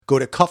Go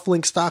to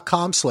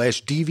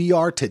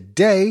cufflinks.com/DVR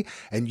today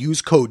and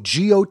use code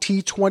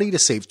GOT20 to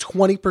save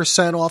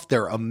 20% off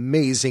their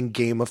amazing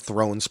Game of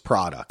Thrones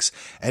products.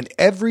 And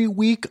every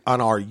week on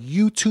our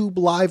YouTube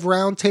live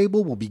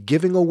roundtable, we'll be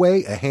giving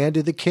away a Hand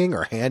of the King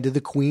or Hand of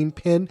the Queen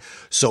pin.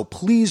 So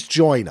please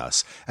join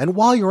us. And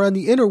while you're on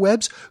the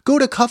interwebs, go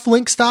to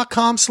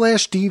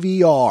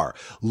cufflinks.com/DVR.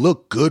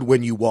 Look good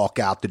when you walk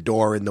out the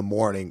door in the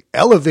morning.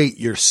 Elevate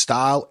your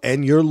style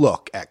and your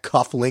look at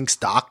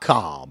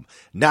cufflinks.com.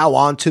 Now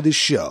on to the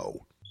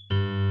show.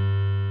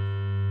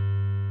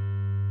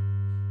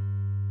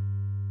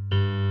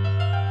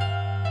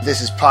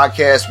 This is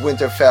Podcast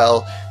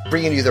Winterfell,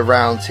 bringing you the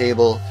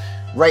roundtable.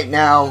 Right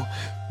now,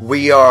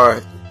 we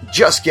are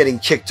just getting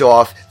kicked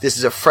off. This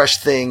is a fresh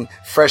thing,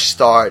 fresh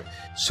start.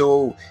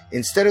 So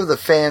instead of the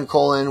fan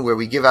calling where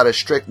we give out a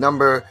strict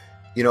number,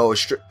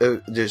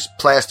 just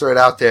plaster it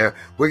out there,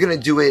 we're going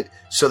to do it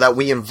so that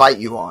we invite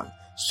you on.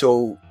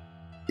 So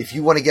if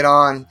you want to get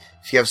on,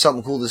 if you have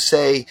something cool to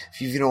say,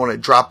 if you don't want to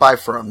drop by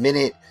for a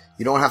minute,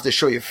 you don't have to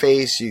show your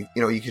face. You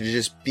can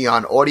just be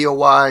on audio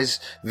wise,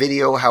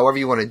 video, however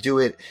you want to do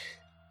it.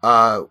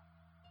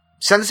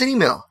 Send us an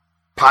email,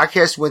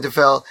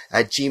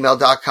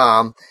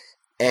 podcastwinterfell@gmail.com,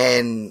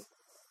 and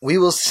we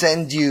will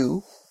send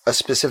you a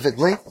specific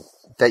link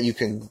that you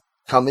can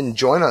come and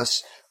join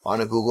us on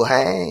a Google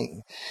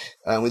Hang.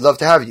 And we'd love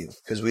to have you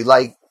because we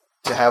like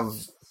to have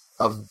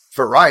a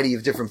variety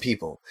of different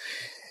people.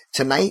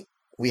 Tonight,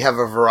 we have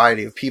a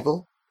variety of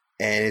people,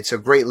 and it's a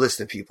great list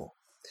of people.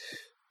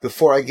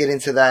 Before I get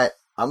into that,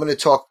 I'm going to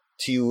talk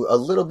to you a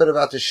little bit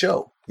about the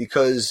show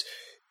because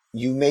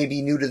you may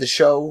be new to the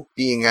show,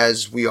 being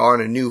as we are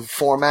in a new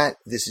format.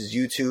 This is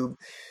YouTube.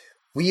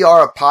 We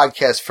are a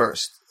podcast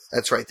first.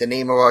 That's right. The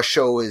name of our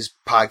show is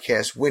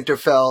Podcast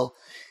Winterfell.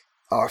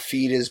 Our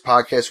feed is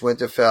Podcast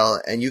Winterfell,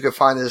 and you can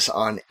find us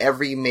on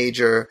every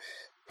major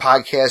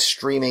podcast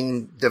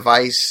streaming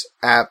device,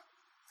 app,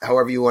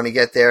 however you want to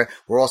get there.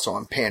 We're also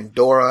on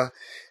Pandora.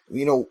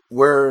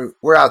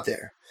 We're out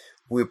there.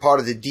 We're part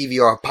of the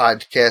DVR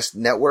Podcast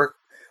Network.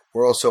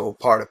 We're also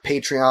part of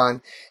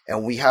Patreon,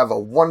 and we have a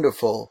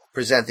wonderful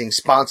presenting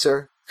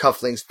sponsor,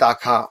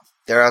 cufflinks.com.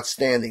 They're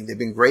outstanding. They've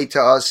been great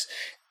to us,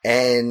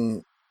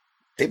 and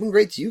they've been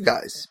great to you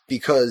guys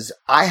because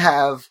I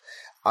have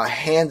a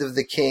Hand of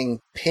the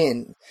King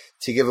pin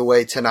to give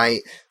away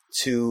tonight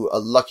to a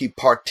lucky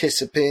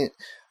participant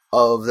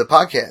of the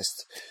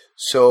podcast.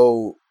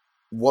 So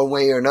one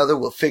way or another,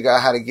 we'll figure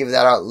out how to give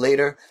that out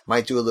later.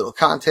 Might do a little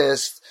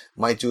contest,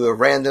 might do a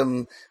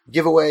random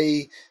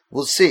giveaway.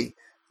 We'll see.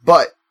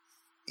 But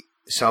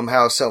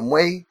somehow, some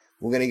way,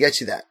 we're going to get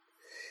you that.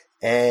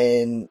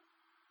 And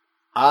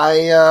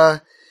I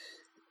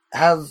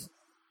have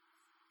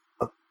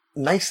a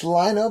nice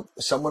lineup.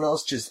 Someone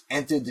else just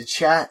entered the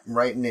chat. I'm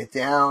writing it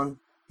down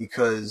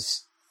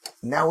because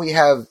now we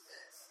have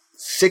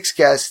 6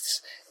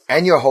 guests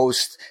and your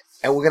host,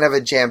 and we're going to have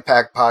a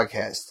jam-packed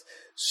podcast.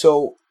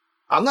 So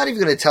I'm not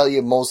even going to tell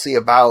you mostly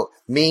about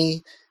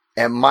me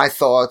and my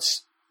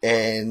thoughts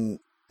and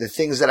the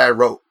things that I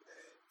wrote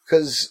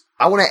because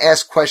I want to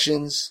ask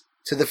questions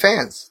to the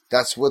fans.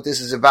 That's what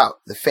this is about.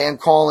 The fan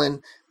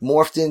calling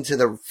morphed into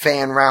the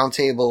fan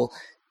roundtable,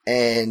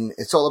 and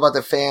it's all about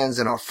the fans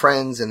and our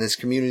friends and this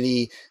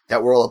community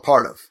that we're all a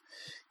part of.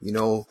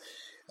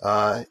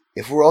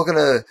 If we're all going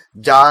to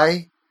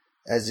die,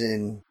 as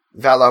in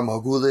Valar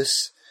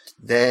Morghulis,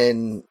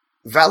 then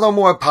Valar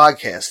more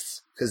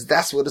podcasts, because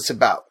that's what it's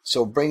about.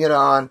 So bring it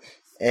on,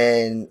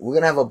 and we're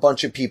going to have a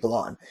bunch of people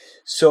on.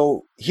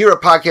 So here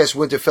at Podcast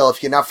Winterfell,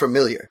 if you're not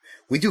familiar,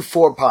 we do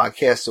 4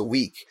 podcasts a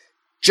week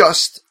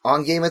just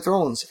on Game of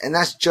Thrones, and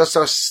that's just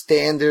our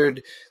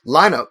standard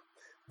lineup.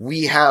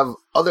 We have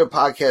other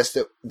podcasts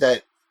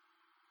that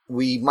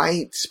we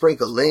might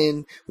sprinkle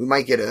in. We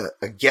might get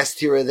a guest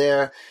here or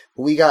there.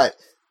 But we got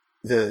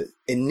the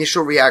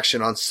initial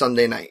reaction on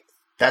Sunday night.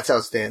 That's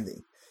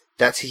outstanding.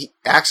 That's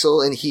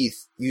Axel and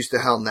Heath used to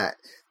helm that.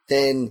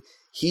 Then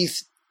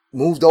Heath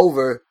moved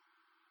over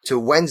to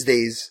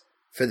Wednesdays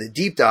for the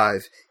deep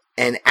dive,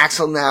 and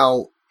Axel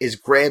now is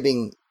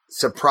grabbing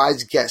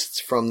surprise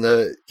guests from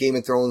the Game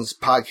of Thrones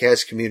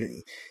podcast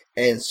community.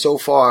 And so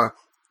far,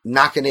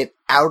 knocking it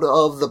out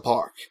of the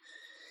park.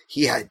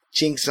 He had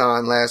Jinx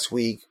on last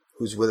week,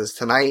 who's with us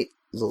tonight.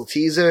 Little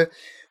teaser.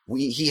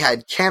 He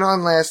had Ken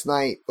on last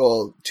night.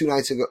 Well, 2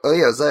 nights ago. Oh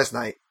yeah, it was last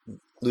night.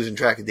 Losing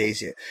track of days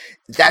here.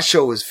 That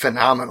show was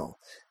phenomenal.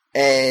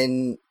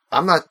 And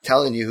I'm not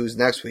telling you who's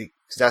next week,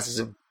 because that's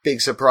a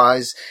big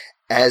surprise,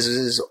 as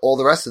is all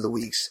the rest of the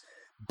weeks.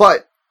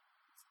 But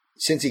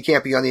since he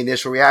can't be on the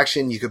initial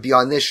reaction, you could be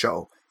on this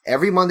show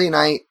every Monday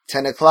night,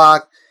 10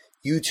 o'clock,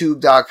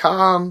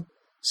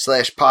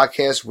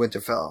 youtube.com/podcast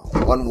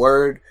Winterfell. One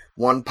word,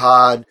 one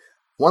pod,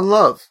 one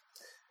love.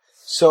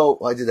 So,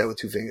 I did that with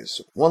 2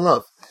 fingers. One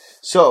love.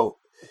 So,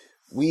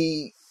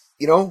 we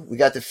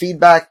got the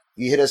feedback.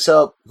 You hit us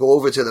up, go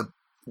over to the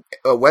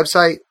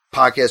website,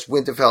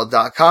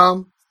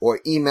 podcastwinterfell.com, or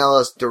email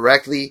us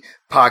directly,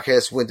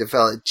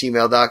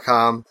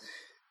 podcastwinterfell@gmail.com,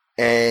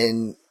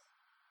 and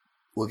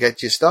we'll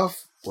get your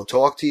stuff, We'll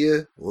talk to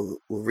you. We'll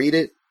read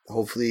it.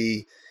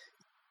 Hopefully,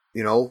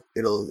 it'll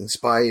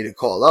inspire you to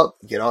call up,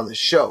 get on the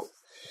show.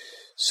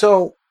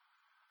 So,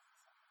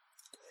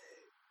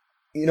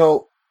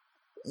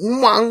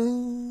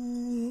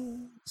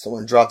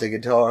 someone dropped a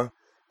guitar.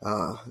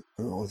 I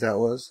don't know what that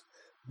was.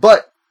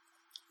 But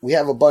we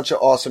have a bunch of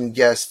awesome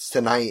guests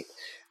tonight.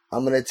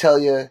 I'm going to tell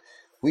you,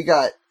 we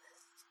got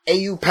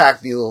AU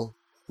Pack Mule.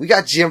 We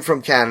got Jim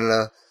from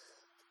Canada.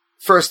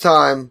 First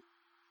time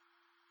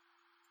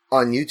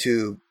on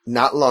YouTube,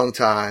 not long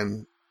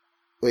time.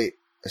 Wait,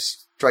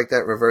 strike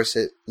that, reverse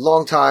it.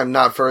 Long time,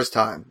 not first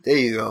time. There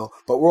you go.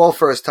 But we're all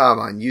first time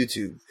on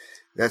YouTube.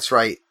 That's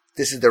right.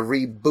 This is the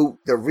reboot,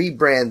 the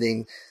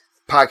rebranding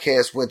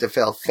Podcast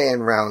Winterfell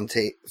fan round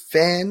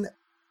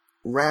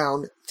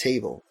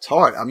table. It's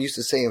hard. I'm used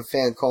to saying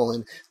fan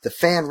calling the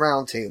fan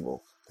round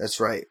table. That's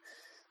right.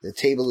 The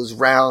table is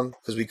round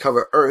because we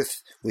cover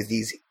Earth with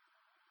these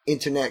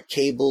internet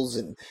cables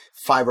and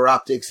fiber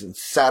optics and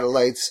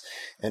satellites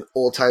and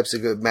all types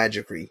of good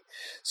magicry.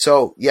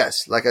 So,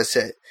 yes, like I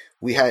said,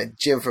 we had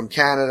Jim from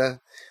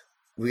Canada.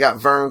 We got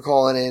Vern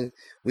calling in.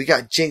 We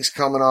got Jinx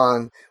coming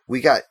on.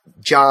 We got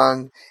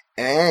John.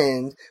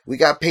 And we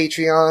got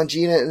Patreon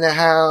Gina in the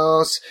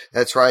house.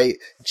 That's right.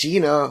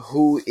 Gina,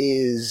 who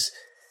is...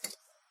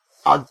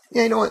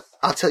 you know what?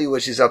 I'll tell you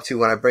what she's up to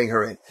when I bring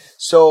her in.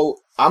 So,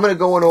 I'm going to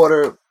go in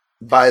order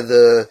by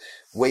the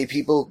way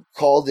people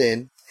called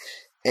in.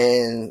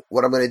 And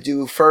what I'm going to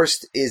do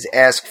first is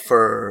ask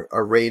for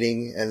a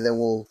rating, and then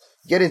we'll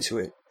get into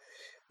it.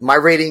 My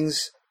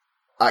ratings,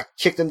 I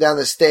kicked them down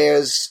the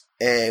stairs,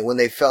 and when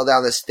they fell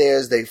down the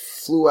stairs, they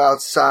flew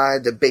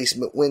outside the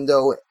basement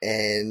window,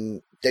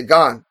 and they're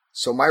gone.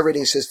 So my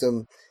rating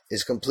system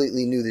is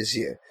completely new this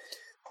year.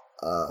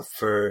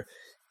 For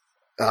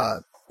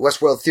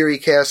Westworld Theory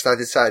Cast, I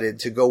decided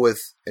to go with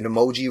an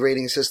emoji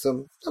rating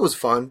system. That was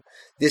fun.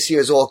 This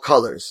year is all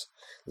colors.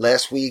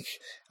 Last week,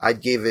 I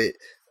gave it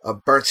a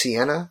burnt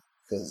sienna,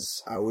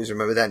 because I always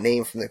remember that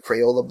name from the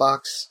Crayola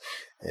box,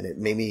 and it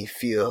made me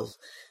feel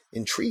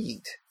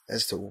intrigued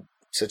as to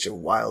such a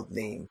wild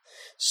name.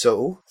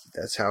 So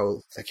that's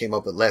how I came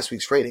up with last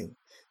week's rating.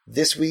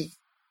 This week,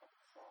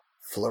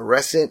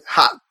 Fluorescent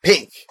Hot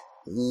Pink.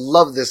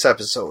 Loved this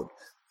episode.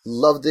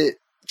 Loved it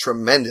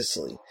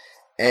tremendously.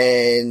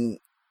 And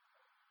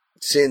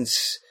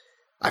since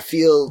I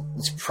feel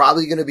it's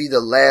probably going to be the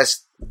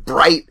last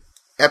bright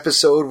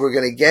episode we're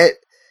going to get,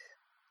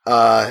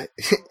 I'm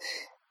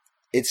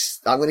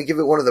going to give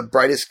it one of the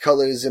brightest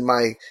colors in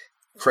my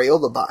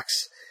Crayola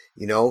box,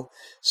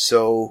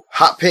 So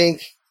hot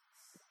pink,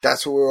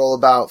 that's what we're all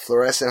about.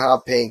 Fluorescent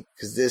hot pink,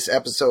 because this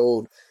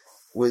episode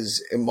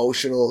was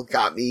emotional,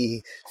 got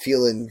me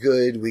feeling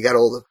good. We got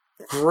all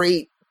the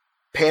great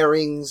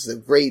pairings, the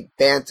great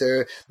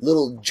banter,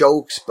 little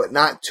jokes, but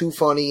not too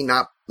funny,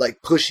 not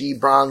like pushy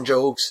Bron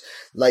jokes,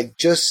 like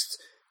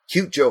just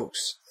cute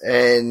jokes.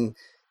 And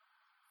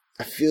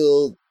I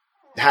feel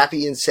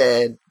happy and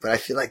sad, but I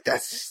feel like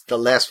that's the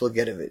last we'll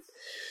get of it.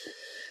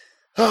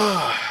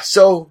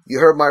 So, you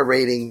heard my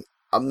rating.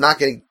 I'm not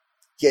going to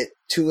get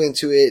too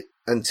into it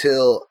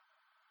until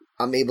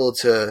I'm able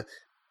to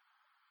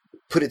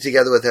put it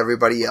together with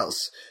everybody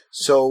else.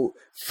 So,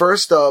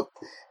 first up,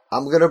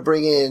 I'm going to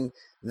bring in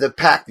the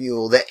Pack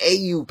Mule, the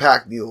AU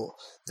Pack Mule,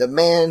 the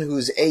man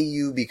who's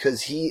AU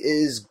because he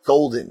is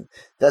golden.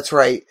 That's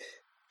right.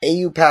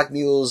 AU Pack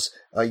Mule's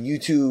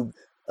YouTube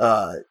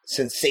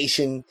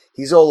sensation.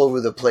 He's all over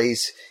the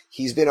place.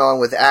 He's been on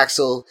with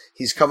Axel.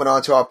 He's coming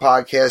on to our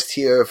podcast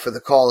here for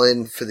the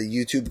call-in, for the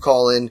YouTube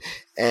call-in,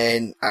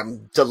 and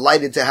I'm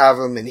delighted to have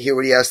him and hear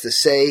what he has to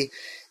say.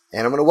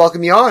 And I'm going to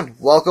welcome you on.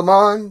 Welcome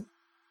on,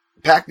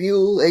 Pack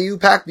Mule, AU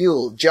Pack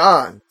Mule,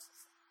 John.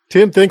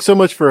 Tim, thanks so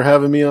much for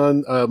having me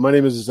on. My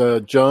name is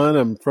John.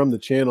 I'm from the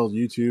channel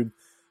YouTube,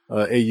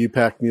 AU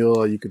Pack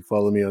Mule. You can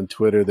follow me on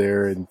Twitter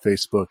there and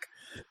Facebook.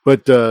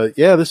 But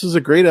yeah, this is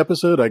a great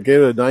episode. I gave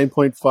it a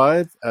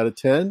 9.5 out of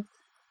 10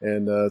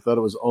 and thought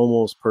it was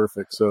almost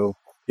perfect. So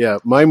yeah,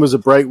 mine was a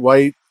bright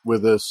white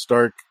with a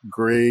stark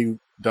gray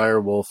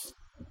direwolf,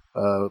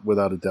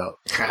 without a doubt.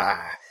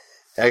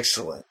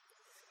 Excellent.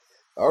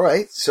 All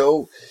right.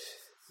 So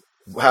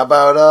how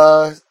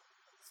about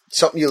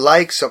something you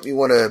like, something you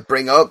want to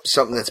bring up,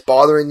 something that's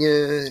bothering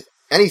you,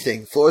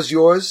 anything. Floor's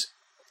yours,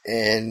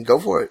 and go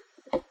for it.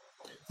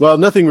 Well,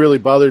 nothing really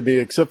bothered me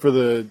except for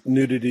the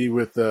nudity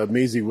with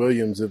Maisie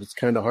Williams. It was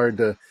kind of hard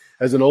to,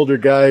 as an older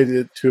guy,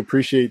 to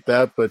appreciate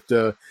that.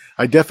 But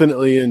I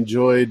definitely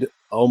enjoyed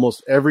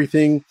almost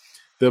everything.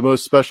 The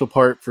most special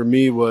part for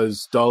me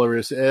was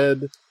Dolorous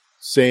Ed,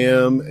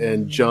 Sam,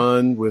 and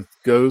John with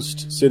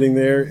Ghost sitting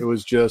there. It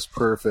was just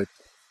perfect.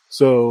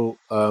 So,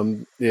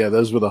 yeah,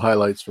 those were the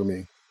highlights for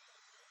me.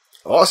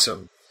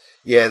 Awesome.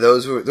 Yeah,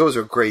 those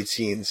were great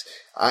scenes.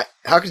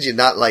 How could you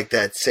not like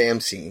that Sam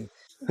scene?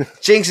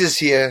 Jinx is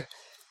here.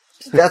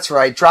 That's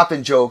right,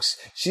 dropping jokes.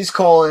 She's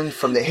calling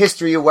from the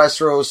History of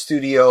Westeros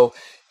studio.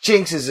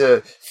 Jinx is a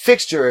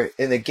fixture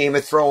in the Game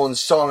of Thrones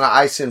Song of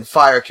Ice and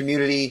Fire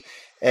community,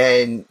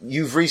 and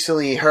you've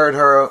recently heard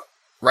her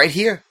right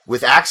here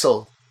with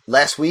Axel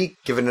last week,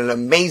 giving an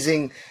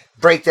amazing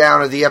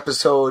breakdown of the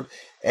episode.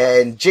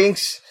 And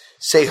Jinx,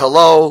 say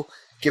hello,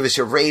 give us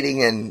your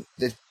rating, and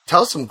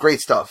tell us some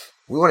great stuff.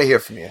 We want to hear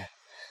from you.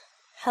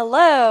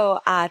 Hello.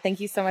 Thank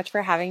you so much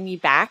for having me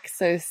back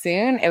so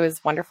soon. It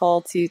was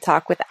wonderful to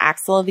talk with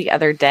Axel the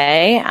other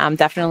day.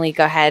 Definitely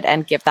go ahead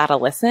and give that a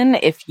listen.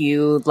 If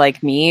you,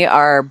 like me,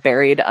 are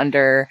buried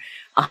under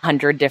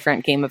 100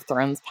 different Game of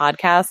Thrones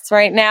podcasts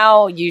right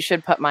now, you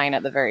should put mine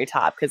at the very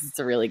top because it's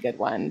a really good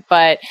one.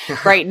 But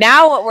right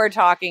now what we're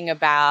talking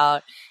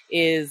about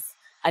is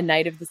A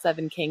Knight of the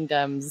Seven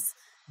Kingdoms,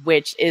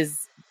 which is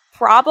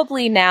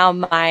probably now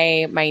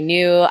my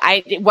new.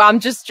 I'm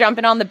just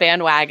jumping on the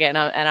bandwagon,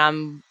 and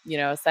I'm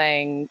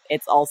saying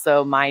it's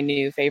also my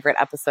new favorite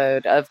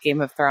episode of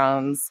Game of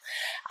Thrones.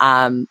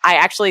 I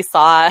actually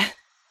saw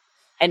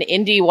an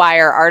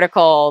IndieWire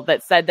article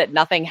that said that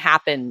nothing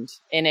happened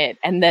in it,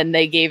 and then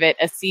they gave it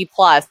a C+,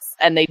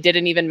 and they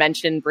didn't even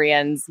mention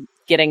Brienne's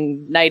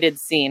getting knighted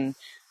scene.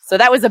 So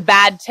that was a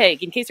bad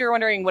take. In case you were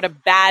wondering what a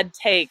bad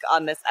take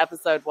on this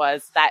episode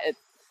was,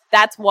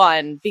 that's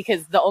one,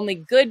 because the only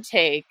good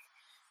take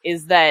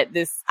is that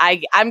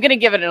I'm going to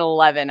give it an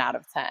 11 out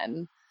of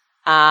 10.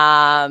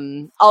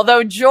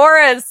 Although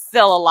Jorah is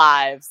still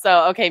alive.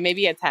 So, okay,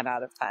 maybe a 10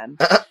 out of 10.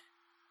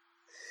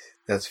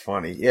 That's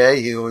funny. Yeah,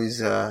 you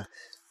always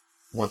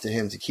wanted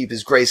him to keep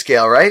his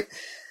grayscale, right?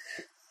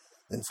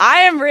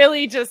 I am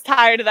really just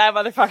tired of that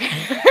motherfucker.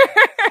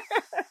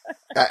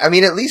 I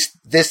mean, at least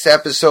this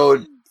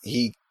episode,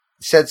 he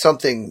said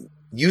something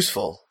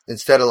useful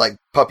instead of like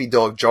puppy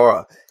dog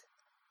Jorah.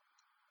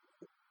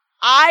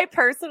 I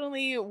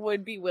personally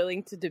would be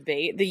willing to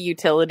debate the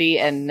utility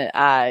and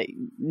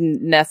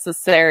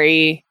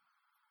necessariness,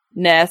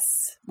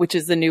 which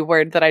is a new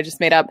word that I just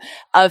made up,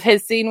 of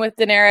his scene with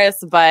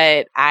Daenerys,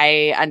 but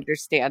I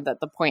understand that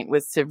the point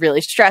was to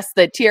really stress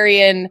that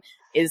Tyrion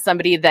is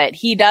somebody that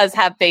he does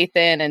have faith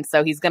in, and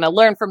so he's going to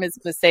learn from his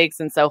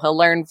mistakes, and so he'll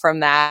learn from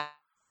that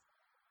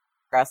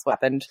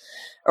weapon,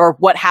 or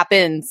what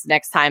happens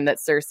next time that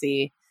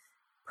Cersei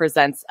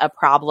presents a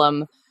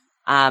problem.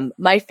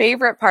 My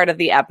favorite part of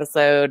the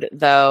episode,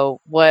 though,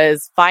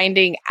 was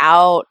finding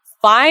out,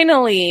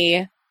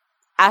 finally,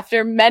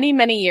 after many,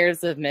 many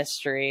years of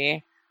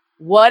mystery,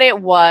 what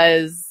it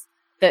was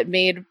that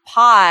made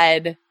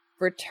Pod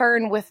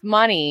return with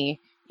money,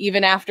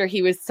 even after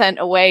he was sent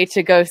away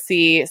to go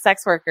see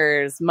sex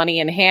workers, money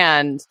in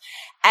hand.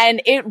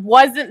 And it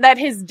wasn't that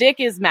his dick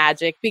is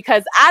magic,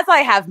 because as I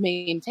have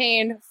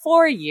maintained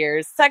for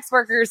years, sex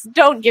workers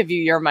don't give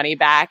you your money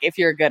back if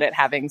you're good at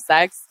having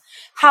sex.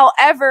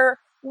 However,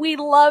 we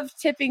love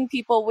tipping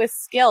people with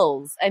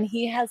skills, and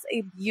he has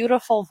a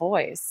beautiful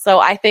voice. So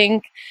I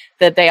think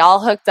that they all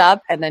hooked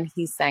up, and then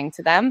he sang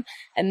to them,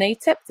 and they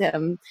tipped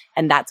him,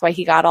 and that's why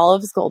he got all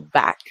of his gold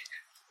back.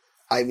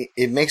 I mean,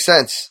 it makes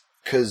sense,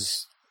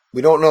 because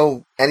we don't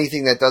know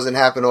anything that doesn't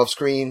happen off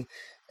screen,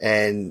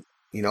 and,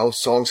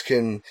 songs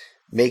can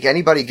make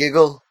anybody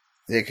giggle,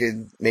 they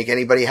could make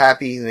anybody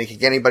happy, and they could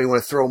get anybody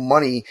want to throw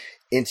money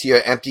into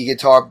your empty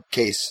guitar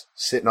case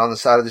sitting on the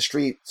side of the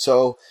street.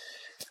 So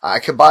I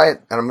could buy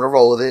it, and I'm going to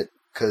roll with it,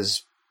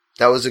 because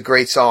that was a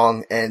great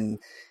song. And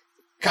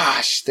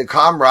gosh, the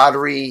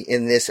camaraderie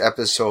in this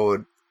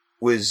episode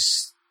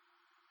was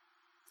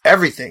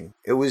everything.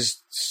 It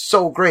was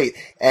so great.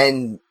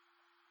 And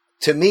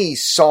to me,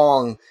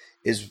 song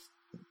is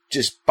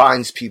just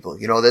binds people.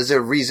 There's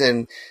a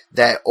reason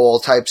that all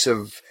types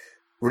of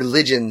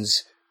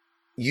religions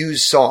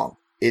use song.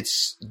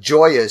 It's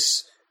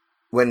joyous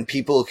when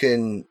people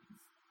can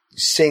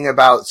sing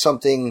about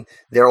something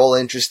they're all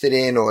interested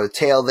in, or a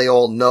tale they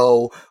all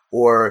know,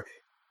 or,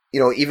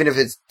 even if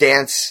it's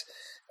dance,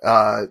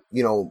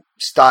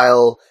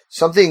 style,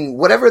 something,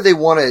 whatever they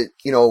want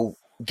to,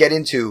 get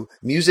into.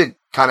 Music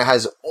kind of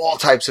has all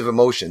types of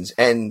emotions,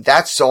 and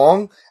that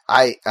song,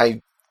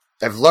 I've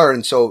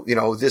learned. So,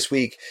 this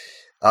week,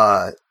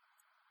 in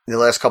the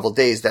last couple of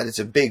days, that it's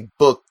a big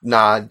book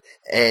nod,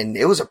 and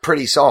it was a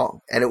pretty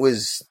song, and it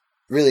was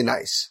really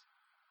nice.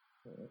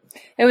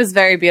 It was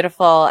very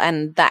beautiful,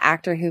 and the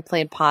actor who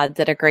played Pod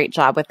did a great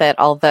job with it,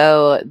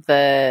 although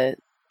the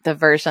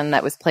version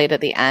that was played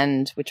at the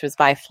end, which was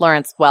by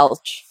Florence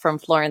Welch from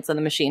Florence and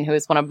the Machine, who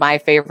is one of my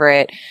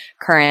favorite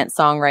current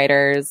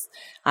songwriters,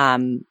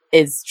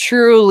 is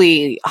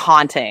truly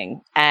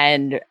haunting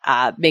and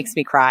makes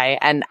me cry.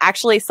 And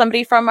actually,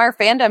 somebody from our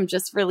fandom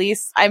just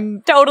released,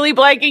 I'm totally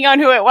blanking on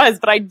who it was,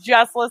 but I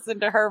just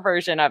listened to her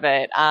version of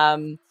it.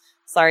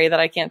 Sorry that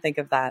I can't think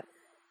of that.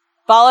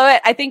 Follow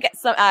it. I think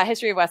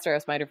History of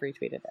Westeros might have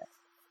retweeted it.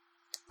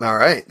 All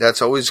right.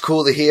 That's always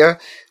cool to hear.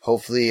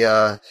 Hopefully,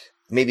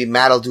 maybe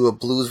Matt will do a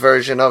blues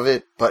version of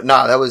it. But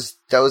no, that was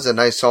a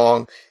nice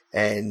song.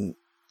 And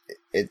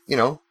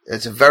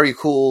it's a very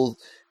cool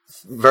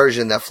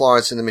version that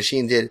Florence and the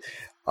Machine did.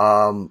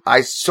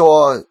 I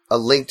saw a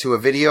link to a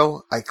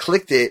video. I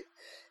clicked it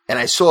and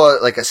I saw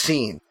like a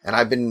scene, and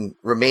I've been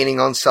remaining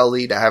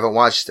unsullied. I haven't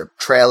watched a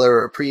trailer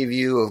or a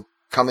preview of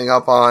coming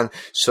up on.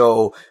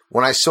 So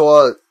when I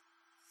saw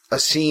a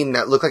scene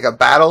that looked like a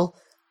battle,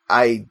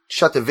 I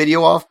shut the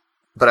video off,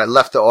 but I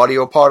left the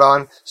audio part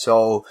on.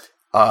 So,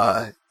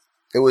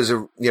 it was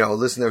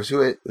listening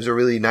to it, it was a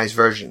really nice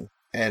version.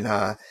 And,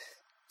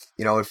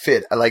 it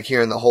fit. I like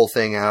hearing the whole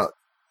thing out.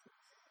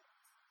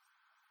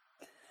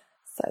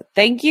 So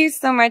thank you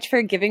so much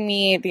for giving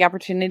me the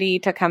opportunity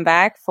to come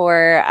back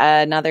for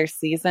another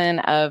season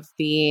of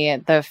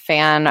the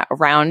fan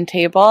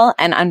roundtable.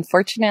 And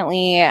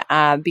unfortunately,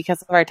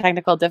 because of our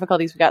technical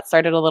difficulties, we got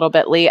started a little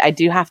bit late. I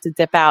do have to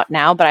dip out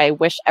now, but I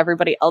wish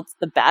everybody else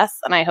the best.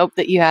 And I hope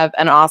that you have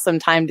an awesome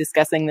time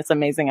discussing this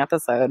amazing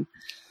episode.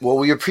 Well,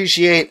 we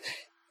appreciate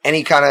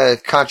any kind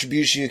of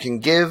contribution you can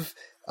give.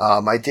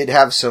 I did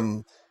have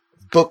some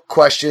book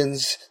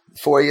questions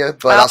for you,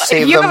 but I'll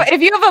save them.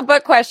 If you have a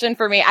book question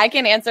for me, I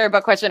can answer a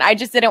book question. I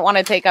just didn't want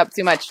to take up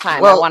too much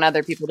time. I want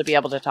other people to be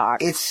able to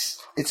talk. It's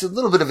a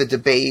little bit of a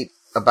debate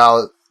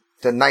about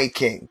the Night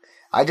King.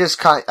 I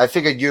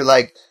figured you're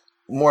like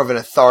more of an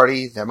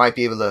authority that might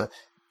be able to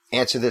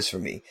answer this for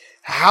me.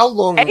 How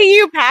long?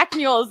 AU Pack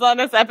Mules on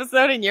this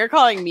episode, and you're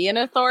calling me an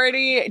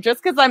authority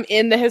just because I'm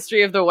in the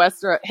history of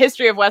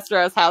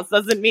Westeros house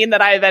doesn't mean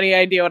that I have any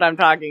idea what I'm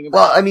talking about.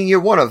 Well, I mean, you're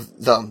one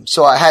of them,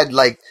 so I had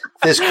like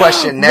this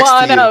question next to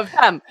you. One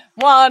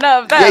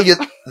of them. Yeah,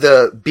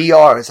 the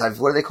BRs.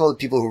 What are they called?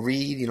 People who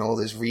read.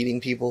 There's reading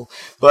people.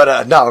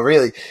 But no,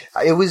 really,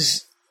 it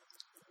was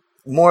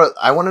more.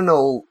 I want to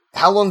know,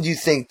 how long do you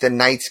think the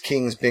Night's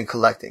King's been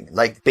collecting?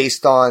 Like,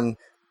 based on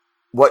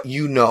what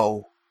you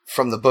know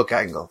from the book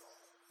angle.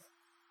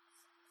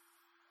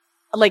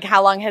 Like,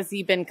 how long has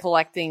he been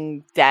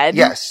collecting dead?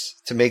 Yes,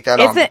 to make that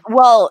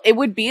it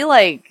would be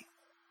like,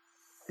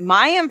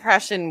 my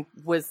impression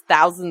was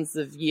thousands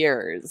of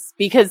years,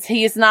 because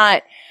he's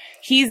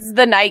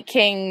the Night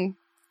King,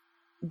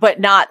 but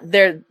not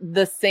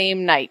the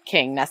same Night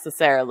King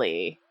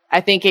necessarily. I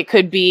think it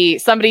could be,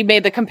 somebody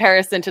made the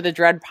comparison to the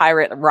Dread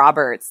Pirate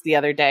Roberts the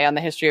other day on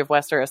the History of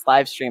Westeros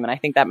live stream, and I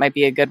think that might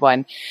be a good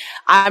one.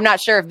 I'm not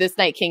sure if this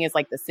Night King is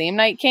like the same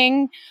Night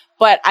King,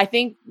 but I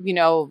think,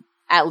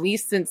 at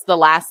least since the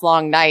last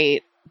long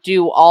night,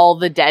 do all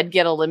the dead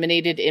get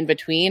eliminated in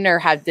between,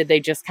 or did they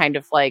just kind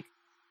of like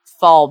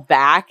fall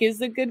back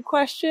is a good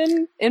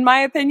question, in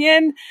my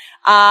opinion.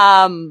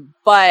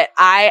 But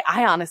I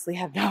honestly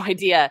have no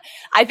idea.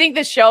 I think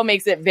the show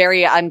makes it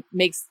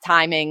makes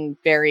timing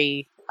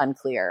very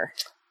unclear,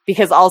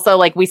 because also,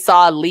 like, we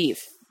saw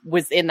Leaf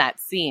was in that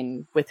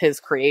scene with his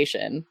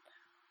creation.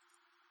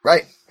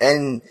 Right.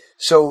 And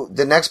so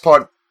the next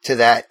part to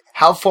that,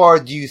 how far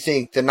do you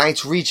think the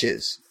Knight's reach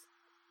is?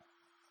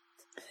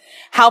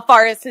 How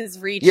far is his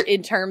reach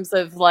in terms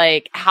of,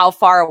 like, how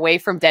far away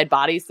from dead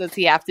bodies does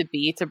he have to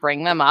be to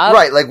bring them up?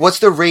 Right, like, what's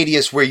the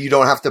radius where you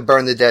don't have to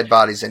burn the dead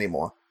bodies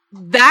anymore?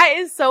 That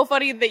is so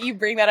funny that you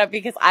bring that up,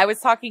 because I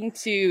was talking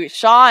to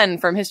Sean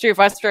from History of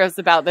Westeros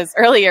about this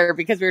earlier,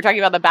 because we were talking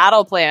about the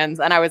battle plans,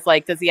 and I was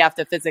like, does he have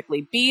to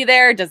physically be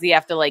there? Does he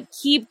have to, like,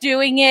 keep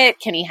doing it?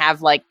 Can he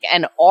have, like,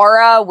 an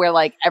aura where,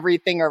 like,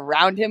 everything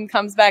around him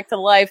comes back to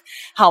life?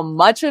 How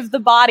much of the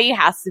body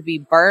has to be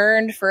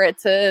burned for it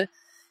to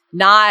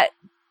not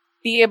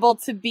be able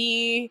to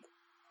be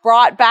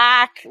brought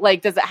back?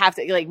 Like, does it have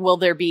to, like, will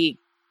there be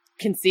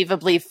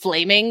conceivably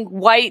flaming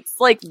whites,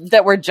 like,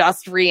 that were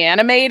just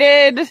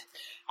reanimated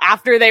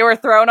after they were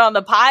thrown on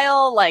the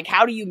pile? Like,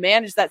 how do you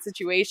manage that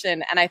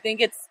situation? And I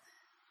think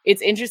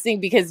it's interesting,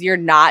 because you're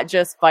not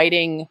just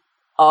fighting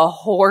a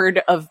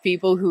horde of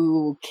people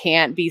who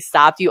can't be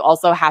stopped. You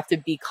also have to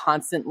be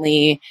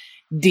constantly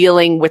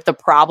dealing with the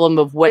problem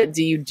of what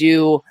do you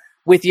do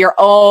with your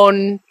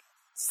own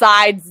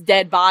side's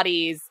dead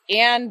bodies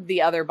and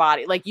the other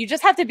body. Like, you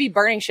just have to be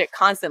burning shit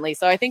constantly.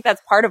 So I think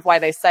that's part of why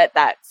they set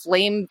that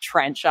flame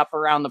trench up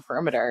around the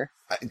perimeter.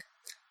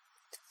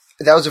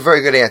 That was a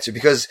very good answer,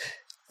 because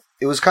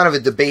it was kind of a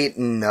debate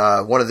in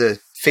one of the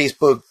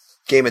Facebook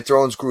Game of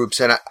Thrones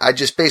groups, and I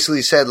just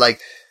basically said, like,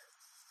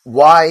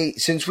 why,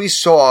 since we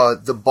saw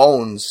the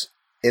bones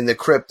in the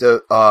crypt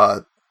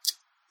down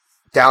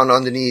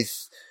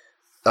underneath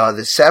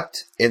the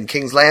Sept in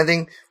King's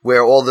Landing,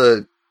 where all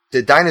the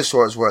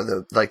dinosaurs were,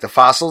 the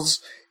fossils,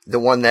 the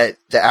one that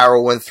the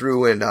arrow went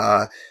through, and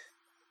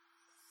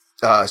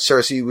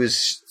Cersei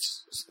was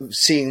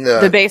seeing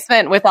the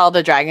basement with all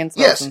the dragons.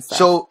 Yes, and stuff.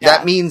 So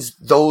that means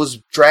those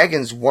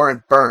dragons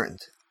weren't burned.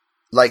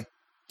 Like,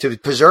 to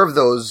preserve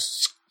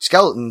those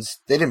skeletons,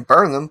 they didn't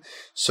burn them.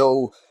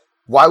 So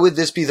why would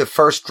this be the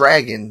first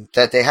dragon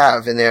that they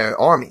have in their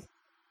army?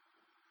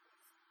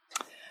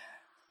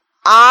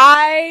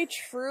 I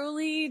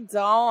truly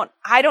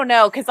I don't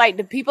know, because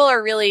the people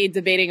are really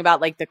debating about,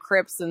 like, the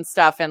crypts and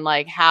stuff, and,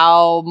 like,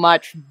 how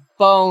much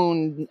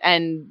bone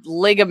and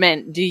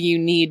ligament do you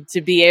need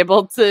to be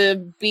able to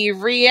be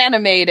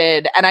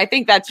reanimated. And I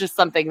think that's just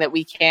something that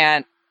we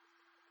can't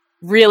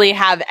really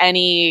have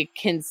any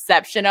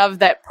conception of.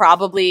 That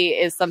probably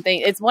is something.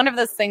 It's one of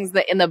those things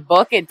that in the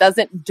book, it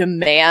doesn't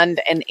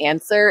demand an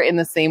answer in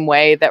the same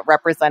way that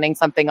representing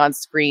something on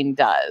screen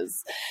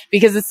does.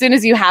 Because as soon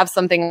as you have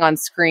something on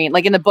screen,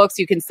 like in the books,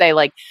 you can say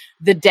like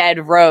the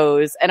dead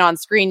rose, and on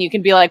screen you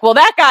can be like, well,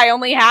 that guy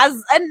only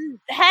has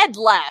a head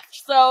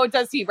left. So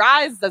does he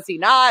rise? Does he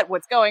not?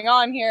 What's going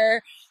on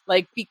here?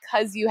 Like,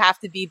 because you have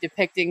to be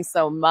depicting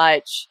so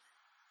much,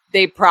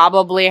 they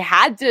probably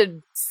had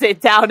to sit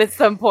down at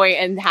some point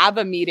and have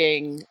a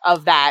meeting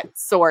of that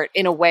sort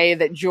in a way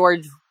that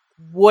George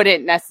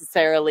wouldn't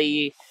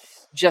necessarily,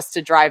 just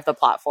to drive the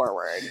plot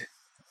forward.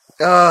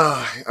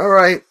 All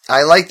right.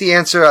 I like the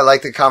answer. I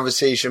like the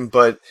conversation,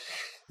 but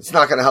it's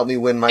not going to help me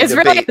win my debate.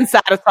 It's really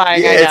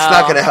unsatisfying. Yeah, it's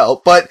not going to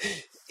help. But,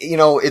 you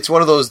know, it's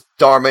one of those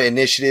Dharma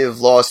Initiative,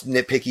 lost,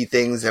 nitpicky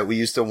things that we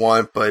used to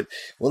want, but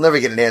we'll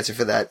never get an answer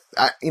for that.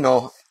 You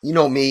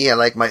know me. I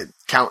like my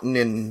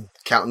counting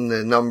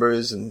the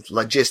numbers and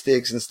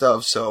logistics and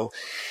stuff. So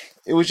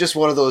it was just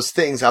one of those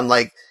things. I'm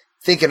like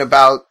thinking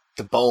about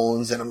the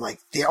bones, and I'm like,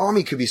 the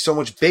army could be so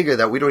much bigger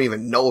that we don't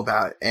even know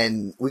about,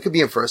 and we could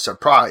be in for a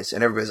surprise.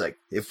 And everybody's like,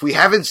 if we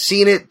haven't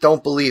seen it,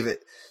 don't believe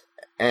it.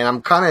 And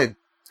I'm kind of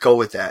go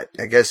with that.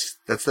 I guess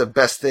that's the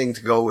best thing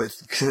to go with,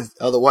 because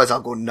otherwise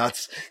I'll go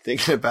nuts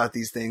thinking about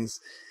these things.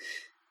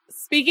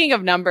 Speaking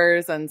of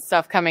numbers and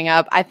stuff coming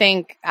up, I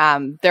think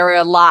there are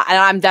a lot, and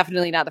I'm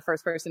definitely not the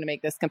first person to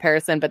make this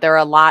comparison, but there are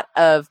a lot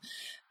of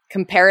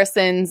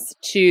comparisons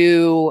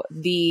to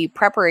the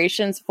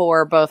preparations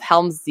for both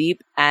Helm's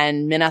Deep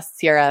and Minas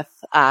Tirith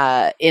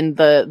in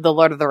the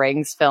Lord of the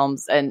Rings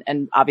films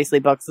and obviously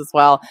books as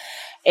well.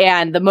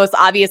 And the most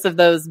obvious of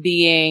those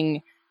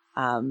being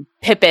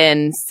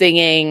Pippin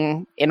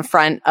singing in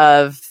front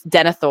of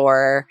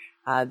Denethor,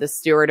 the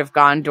steward of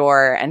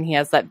Gondor, and he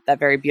has that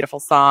very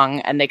beautiful song.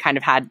 And they kind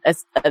of had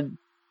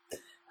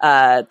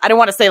I don't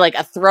want to say like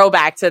a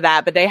throwback to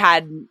that, but they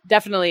had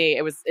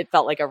definitely, it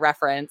felt like a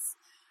reference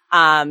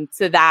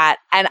to that.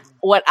 And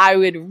what I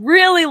would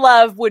really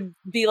love would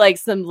be like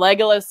some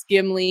Legolas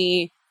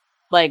Gimli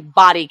like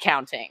body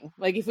counting.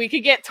 Like if we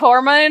could get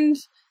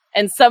Tormund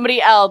and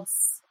somebody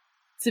else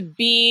to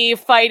be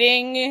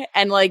fighting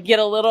and like get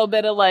a little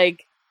bit of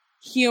like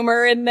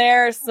humor in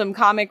there, some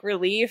comic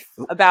relief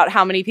about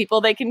how many people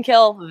they can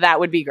kill, that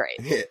would be great.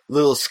 Yeah,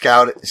 little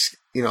scout,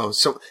 you know,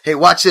 so, hey,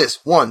 watch this.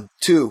 1,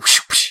 2,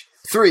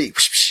 3,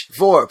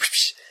 4.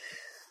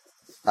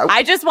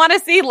 I just want to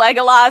see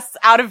Legolas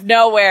out of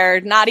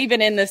nowhere, not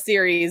even in the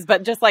series,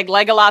 but just like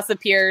Legolas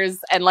appears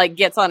and like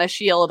gets on a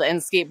shield and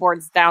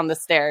skateboards down the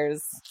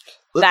stairs.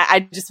 That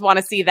I just want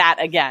to see that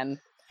again.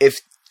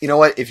 If you know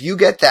what, if you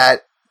get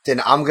that, then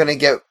I'm gonna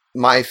get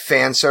my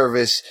fan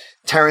service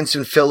Terrence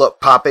and Phillip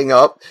popping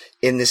up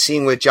in the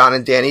scene with John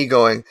and Danny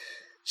going,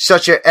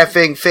 "Such a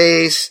effing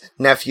face,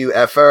 nephew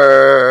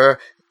effer,"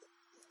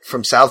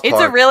 from South Park.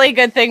 It's a really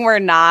good thing we're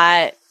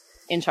not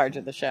in charge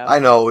of the show. I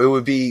know,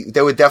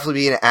 there would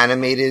definitely be an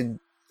animated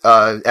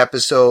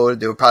episode.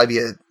 There would probably be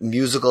a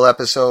musical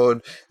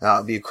episode.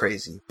 It'd be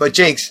crazy. But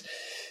Jinx,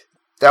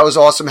 that was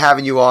awesome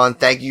having you on.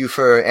 Thank you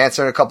for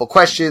answering a couple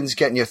questions,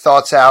 getting your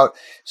thoughts out.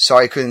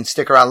 Sorry I couldn't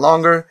stick around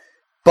longer,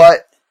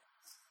 but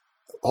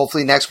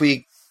hopefully next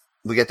week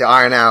we get the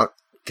iron out,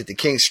 get the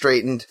kinks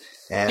straightened,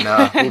 and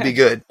we'll be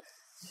good.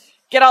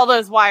 Get all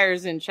those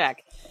wires in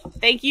check.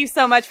 Thank you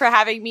so much for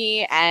having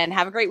me, and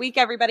have a great week,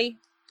 everybody.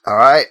 All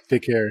right.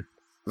 Take care.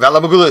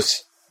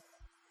 Valamagulus.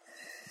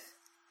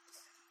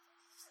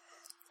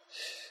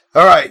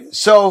 All right,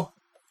 so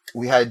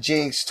we had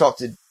Jinx talk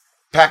to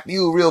Pac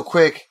Mew real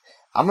quick.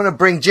 I'm going to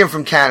bring Jim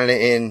from Canada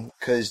in,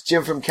 because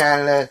Jim from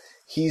Canada,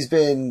 he's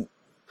been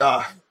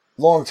a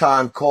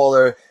long-time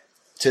caller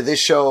to this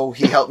show.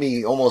 He helped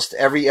me almost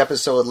every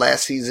episode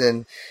last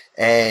season,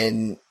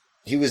 and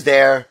he was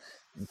there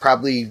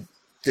probably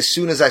as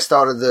soon as I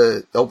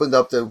started opened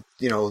up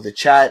the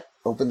chat,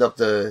 opened up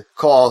the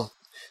call.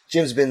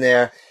 Jim's been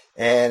there,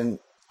 and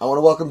I want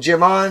to welcome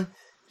Jim on.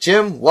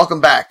 Jim, welcome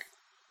back.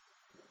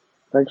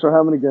 Thanks for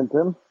having me again,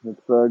 Tim.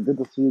 It's good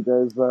to see you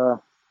guys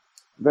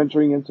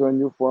venturing into a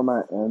new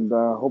format, and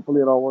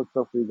hopefully it all works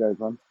out for you guys,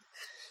 man.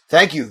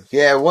 Thank you.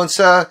 Yeah, once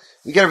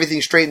we get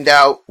everything straightened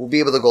out, we'll be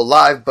able to go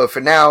live, but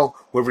for now,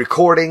 we're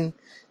recording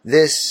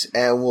this,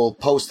 and we'll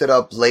post it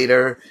up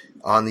later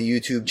on the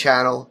YouTube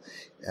channel.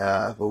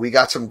 But we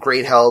got some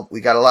great help.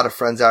 We got a lot of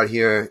friends out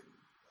here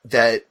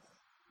that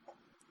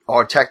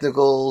are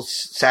technical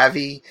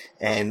savvy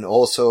and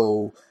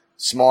also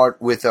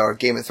smart with our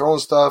Game of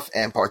Thrones stuff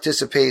and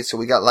participate. So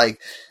we got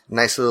like a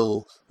nice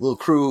little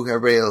crew.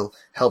 Everybody will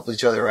help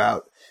each other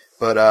out.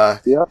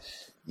 But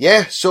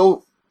yeah.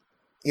 So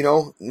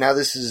now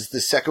this is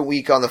the second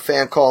week on the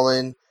fan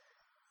call-in.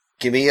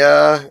 Give me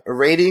a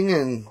rating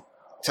and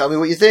tell me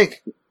what you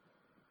think.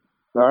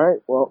 All right.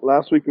 Well,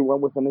 last week we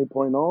went with an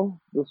 8.0.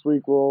 This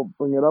week we'll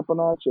bring it up a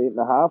notch,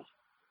 8.5.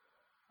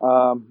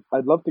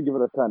 I'd love to give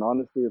it a 10.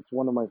 Honestly, it's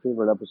one of my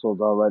favorite episodes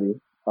already.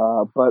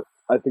 But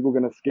I think we're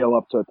going to scale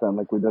up to a 10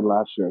 like we did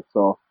last year.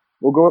 So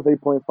we'll go with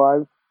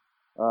 8.5.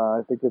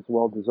 I think it's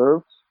well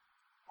deserved.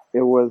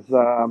 It was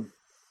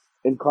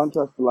in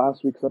contrast to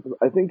last week's episode,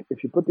 I think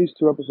if you put these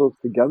two episodes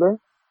together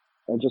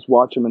and just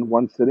watch them in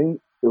one sitting,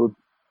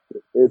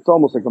 it's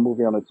almost like a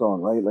movie on its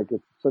own, right? Like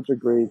it's such a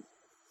great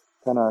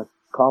kind of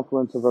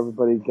confluence of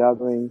everybody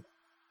gathering.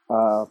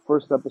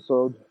 First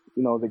episode,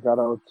 they got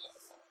out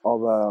all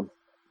the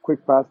quick,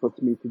 fast,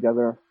 let's meet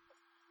together.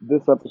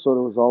 This episode,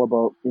 it was all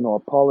about,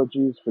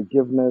 apologies,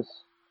 forgiveness.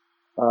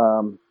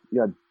 You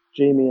had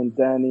Jamie and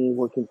Danny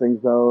working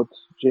things out,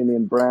 Jamie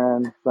and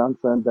Bran,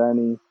 Sansa and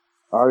Danny,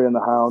 Arya and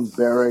the Hound,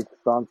 Beric,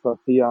 Sansa,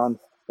 Theon,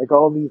 like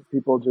all these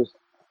people just,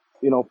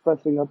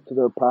 fessing up to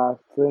their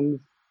past sins,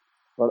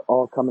 but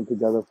all coming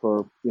together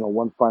for,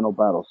 one final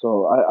battle.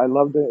 So I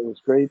loved it. It was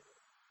great.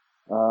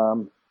 It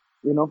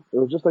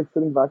was just like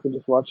sitting back and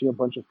just watching a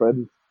bunch of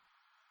friends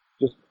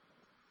just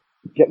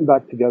getting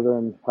back together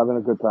and having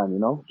a good time,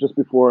 just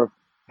before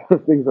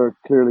things are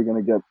clearly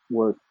going to get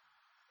worse.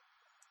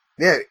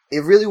 Yeah,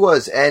 it really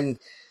was. And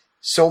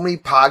so many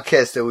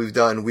podcasts that we've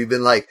done, we've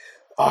been like,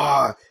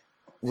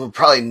 we'll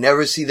probably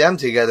never see them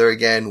together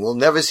again. We'll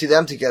never see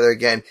them together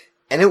again.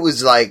 And it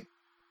was like,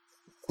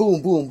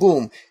 boom, boom,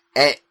 boom.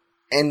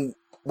 And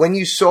when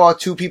you saw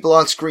two people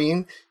on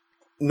screen,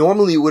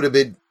 normally it would have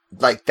been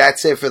like,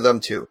 that's it for them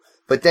too.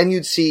 But then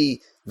you'd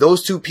see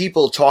those two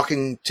people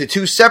talking to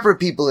two separate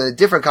people in a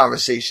different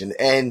conversation.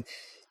 And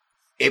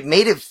it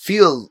made it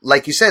feel,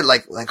 like you said,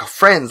 like a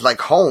friends,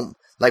 like home.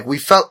 Like we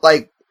felt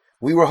like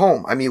we were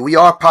home. I mean, we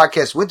are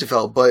Podcast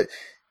Winterfell, but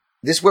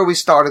this is where we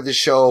started the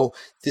show.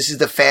 This is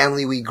the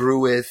family we grew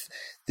with.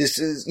 This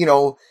is,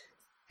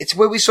 it's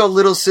where we saw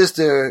Little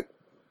Sister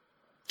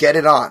get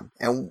it on.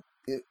 And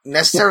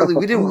necessarily,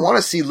 we didn't want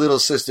to see Little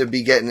Sister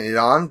be getting it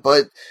on,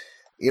 but,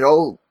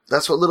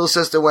 that's what Little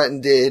Sister went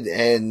and did,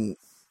 and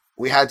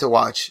we had to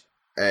watch.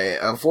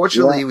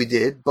 Unfortunately, we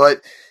did,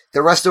 but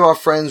the rest of our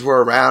friends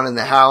were around in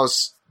the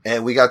house,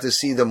 and we got to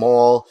see them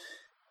all,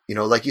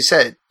 like you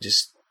said,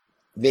 just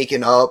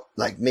making up,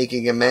 like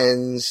making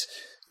amends,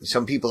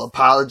 some people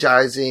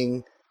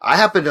apologizing. I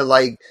happen to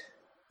like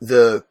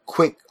the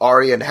quick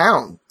Arya and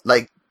Hound.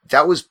 Like,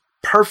 that was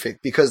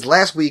perfect, because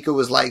last week it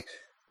was like,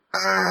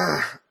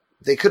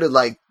 they could have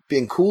like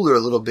been cooler a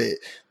little bit,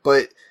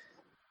 but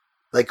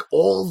like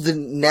all the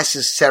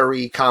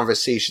necessary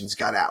conversations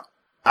got out,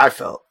 I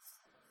felt.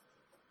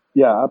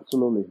 Yeah,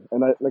 absolutely.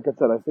 And like I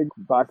said, I think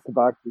back to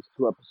back these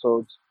two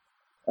episodes,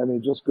 I mean,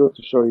 it just goes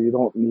to show you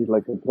don't need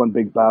like one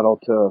big battle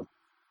to,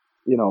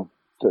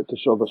 to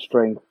show the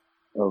strength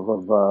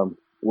of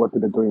what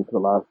they've been doing for the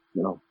last,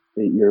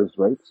 8 years,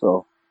 right?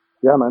 So,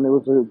 yeah, man, it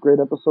was a great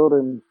episode.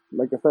 And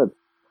like I said,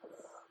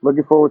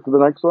 looking forward to the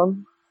next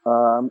one.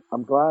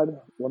 I'm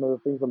glad, one of the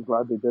things I'm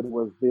glad they did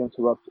was they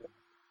interrupted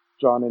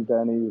Jon and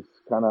Danny's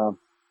kind of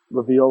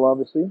reveal,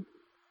 obviously.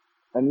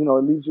 And, it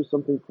leaves you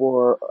something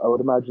for, I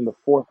would imagine, the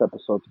fourth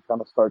episode to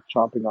kind of start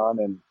chomping on.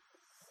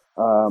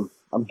 And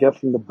I'm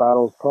guessing the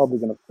battle's probably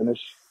going to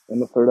finish in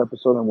the third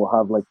episode, and we'll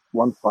have like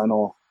one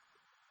final,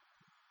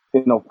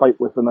 fight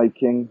with the Night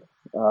King.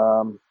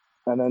 And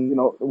then,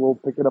 we'll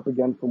pick it up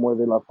again from where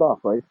they left off,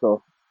 right?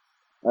 So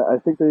I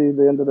think they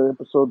ended the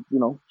episode,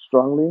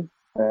 strongly.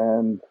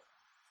 And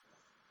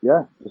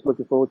yeah, just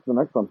looking forward to the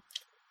next one.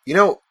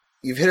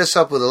 You've hit us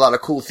up with a lot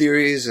of cool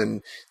theories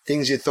and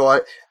things you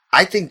thought.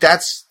 I think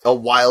that's a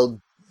wild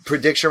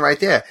prediction right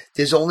there.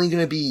 There's only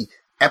going to be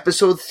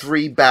episode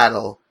 3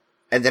 battle,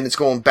 and then it's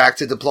going back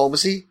to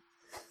diplomacy.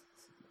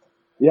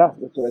 Yeah,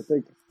 that's what I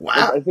think.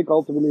 Wow. I think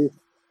ultimately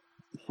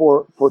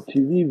for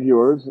TV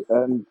viewers,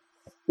 and,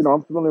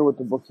 I'm familiar with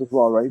the books as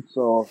well, right?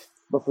 So,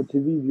 but for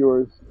TV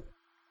viewers,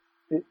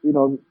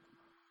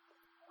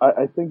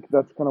 I think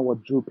that's kind of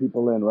what drew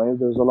people in, right?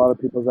 There's a lot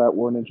of people that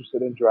weren't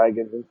interested in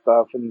dragons and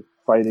stuff and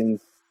fighting.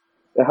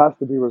 It has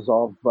to be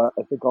resolved, but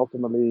I think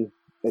ultimately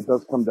it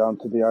does come down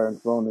to the Iron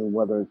Throne and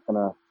whether it's going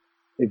to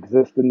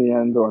exist in the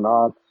end or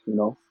not,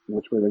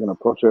 which way they're going to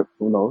approach it,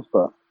 who knows?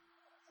 But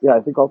yeah,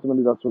 I think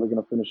ultimately that's what they're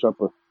going to finish up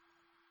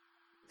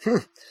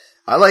with.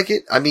 I like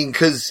it. I mean,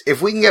 because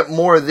if we can get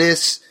more of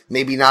this,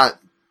 maybe not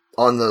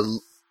on the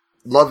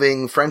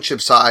loving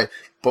friendship side,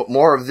 but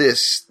more of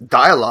this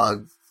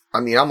dialogue, I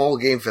mean, I'm all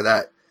game for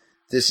that.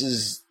 This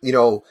is,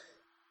 the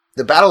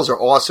battles are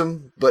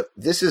awesome, but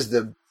this is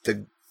the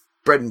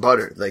bread and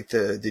butter, like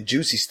the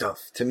juicy stuff.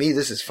 To me,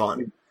 this is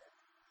fun.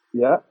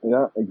 Yeah,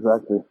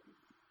 exactly.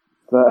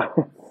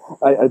 So,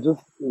 I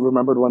just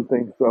remembered one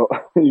thing. So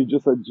you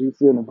just said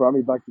juicy, and it brought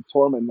me back to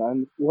Tormund,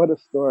 man. What a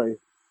story.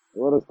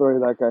 What a story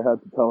that guy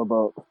had to tell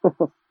about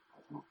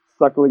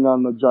suckling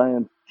on the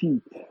giant's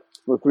teeth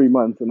for 3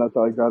 months, and that's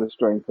how he got his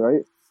strength,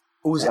 right?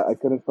 I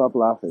couldn't stop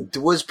laughing.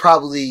 It was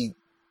probably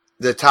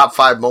the top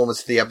 5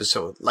 moments of the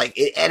episode. Like,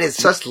 it added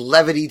such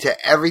levity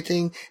to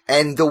everything,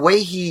 and the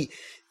way he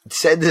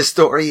said this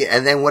story,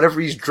 and then whatever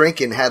he's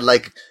drinking had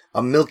like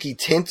a milky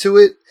tint to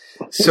it.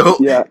 So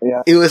yeah.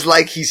 It was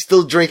like he's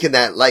still drinking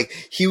that. Like,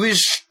 he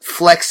was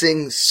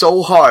flexing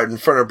so hard in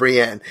front of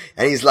Brienne,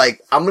 and he's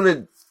like, I'm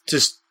gonna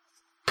just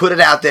put it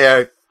out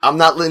there. I'm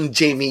not letting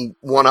Jamie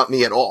one-up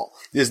me at all.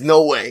 There's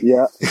no way.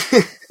 Yeah.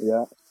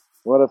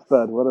 What a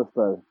stud.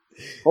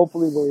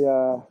 Hopefully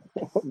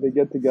they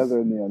get together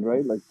in the end,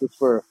 right? Like, just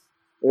for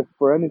if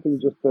for anything,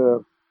 just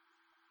to,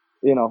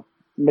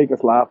 make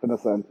us laugh in a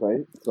sense,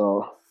 right?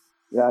 So,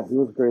 yeah, he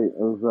was great. It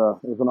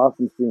was an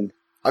awesome scene.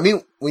 I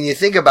mean, when you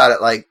think about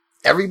it, like,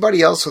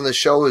 everybody else on the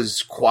show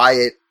is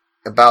quiet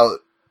about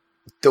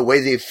the way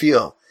they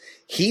feel.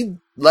 He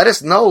let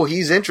us know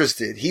he's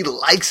interested. He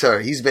likes her.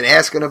 He's been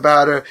asking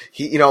about her.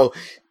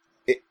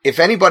 If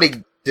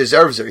anybody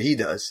deserves her, he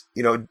does.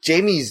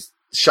 Jamie's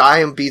shy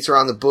and beats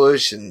around the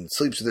bush and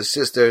sleeps with his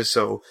sister,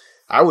 so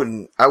I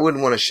wouldn't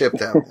want to ship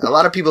them. A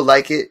lot of people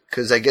like it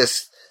because I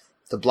guess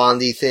the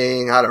Blondie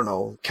thing, I don't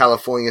know,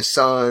 California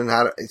Sun,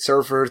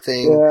 surfer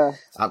thing. Yeah.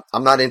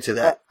 I'm not into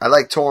that. I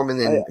like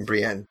Tormund and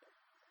Brienne.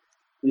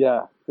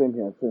 Yeah, same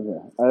here.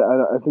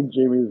 I think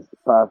Jamie's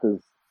path is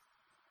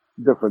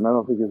different. I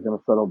don't think he's going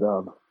to settle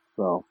down.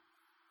 So,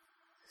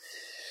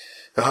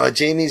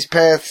 Jamie's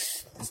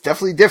path is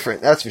definitely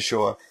different. That's for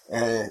sure.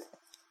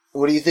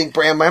 What do you think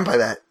Bran meant by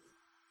that?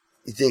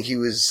 You think he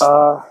was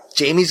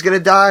Jamie's going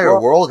to die, or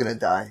we're all going to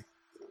die?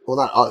 Well,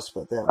 not us,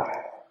 but them.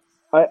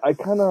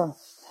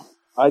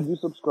 I do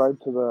subscribe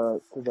to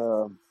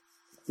the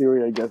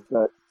theory, I guess,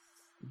 that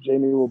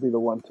Jamie will be the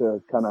one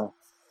to kind of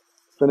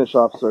finish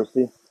off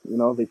Cersei.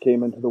 They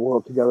came into the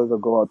world together, they'll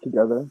go out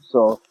together.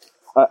 So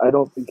I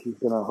don't think he's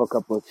going to hook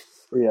up with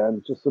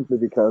Brienne, just simply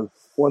because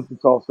once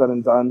it's all said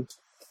and done,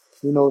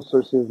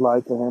 Cersei has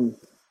lied to him.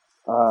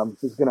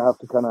 He's going to have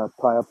to kind of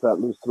tie up that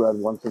loose thread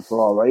once and for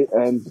all, right?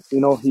 And,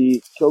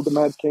 he killed the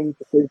Mad King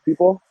to save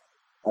people.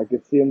 I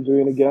could see him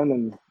doing it again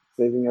and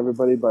saving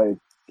everybody by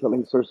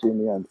killing Cersei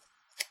in the end.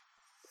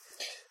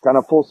 Kind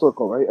of full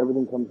circle, right?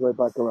 Everything comes right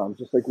back around.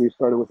 Just like we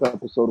started with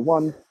episode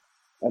 1,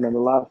 and then the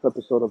last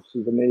episode of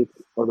season 8,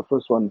 or the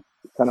first one,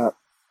 kind of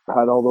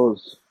had all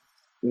those,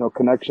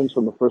 connections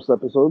from the first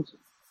episodes.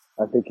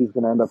 I think he's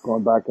going to end up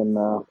going back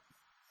and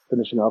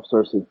finishing off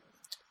Cersei.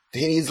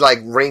 He needs like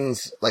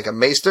rings, like a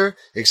maester,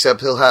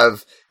 except he'll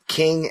have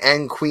King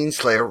and Queen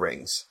Slayer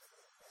rings.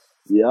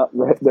 Yeah,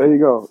 there you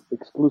go.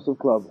 Exclusive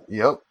club.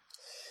 Yep.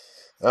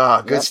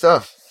 Good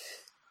stuff.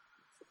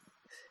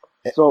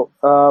 So,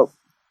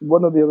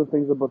 one of the other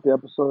things about the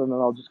episode, and then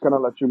I'll just kind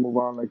of let you move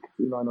on. Like,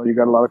 I know you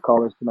got a lot of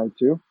callers tonight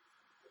too.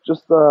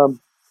 Just, it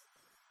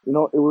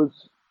was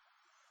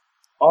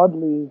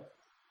oddly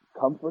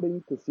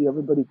comforting to see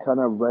everybody kind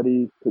of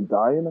ready to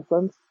die in a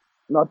sense.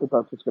 Not that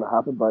that's what's going to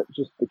happen, but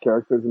just the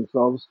characters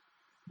themselves,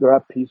 they're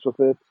at peace with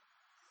it.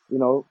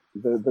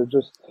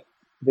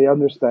 They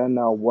understand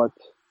now what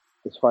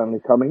is finally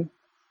coming.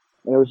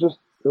 And it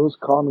was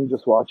calming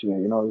just watching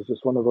it. It was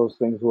just one of those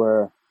things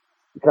where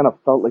you kind of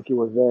felt like you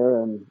were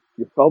there and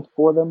you felt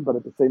for them, but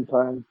at the same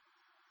time,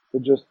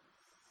 it just,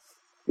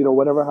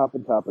 whatever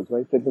happens,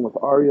 right? Same thing with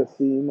Arya's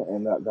scene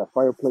and that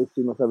fireplace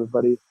scene with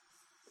everybody.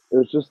 It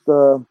was just,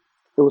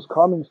 it was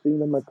calming seeing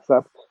them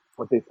accept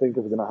what they think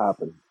is going to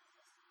happen.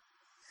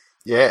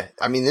 Yeah,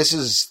 I mean, this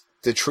is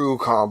the true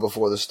calm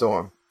before the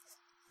storm.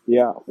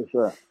 Yeah, for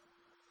sure.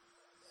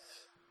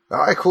 All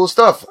right, cool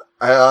stuff.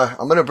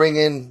 I'm going to bring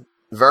in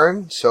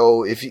Vern,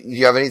 so if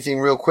you have anything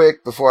real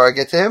quick before I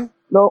get to him?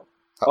 No,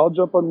 I'll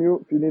jump on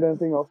mute. If you need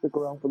anything, I'll stick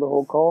around for the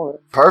whole call.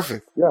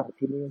 Perfect. Yeah, if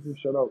you need anything,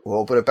 shut up. We'll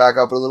open it back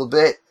up a little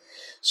bit.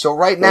 So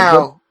right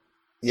now,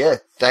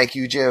 thank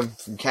you, Jim,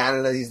 from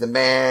Canada. He's the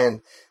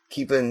man,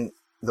 keeping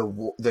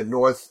the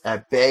North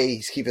at bay.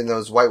 He's keeping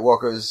those White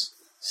Walkers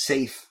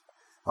safe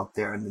up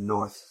there in the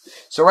North.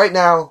 So right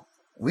now,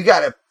 we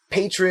got a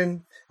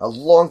patron, a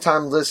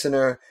longtime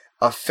listener,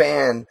 a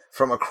fan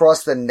from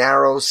across the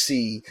narrow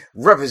sea,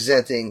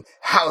 representing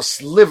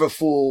House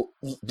Liverpool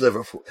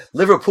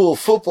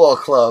Football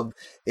Club.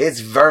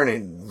 It's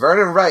Vernon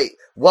Wright.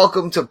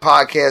 Welcome to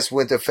Podcast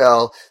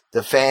Winterfell,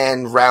 the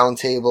fan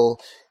roundtable,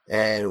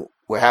 and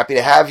we're happy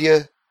to have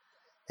you.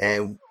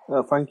 And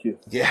thank you.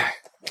 Yeah,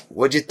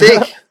 what'd you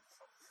think?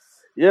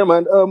 Yeah,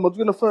 man. I was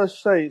gonna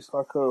first say it's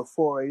like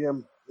 4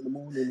 a.m. in the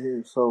morning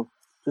here, so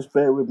just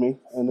bear with me.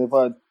 And if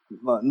I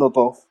nod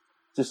off,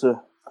 just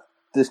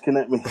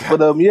disconnect me.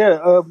 But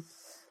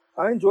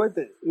I enjoyed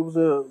it. It was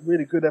a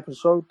really good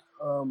episode.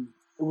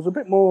 It was a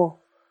bit more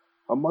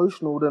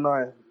emotional than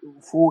I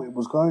thought it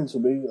was going to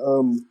be.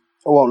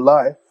 I won't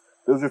lie.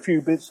 There was a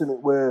few bits in it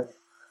where,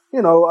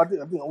 I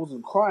think I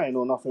wasn't crying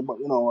or nothing, but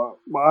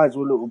my eyes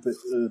were a little bit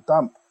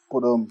damp.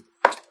 But I'm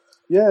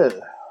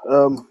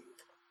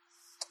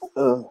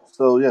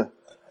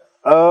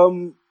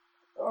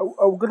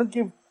gonna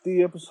give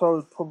the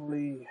episode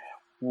probably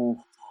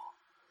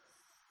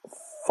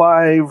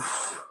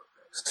 5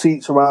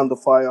 seats around the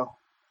fire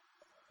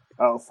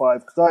out of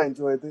 5 because I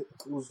enjoyed it.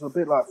 It was a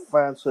bit like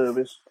fan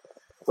service,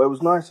 but it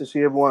was nice to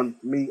see everyone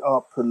meet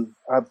up and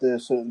have their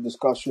certain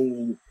discussions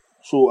and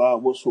sort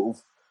out what sort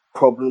of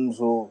problems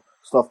or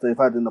stuff they've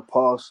had in the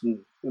past,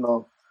 and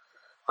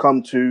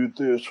come to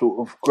the sort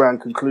of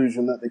grand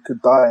conclusion that they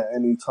could die at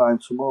any time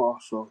tomorrow.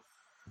 So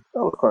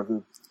that was quite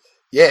good.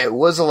 Yeah, it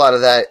was a lot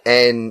of that,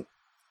 and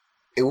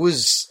it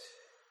was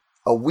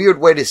a weird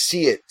way to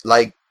see it.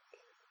 Like,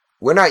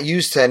 we're not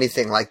used to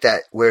anything like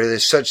that, where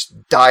there's such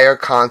dire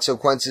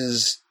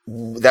consequences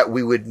that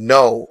we would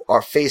know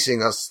are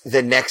facing us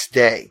the next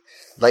day.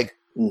 Like,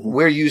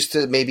 we're used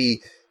to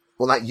maybe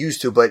well, not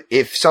used to, but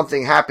if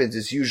something happens,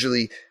 it's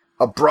usually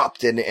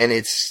abrupt and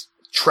it's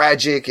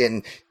tragic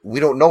and we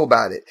don't know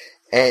about it.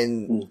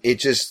 And it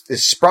just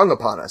is sprung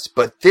upon us.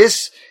 But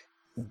this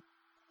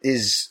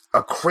is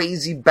a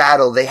crazy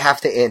battle they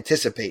have to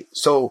anticipate.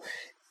 So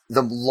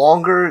the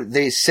longer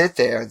they sit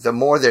there, the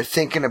more they're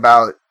thinking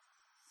about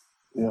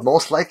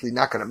most likely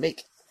not going to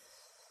make it.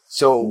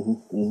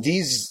 So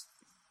these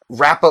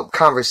wrap up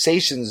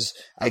conversations,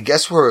 I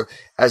guess, were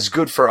as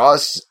good for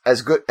us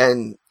as good,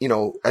 and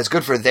as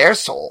good for their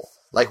soul.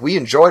 Like, we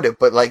enjoyed it,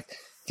 but like,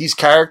 these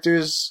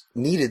characters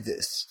needed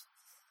this.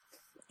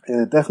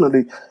 Yeah,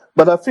 definitely.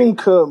 But I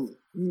think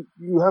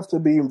you have to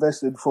be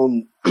invested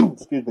from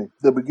excuse me,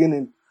 the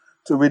beginning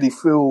to really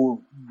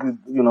feel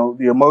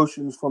the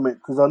emotions from it.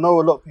 Because I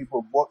know a lot of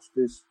people have watched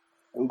this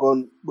and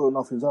gone, well,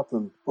 nothing's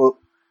happened. But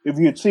if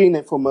you'd seen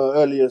it from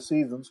earlier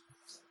seasons,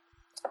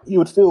 you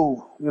would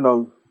feel,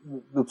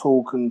 the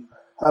talk and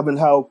having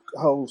how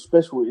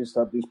special it is to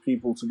have these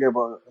people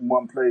together in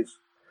one place.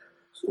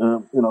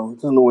 It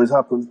doesn't always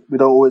happen. We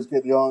don't always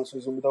get the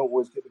answers, and we don't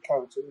always get the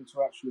character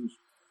interactions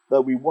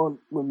that we want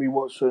when we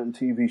watch certain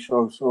TV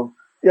shows. So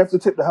you have to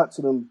tip the hat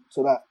to them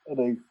so that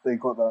they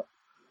got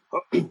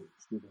that.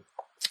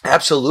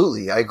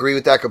 Absolutely. I agree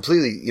with that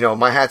completely.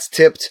 My hat's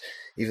tipped,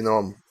 even though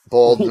I'm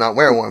bald and not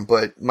wearing one,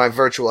 but my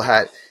virtual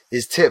hat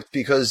is tipped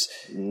because,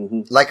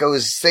 like I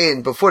was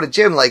saying before the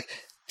gym, like,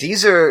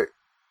 these are,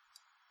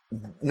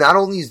 not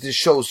only is the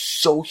show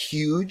so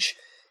huge,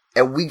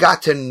 and we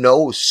got to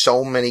know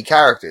so many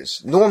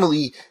characters.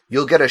 Normally,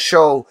 you'll get a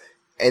show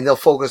and they'll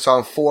focus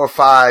on 4 or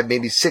 5,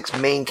 maybe 6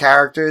 main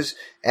characters,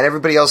 and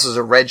everybody else is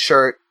a red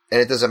shirt,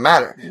 and it doesn't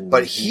matter.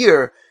 But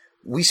here,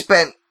 we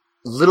spent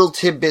little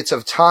tidbits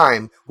of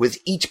time with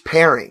each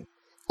pairing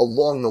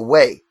along the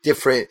way.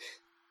 Different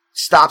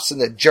stops in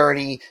the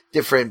journey,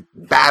 different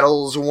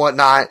battles and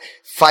whatnot,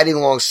 fighting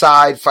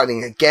alongside,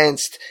 fighting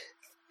against.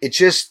 It's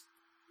just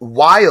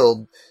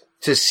wild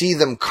to see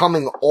them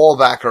coming all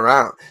back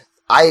around.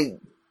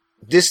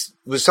 This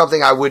was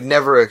something I would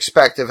never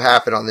expect to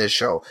happen on this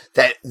show,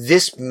 that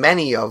this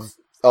many of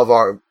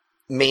our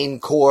main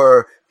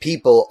core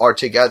people are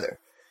together.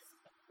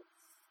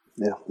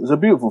 Yeah, it's a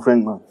beautiful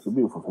thing, man. It's a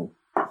beautiful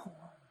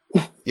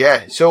thing.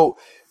 Yeah, so,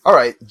 all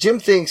right, Jim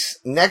thinks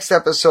next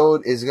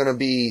episode is going to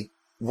be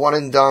one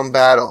and done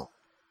battle.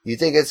 You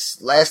think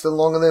it's lasting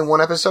longer than 1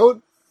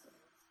 episode?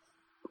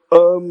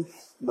 No,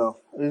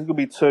 it's gonna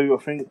be 2.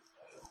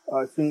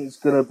 I think it's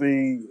gonna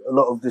be a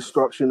lot of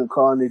destruction and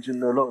carnage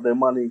and a lot of their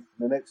money in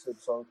the next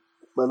episode.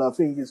 But I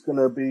think it's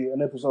gonna be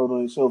an episode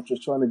on itself,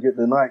 just trying to get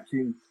the Night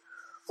King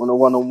on a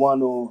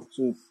one-on-one or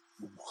to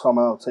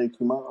somehow take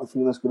him out. I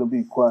think that's gonna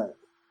be quite.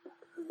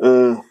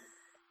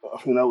 I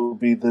think that would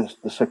be the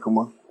second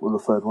one or the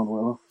third one,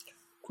 whatever.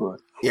 Right.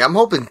 Yeah, I'm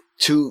hoping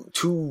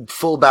two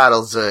full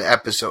battles a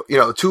episode.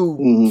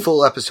 2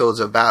 full episodes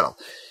of battle,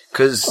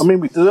 because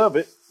we deserve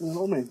it. You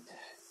know what I mean?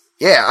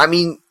 Yeah,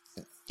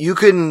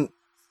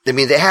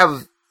 they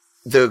have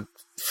the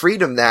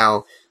freedom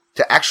now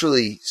to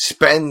actually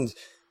spend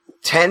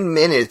 10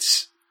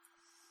 minutes,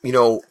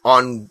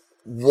 on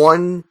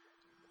one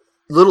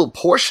little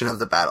portion of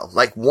the battle,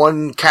 like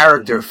one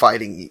character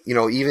fighting,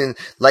 even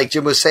like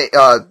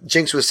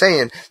Jinx was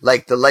saying,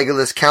 like the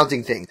Legolas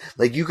counting thing.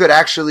 Like, you could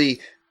actually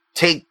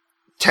take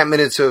 10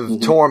 minutes of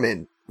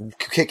Tormund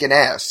kicking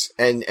ass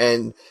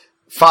and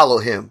follow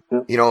him,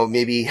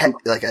 maybe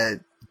like a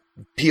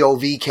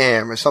POV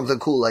cam or something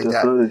cool like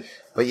that.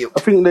 But I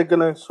think they're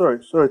gonna. Sorry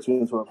to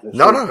interrupt this.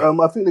 No.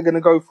 I think they're gonna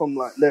go from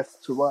like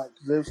left to right,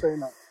 because they were saying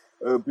that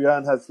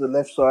Brienne has the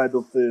left side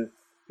of the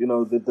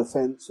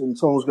defense, and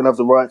someone's gonna have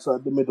the right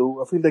side, the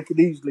middle. I think they could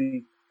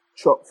easily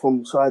chop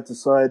from side to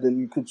side, and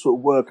you could sort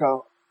of work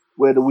out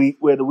where the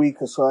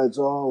weaker sides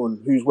are,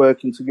 and who's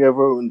working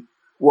together, and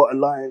what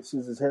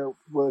alliances is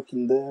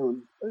working there,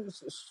 and it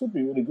should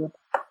be really good.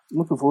 I'm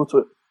looking forward to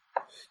it.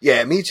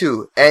 Yeah, me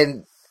too.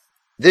 And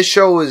this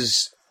show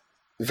is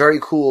very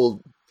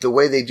cool, the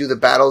way they do the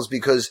battles,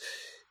 because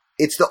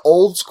it's the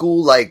old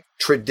school, like,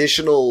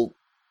 traditional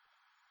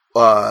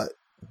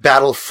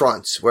battle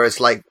fronts, where it's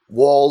like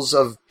walls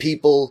of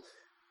people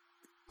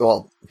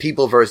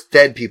versus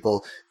dead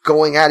people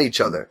going at each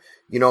other.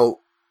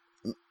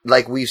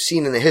 Like we've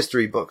seen in the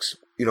history books.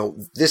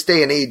 This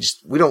day and age,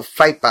 we don't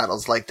fight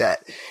battles like that.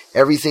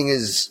 Everything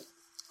is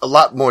a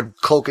lot more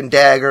cloak and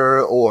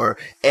dagger or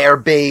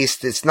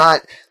air-based. It's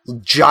not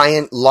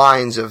giant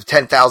lines of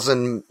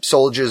 10,000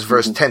 soldiers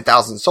versus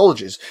 10,000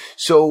 soldiers.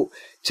 So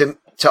to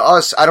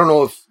us, I don't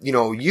know if,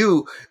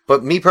 you,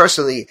 but me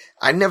personally,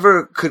 I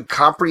never could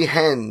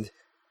comprehend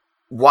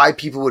why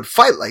people would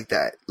fight like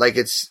that. Like,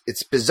 it's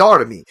bizarre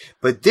to me.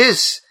 But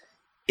this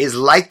is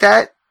like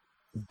that,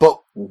 but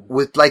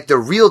with like the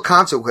real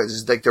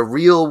consequences, like the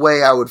real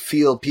way I would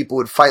feel people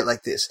would fight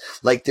like this.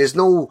 Like, there's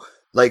no,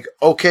 like,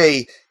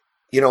 okay,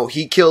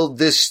 he killed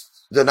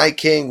the Night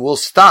King, we'll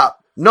stop.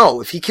 No,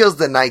 if he kills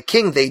the Night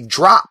King, they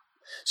drop.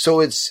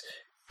 So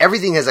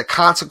everything has a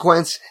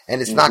consequence,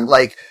 and it's not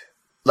like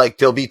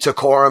there'll be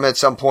decorum at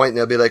some point, and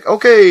they'll be like,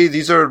 okay,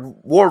 these are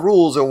war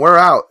rules, and we're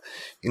out.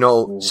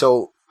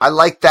 So I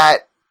like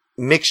that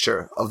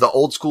mixture of the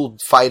old school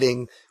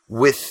fighting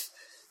with,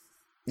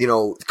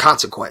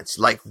 consequence,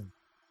 like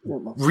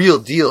real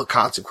deal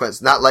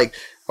consequence, not like,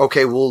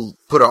 okay, we'll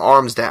put our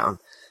arms down.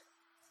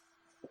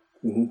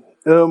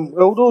 Mm-hmm.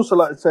 I would also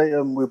like to say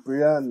with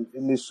Brienne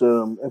in this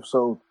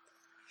episode,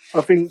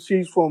 I think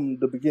she's from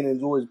the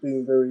beginning always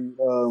been very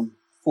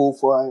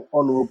forthright,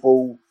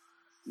 honourable.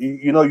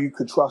 You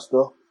could trust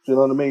her. Do you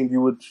know what I mean?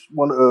 You would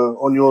want her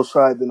on your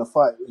side in a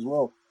fight as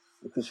well,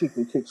 because she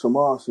can kick some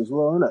ass as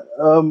well,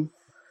 innit?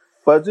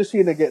 But just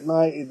seeing her get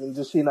knighted and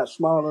just seeing that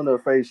smile on her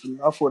face, and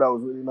I thought that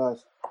was really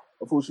nice.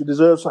 I thought she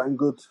deserved something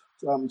good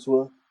to happen to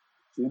her.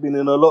 She's been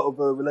in a lot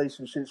of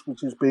relationships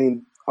which has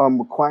been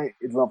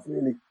unrequited love,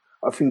 really.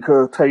 I think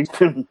her taste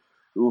in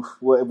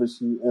whatever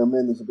she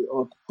meant is a bit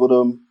odd. But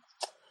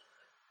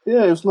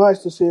yeah, it was nice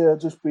to see her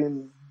just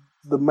being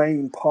the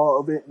main part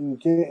of it and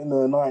getting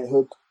her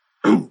knighthood.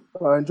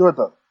 I enjoyed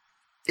that.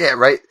 Yeah,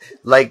 right.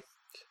 Like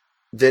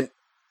the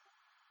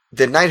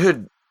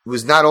knighthood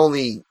was not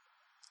only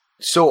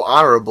so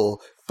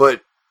honorable,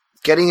 but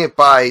getting it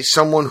by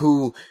someone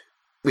who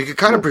we could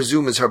kind of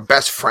presume is her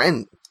best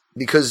friend,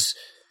 because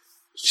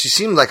she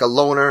seemed like a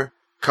loner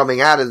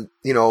coming out of,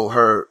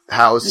 her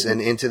house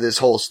and into this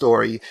whole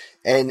story,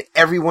 and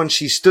everyone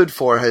she stood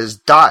for has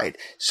died.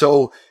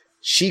 So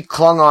she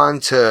clung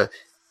on to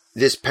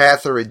this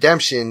path of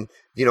redemption,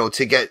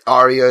 to get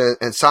Arya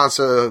and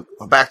Sansa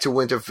back to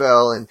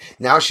Winterfell, and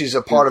now she's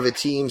a part of a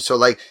team. So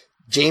like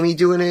Jaime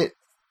doing it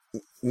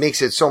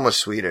makes it so much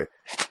sweeter.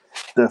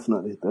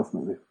 Definitely.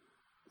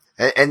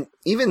 And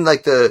even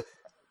like the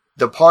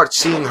part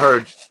seeing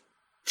her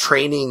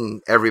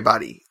training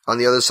everybody on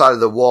the other side of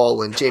the wall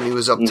when Jaime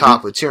was up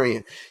top with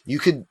Tyrion, you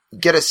could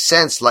get a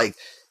sense like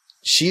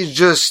she's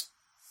just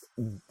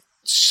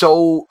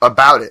so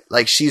about it.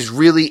 Like she's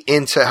really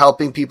into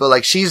helping people.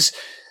 Like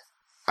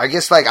I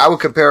guess like I would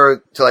compare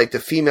her to like the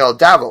female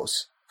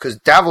Davos, because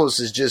Davos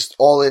is just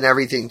all in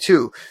everything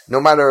too. No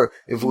matter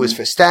if it was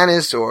for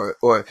Stannis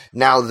or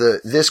now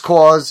this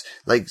cause,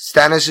 like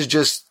Stannis is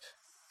just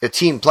a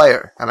team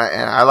player, and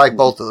I like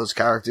both of those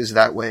characters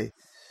that way.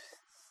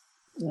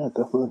 Yeah,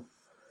 definitely.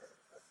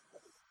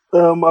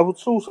 I would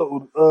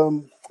also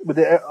with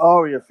the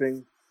Arya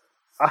thing.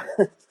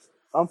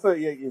 I'm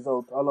 38 years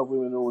old. I love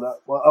women and all that,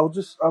 but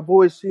I've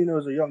always seen her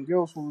as a young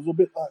girl, so it was a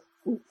bit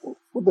like,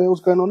 what the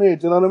hell's going on here?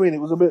 Do you know what I mean?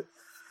 It was a bit,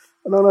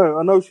 I don't know.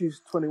 I know she's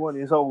 21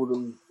 years old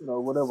and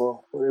whatever,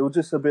 but it was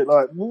just a bit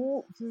like,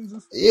 what?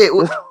 Jesus. Yeah,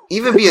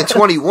 even being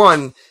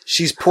 21,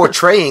 she's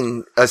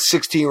portraying a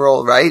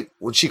 16-year-old, right?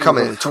 Would she come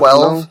in at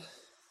 12?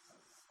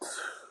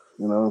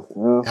 Yeah.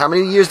 How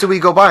many years do we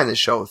go by in this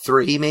show?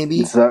 3,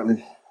 maybe?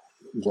 Exactly.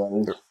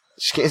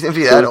 She can't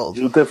be that old.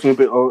 It was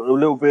definitely a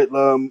little bit,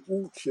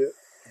 shit.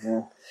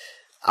 Yeah.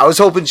 I was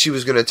hoping she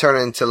was going to turn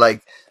into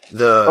like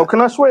the... Oh, can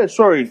I swear?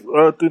 Sorry.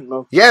 I didn't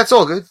know. Yeah, it's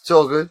all good. It's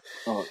all good.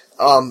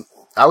 Oh.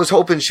 I was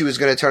hoping she was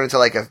going to turn into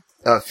like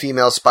a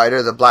female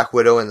spider, the Black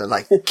Widow, and then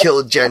like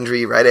kill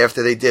Gendry right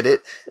after they did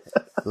it.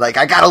 Like,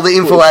 I got all the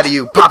info out of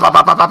you. Pa, pa,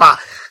 pa, pa, pa,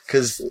 pa.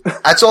 Because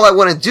that's all I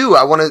want to do.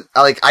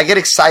 I get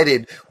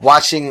excited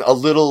watching a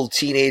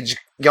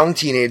young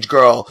teenage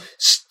girl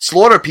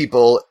slaughter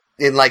people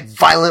in like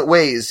violent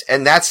ways,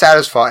 and that's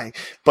satisfying.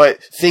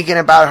 But thinking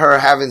about her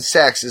having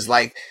sex is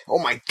like, oh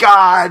my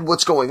God,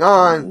 what's going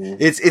on?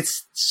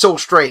 It's so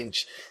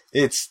strange.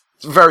 It's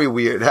very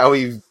weird how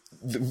we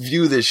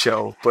view this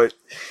show. But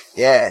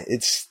yeah,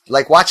 it's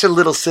like watching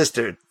Little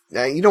Sister.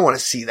 You don't want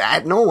to see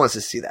that. No one wants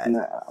to see that.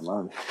 Nah,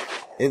 man.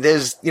 And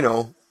there's, I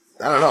don't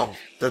know.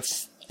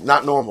 That's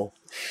not normal.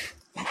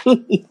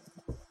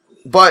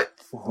 But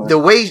the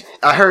way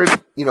I heard,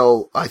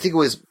 I think it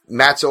was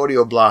Matt's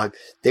audio blog,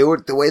 the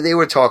way they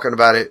were talking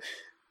about it,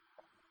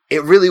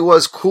 it really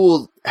was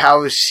cool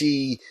how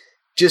she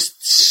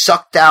just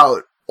sucked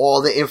out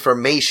all the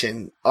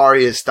information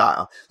Arya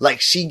style.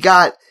 Like she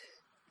got,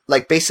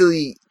 like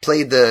basically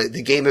played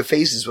the game of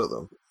faces with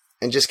them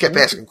and just kept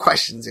asking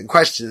questions and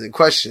questions and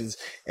questions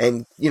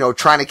and,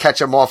 trying to catch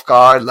them off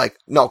guard. Like,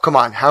 no, come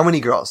on. How many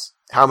girls?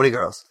 How many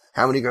girls?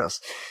 How many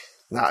girls?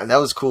 Nah, that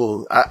was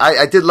cool.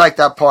 I did like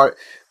that part,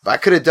 but I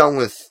could have done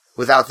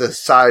without the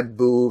side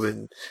boob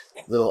and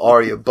little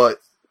Arya, but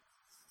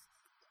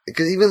it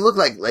could even look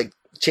like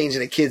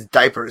changing a kid's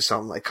diaper or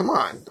something. Like, come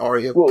on,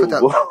 Arya, put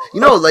that.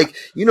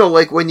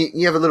 Like when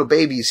you have a little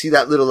baby, you see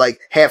that little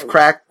like half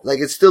crack, like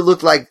it still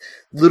looked like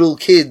little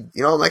kid.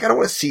 Like I don't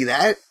want to see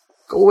that.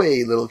 Go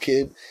away, little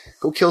kid.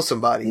 Go kill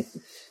somebody.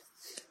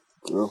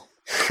 Well.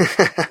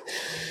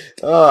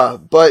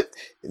 But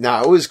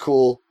it was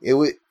cool. It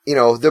was,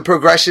 the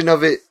progression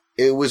of it.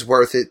 It was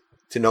worth it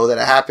to know that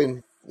it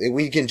happened.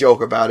 We can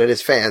joke about it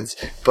as fans,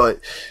 but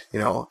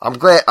I'm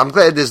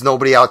glad there's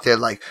nobody out there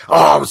like,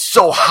 oh, I'm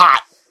so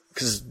hot,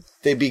 because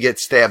they'd get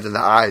stabbed in the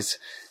eyes.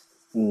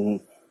 Mm-hmm.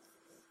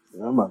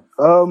 Yeah, man.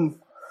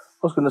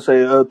 I was gonna say,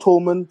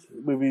 Tormund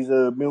with his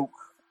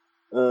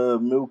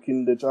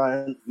milking the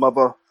giant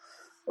mother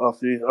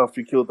after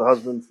he killed the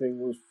husband thing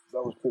was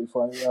pretty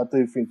funny. I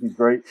do think he's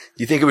great.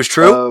 You think it was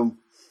true?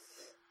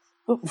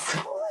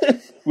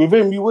 With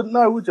him, you wouldn't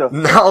know, would you?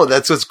 No,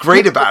 that's what's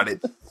great about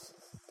it.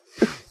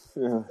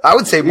 Yeah. I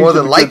would say more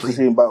than likely. To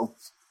see him battle.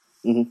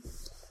 Mm-hmm.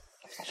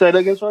 Say that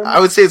again, sorry? I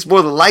would say it's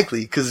more than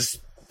likely because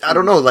I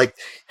don't know. Like,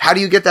 how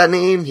do you get that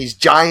name? He's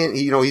giant.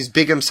 He's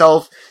big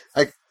himself.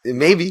 Like,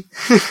 maybe.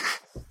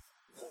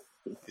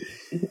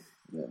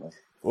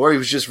 Or he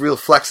was just real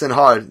flexing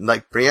hard.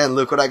 Like, Brienne,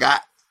 look what I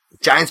got.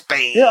 Giant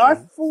Spain. Yeah, I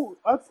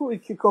thought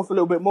he'd kick off a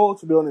little bit more,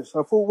 to be honest.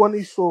 I thought when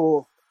he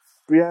saw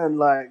Brienne,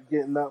 like,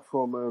 getting that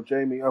from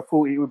Jamie, I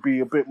thought he would be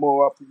a bit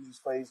more up in his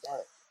face.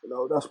 Like,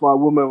 that's my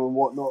woman and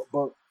whatnot.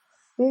 But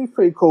he's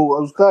pretty cool.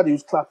 I was glad he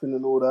was clapping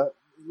and all that.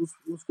 It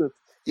was good.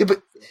 Yeah,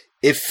 but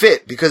it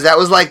fit because that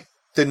was like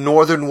the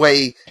northern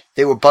way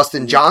they were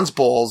busting John's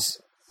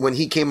balls when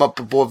he came up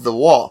above the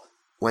wall.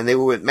 When they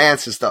were with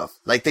Mance and stuff,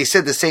 like they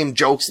said the same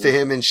jokes to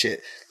him and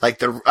shit. Like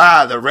the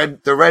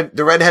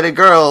redheaded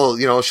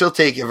girl, she'll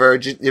take your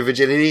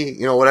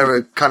virginity,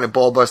 whatever kind of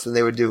ball busting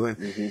they were doing.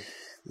 Mm-hmm.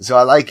 So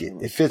I like it.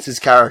 It fits his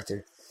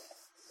character.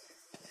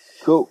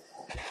 Cool.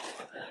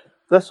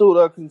 That's all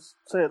I can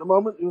say at the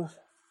moment.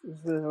 Is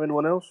there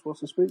anyone else who wants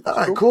to speak? All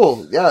right,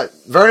 cool. Yeah,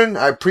 Vernon,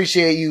 I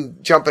appreciate you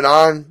jumping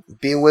on,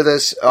 being with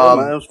us. Yeah,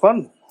 man, it was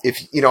fun.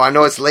 If I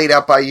know it's late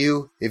out by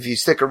you. If you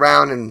stick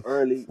around and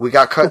early. We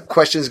got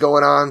questions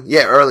going on.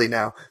 Yeah, early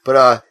now.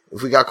 But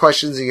if we got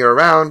questions and you're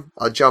around,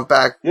 I'll jump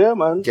back. Yeah,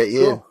 man. Get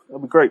you in.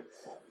 That'd be great.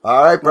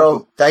 All right, bro.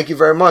 Awesome. Thank you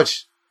very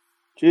much.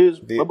 Cheers.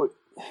 Bye-bye.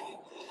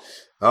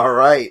 All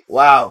right.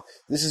 Wow.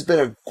 This has been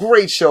a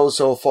great show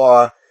so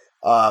far.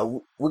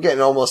 We're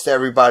getting almost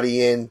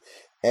everybody in.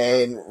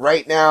 And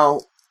right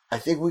now, I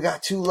think we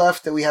got 2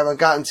 left that we haven't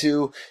gotten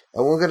to.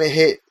 And we're going to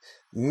hit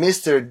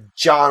Mr.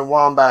 John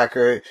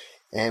Wambacher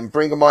and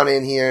bring him on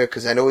in here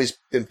because I know he's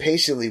been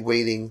patiently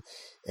waiting.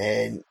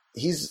 And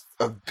he's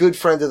a good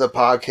friend of the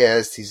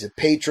podcast. He's a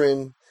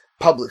patron,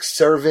 public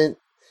servant.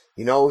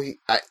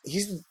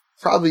 He's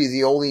probably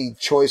the only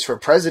choice for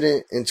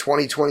president in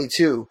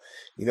 2022.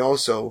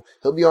 So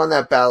he'll be on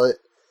that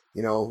ballot.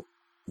 The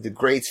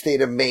great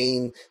state of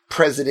Maine,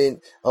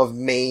 president of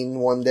Maine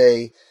one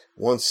day.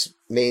 Once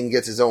Maine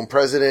gets his own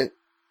president,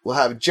 we'll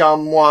have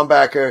John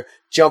Wambacher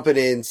jumping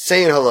in,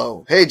 saying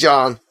hello. Hey,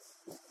 John.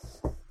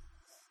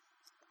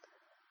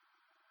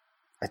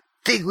 I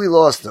think we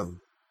lost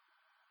him.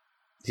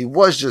 He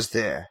was just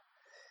there,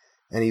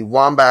 and he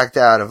wambacked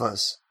out of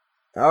us.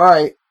 All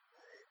right.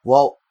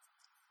 Well,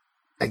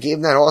 I gave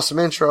him that awesome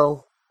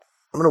intro.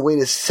 I'm going to wait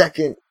a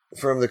second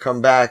for him to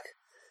come back,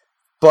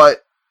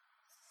 but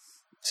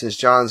since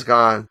John's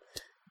gone,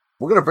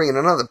 we're going to bring in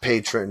another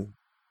patron.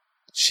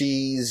 This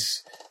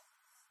is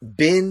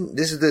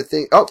the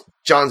thing. Oh,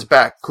 John's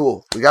back.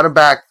 Cool. We got him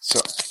back, so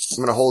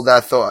I'm going to hold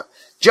that thought.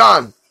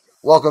 John,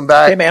 welcome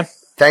back. Hey, man.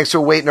 Thanks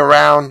for waiting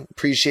around.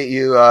 Appreciate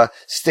you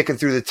sticking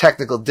through the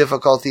technical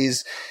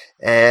difficulties.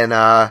 And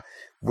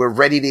we're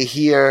ready to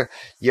hear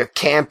your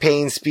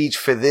campaign speech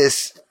for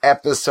this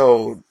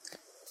episode.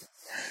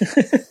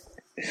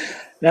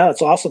 No,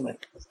 it's awesome.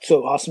 It's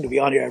so awesome to be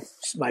on here.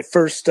 It's my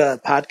first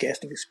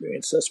podcasting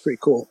experience. So that's pretty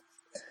cool.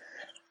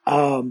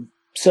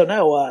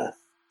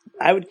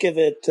 I would give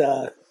it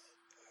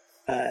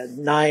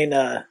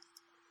 9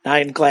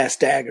 glass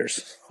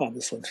daggers on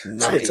this one.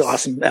 Nice. It's an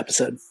awesome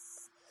episode.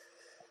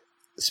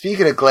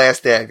 Speaking of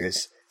glass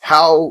daggers,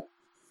 how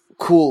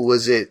cool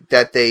was it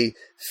that they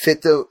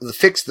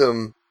fixed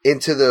them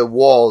into the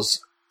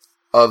walls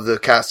of the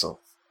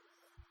castle?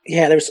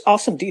 Yeah, there's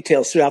awesome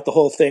details throughout the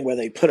whole thing where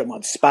they put them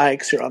on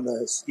spikes or on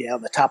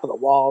the top of the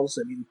walls.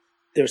 I mean,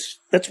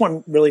 that's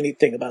one really neat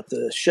thing about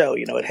the show.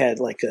 It had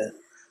like a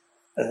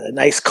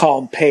nice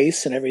calm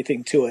pace and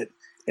everything to it,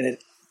 and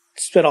it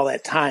spent all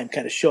that time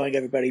kind of showing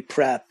everybody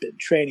prep and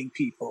training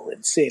people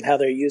and seeing how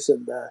they're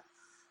using the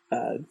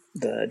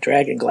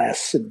dragon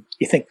glass. And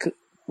you think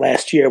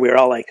last year we were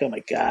all like, oh my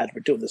God,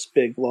 we're doing this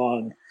big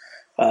long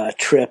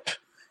trip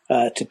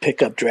to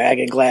pick up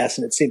dragon glass,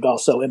 and it seemed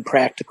also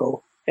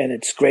impractical. And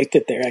it's great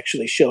that they're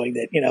actually showing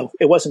that,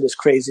 it wasn't as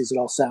crazy as it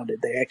all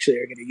sounded. They actually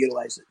are going to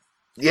utilize it.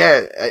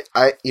 Yeah,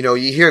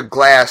 you hear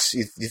glass,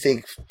 you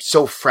think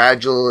so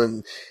fragile,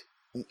 and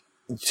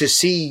to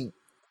see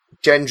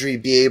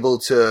Gendry be able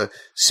to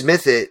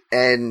smith it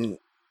and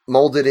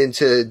mold it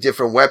into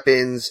different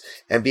weapons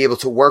and be able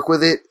to work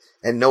with it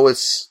and know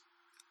it's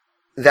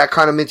that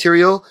kind of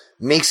material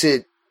makes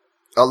it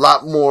a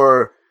lot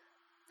more,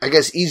 I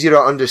guess, easier to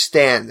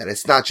understand that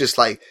it's not just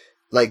like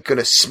going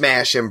to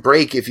smash and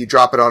break if you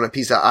drop it on a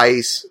piece of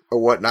ice or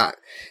whatnot.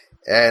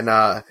 And,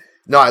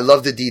 no, I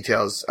love the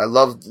details. I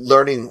love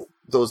learning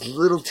those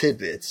little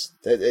tidbits.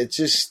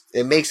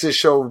 It makes this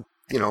show,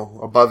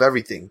 above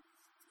everything.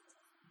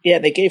 Yeah,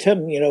 they gave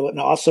him, an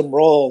awesome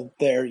role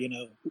there,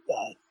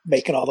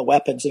 making all the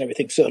weapons and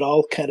everything. So it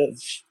all kind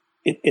of,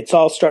 it's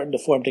all starting to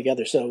form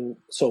together so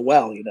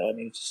well, I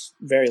mean, it's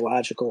very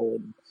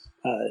logical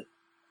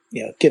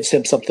and, gives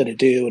him something to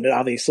do. And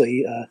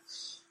obviously,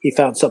 he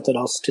found something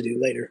else to do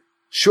later.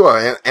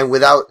 Sure. And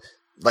without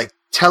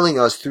telling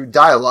us through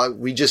dialogue,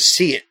 we just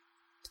see it.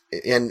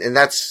 And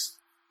that's,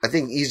 I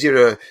think,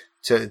 easier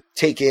to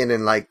take in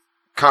and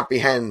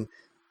comprehend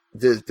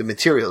the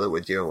material that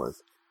we're dealing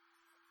with.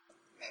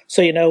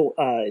 So,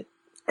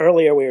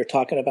 earlier we were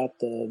talking about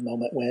the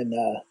moment when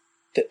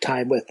the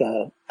time with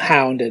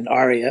Hound and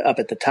Arya up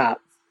at the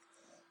top,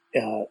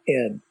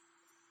 and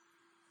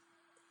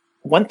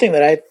one thing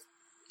that I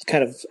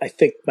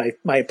think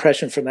my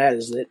impression from that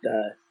is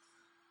that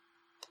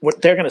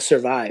they're going to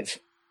survive,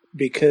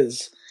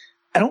 because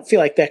I don't feel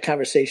like that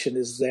conversation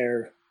is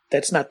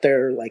that's not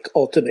their like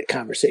ultimate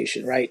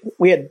conversation, right?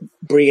 We had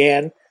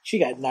Brienne, she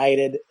got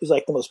knighted. It was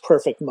like the most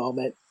perfect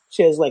moment.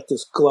 She has like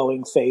this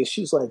glowing face.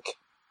 She's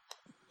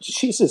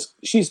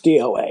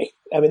DOA.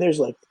 I mean, there's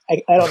like,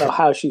 I don't know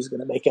how she's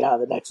going to make it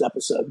out of the next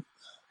episode.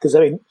 Because,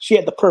 I mean, she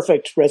had the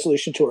perfect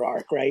resolution to her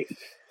arc, right?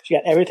 She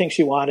got everything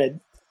she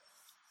wanted.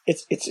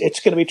 It's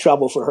going to be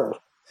trouble for her.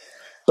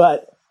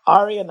 But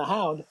Arya and the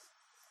Hound,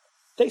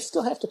 they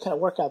still have to kind of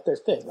work out their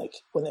thing. Like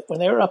when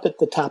they were up at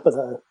the top of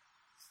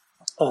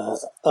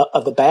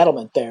the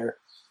battlement there,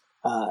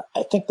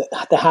 I think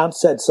that the Hound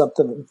said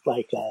something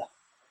like,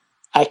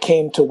 I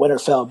came to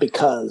Winterfell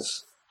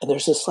because, and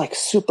there's this like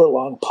super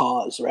long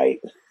pause, right?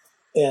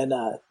 And,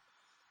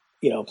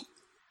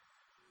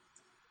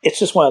 it's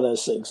just one of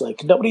those things.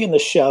 Like, nobody in the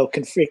show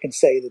can freaking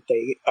say that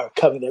they are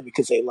coming there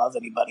because they love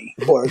anybody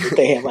or that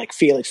they have like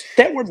feelings.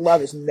 That word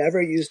love is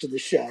never used in the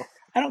show.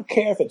 I don't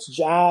care if it's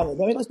John. I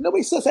mean, like,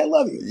 nobody says I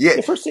love you. Yeah.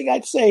 The first thing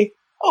I'd say,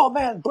 oh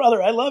man,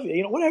 brother, I love you.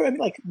 You know, whatever. I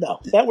mean, like, no,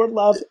 that word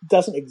love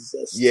doesn't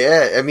exist.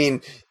 Yeah, I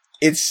mean,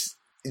 it's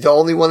the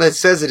only one that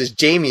says it is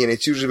Jamie, and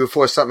it's usually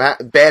before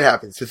something bad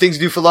happens. The things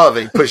you do for love,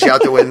 and he pushes you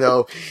out the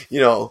window.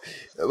 You know,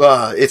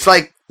 it's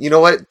like, you know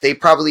what? They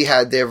probably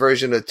had their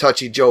version of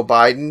touchy Joe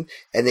Biden,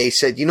 and they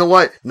said, you know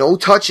what? No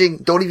touching.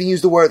 Don't even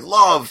use the word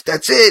love.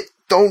 That's it.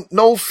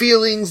 No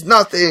feelings,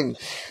 nothing.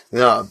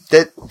 No,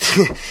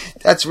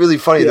 that's really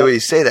funny the way you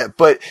say that.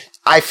 But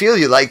I feel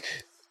you. Like,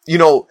 you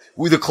know,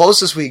 the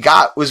closest we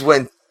got was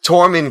when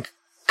Tormund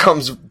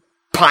comes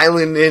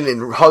piling in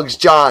and hugs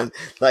John.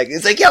 Like,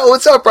 it's like, yo,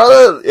 what's up,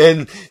 brother?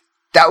 And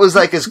that was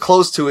like as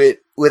close to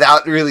it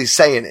without really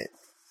saying it.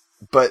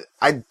 But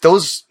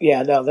there's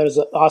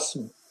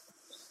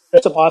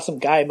some awesome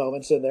guy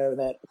moments in there in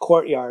that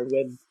courtyard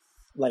when,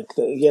 like,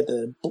 you had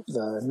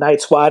the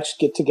Night's Watch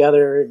get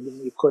together,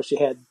 and of course you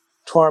had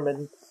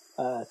Tormund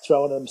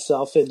throwing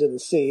himself into the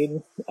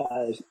scene.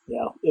 It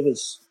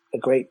was a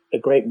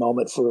great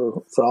moment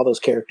for all those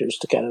characters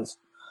to kind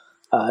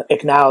of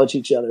acknowledge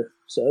each other.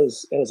 So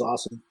it was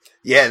awesome.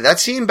 Yeah, that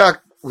scene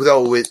back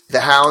though with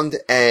the Hound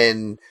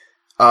and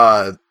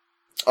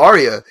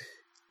Arya,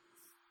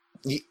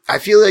 I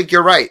feel like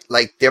you're right.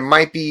 Like, there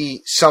might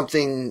be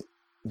something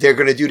they're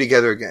going to do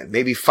together again.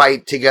 Maybe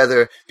fight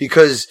together,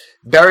 because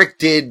Beric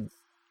did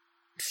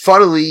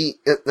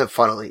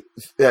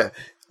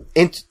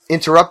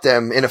interrupt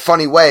them in a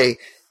funny way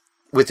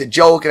with the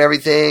joke and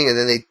everything. And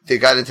then they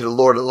got into the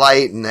Lord of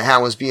Light, and the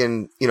Hound was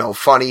being,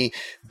 funny,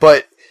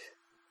 but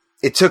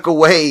it took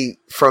away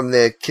from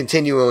the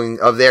continuing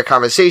of their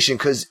conversation,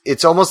 because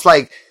it's almost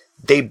like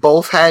they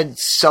both had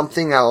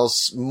something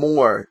else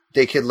more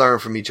they could learn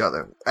from each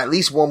other. At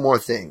least one more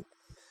thing.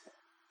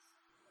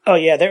 Oh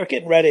yeah, they were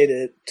getting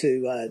ready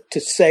to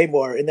say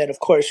more, and then of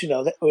course,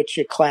 it's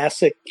your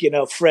classic,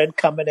 friend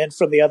coming in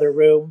from the other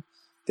room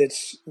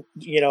that's,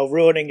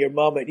 ruining your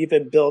moment. You've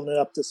been building it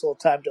up this whole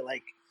time to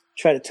like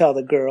try to tell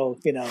the girl,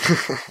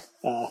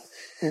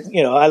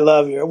 I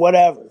love you or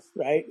whatever,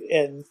 right?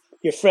 And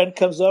your friend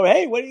comes over,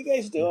 hey, what are you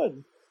guys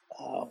doing?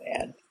 Oh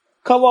man,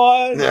 come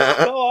on,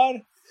 go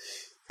on.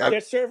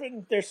 They're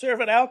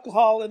serving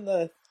alcohol in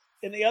the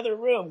other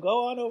room.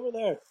 Go on over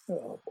there.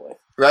 Oh boy.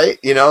 Right?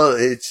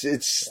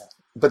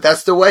 But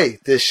that's the way.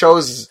 The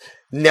show's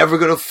never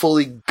going to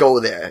fully go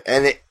there.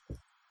 And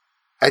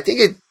I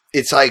think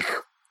it's like,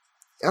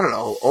 I don't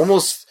know,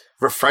 almost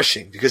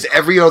refreshing, because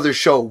every other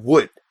show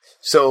would.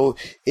 So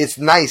it's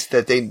nice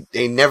that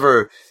they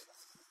never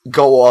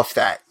go off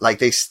that. Like,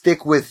 they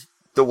stick with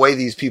the way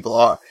these people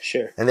are.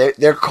 Sure. And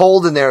they're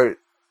cold, and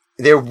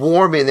they're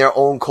warm in their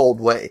own cold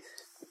way.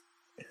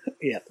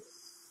 Yep.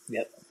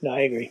 No,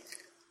 I agree.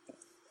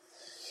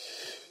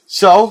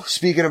 So,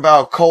 speaking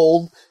about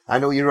cold, I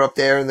know you're up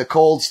there in the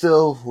cold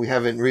still. We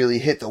haven't really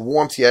hit the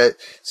warmth yet.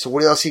 So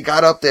what else you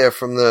got up there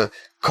from the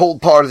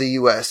cold part of the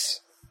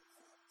U.S.?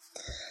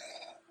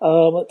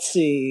 Let's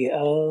see.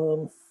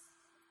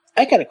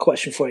 I got a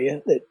question for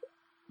you. That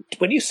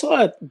when you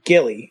saw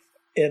Gilly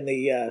in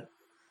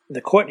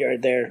the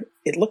courtyard there,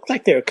 it looked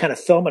like they were kind of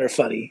filming her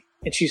funny,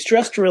 and she's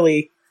dressed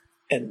really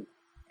and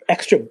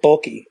extra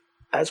bulky.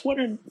 I was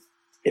wondering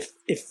if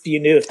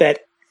you knew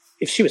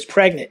if she was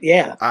pregnant.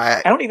 Yeah.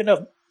 I don't even know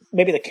if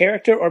maybe the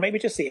character or maybe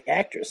just the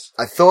actress.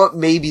 I thought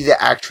maybe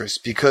the actress,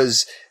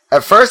 because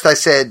at first I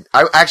said,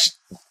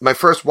 my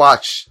first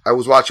watch, I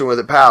was watching with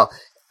a pal,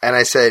 and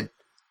I said,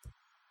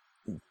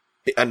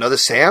 another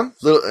Sam?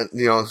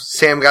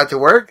 Sam got to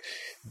work?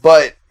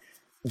 But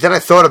then I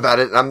thought about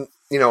it, and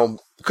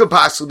could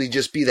possibly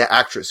just be the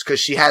actress,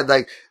 because she had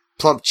like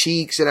plump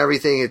cheeks and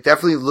everything. It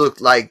definitely looked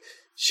like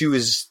she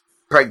was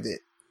pregnant.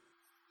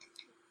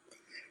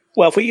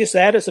 Well, if we use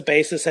that as a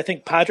basis, I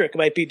think Podrick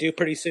might be due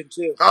pretty soon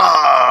too.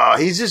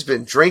 He's just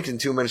been drinking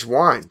too much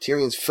wine.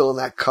 Tyrion's filling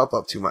that cup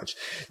up too much.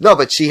 No,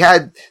 but she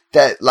had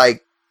that,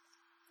 like,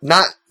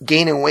 not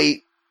gaining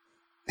weight,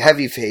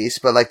 heavy face,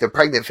 but like the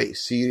pregnant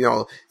face.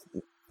 So,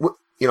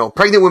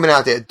 pregnant women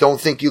out there,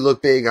 don't think you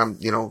look big. I'm,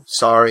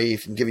 sorry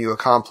if I'm giving you a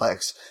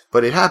complex,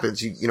 but it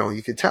happens.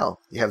 You could tell.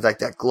 You have like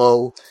that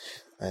glow,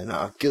 and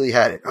Gilly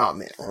had it. Oh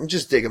man, I'm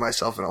just digging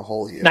myself in a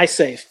hole here. Nice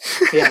save.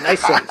 Yeah, nice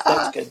save.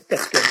 That's good.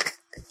 That's good.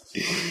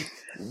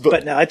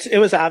 But no, it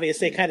was obvious.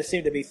 They kind of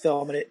seemed to be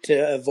filming it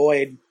to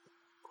avoid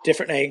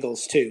different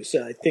angles too.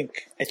 So I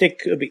think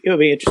it would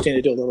be interesting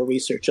to do a little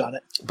research on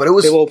it. But it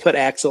was. Maybe we'll put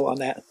Axel on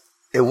that.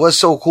 It was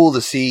so cool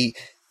to see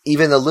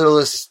even the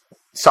littlest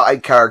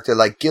side character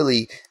like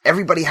Gilly.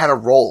 Everybody had a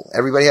role.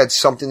 Everybody had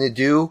something to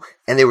do,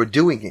 and they were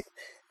doing it.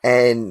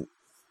 And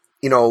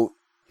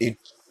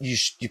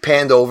you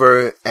panned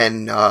over,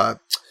 and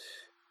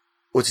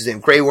what's his name?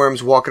 Grey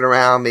Worm's walking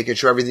around, making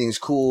sure everything's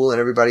cool, and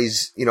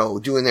everybody's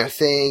doing their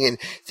thing. And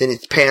then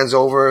it pans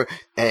over,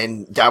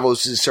 and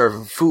Davos is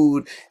serving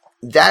food.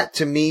 That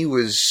to me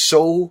was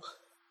so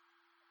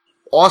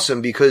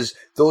awesome because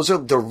those are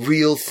the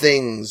real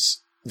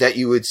things that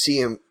you would see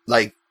in,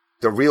 like,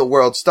 the real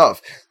world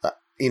stuff.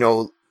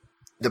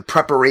 The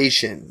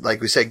preparation, like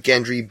we said,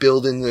 Gendry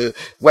building the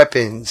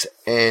weapons,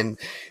 and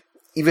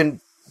even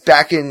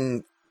back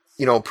in,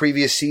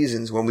 previous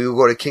seasons when we would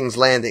go to King's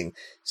Landing,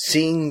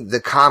 seeing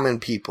the common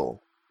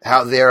people,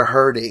 how they're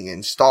hurting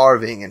and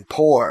starving and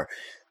poor.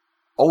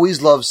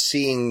 Always love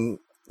seeing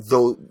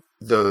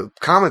the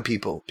common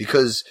people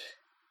because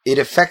it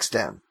affects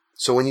them.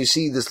 So when you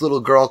see this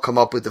little girl come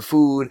up with the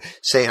food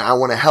saying, I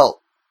want to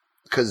help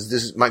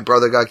because my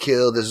brother got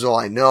killed, this is all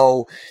I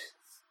know,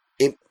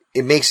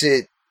 it makes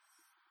it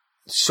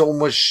so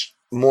much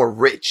more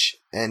rich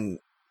and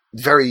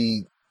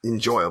very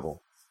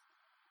enjoyable.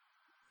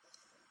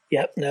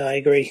 Yep, no, I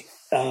agree.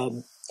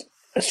 I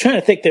was trying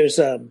to think. There's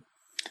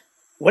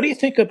what do you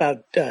think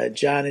about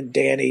Jon and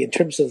Dany in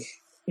terms of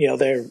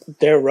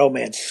their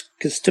romance?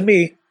 Because to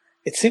me,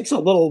 it seems a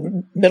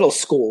little middle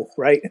school,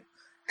 right?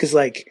 Because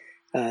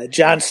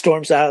Jon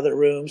storms out of the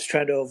rooms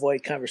trying to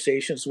avoid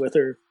conversations with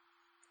her.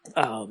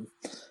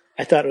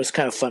 I thought it was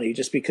kind of funny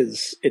just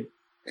because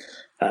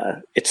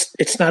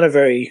it's not a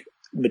very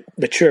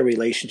mature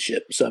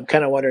relationship. So I'm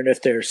kind of wondering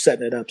if they're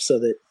setting it up so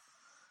that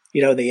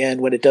in the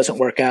end when it doesn't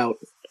work out,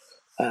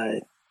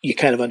 you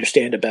kind of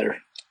understand it better.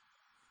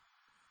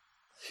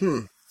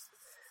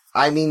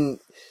 I mean,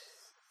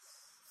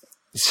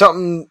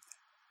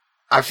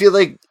 I feel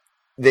like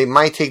they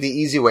might take the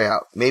easy way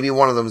out. Maybe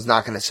one of them is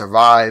not going to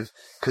survive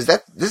because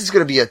this is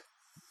going to be a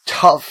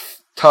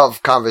tough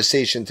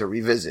conversation to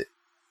revisit.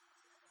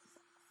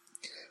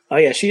 Oh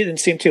yeah, she didn't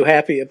seem too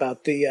happy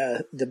about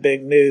the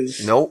big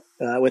news. Nope.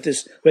 With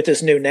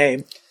his new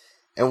name.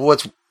 And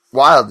what's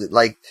wild,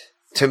 like,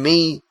 to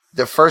me,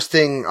 the first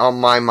thing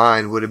on my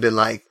mind would have been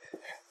like,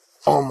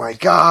 oh my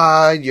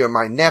God, you're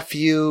my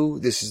nephew.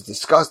 This is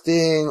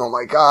disgusting. Oh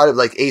my God.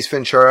 Like Ace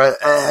Ventura,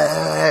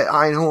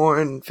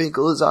 Einhorn,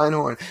 Finkel is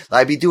Einhorn.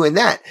 I'd be doing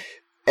that.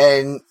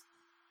 And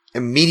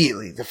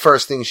immediately the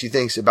first thing she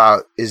thinks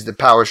about is the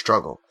power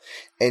struggle.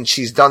 And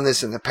she's done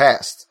this in the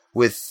past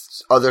with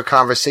other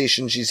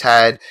conversations she's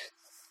had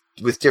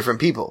with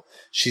different people.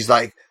 She's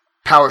like,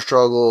 power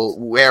struggle.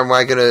 Where am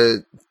I going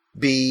to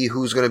be?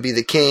 Who's going to be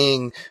the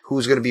king?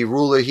 Who's going to be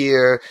ruler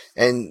here?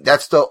 And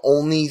that's the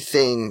only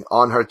thing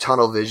on her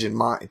tunnel vision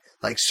mind.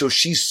 Like, so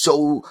she's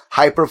so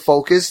hyper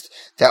focused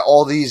that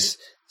all these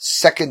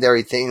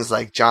secondary things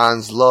like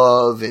Jon's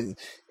love and,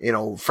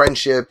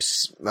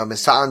 friendships,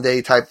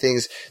 Missandei type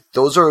things,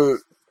 those are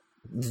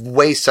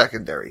way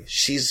secondary.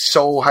 She's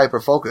so hyper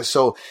focused.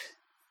 So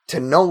to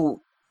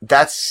know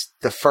that's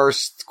the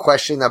first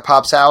question that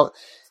pops out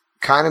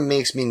kind of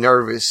makes me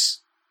nervous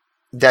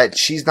that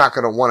she's not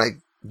going to want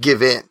to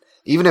give in.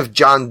 Even if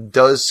Jon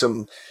does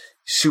some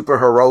super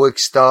heroic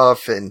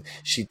stuff and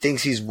she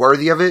thinks he's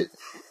worthy of it,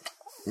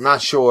 I'm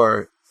not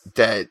sure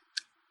that,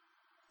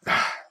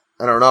 I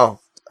don't know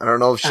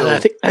if she'll...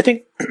 I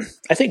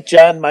think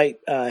Jon might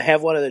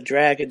have one of the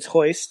dragons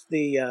hoist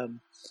the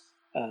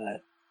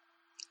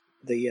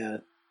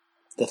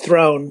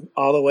throne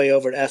all the way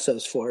over to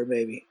Essos for her,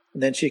 maybe.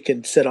 And then she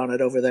can sit on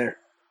it over there.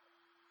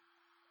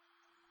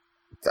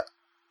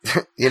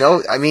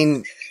 I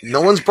mean,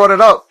 no one's brought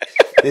it up.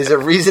 There's a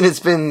reason it's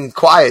been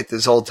quiet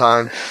this whole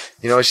time.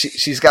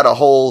 She's got the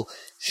whole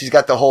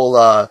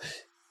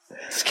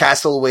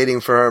castle waiting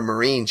for her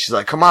marine. She's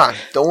like, come on,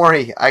 don't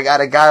worry. I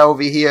got a guy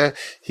over here.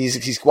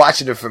 He's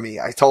watching it for me.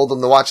 I told him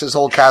to watch this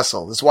whole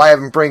castle. That's why I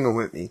haven't bring him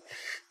with me.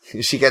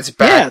 She gets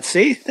back. Yeah,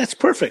 see? That's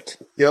perfect.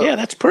 Yep. Yeah,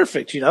 that's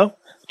perfect,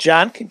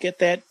 Jon can get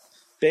that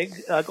big,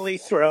 ugly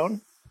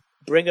throne,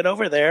 bring it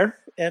over there,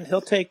 and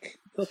he'll take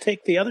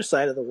the other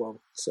side of the world.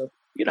 So,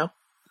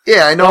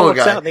 Yeah, I know a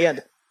guy. Out in the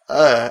end.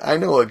 I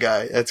know a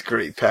guy. That's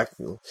great,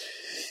 Packnell.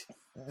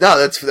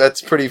 No,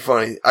 that's pretty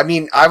funny. I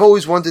mean, I've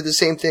always wondered the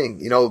same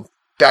thing.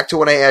 Back to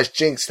when I asked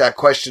Jinx that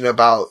question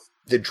about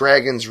the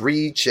dragon's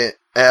reach,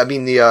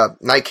 the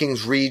Night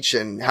King's reach,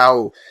 and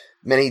how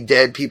many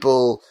dead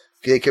people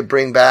they could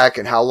bring back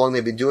and how long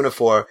they've been doing it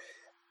for,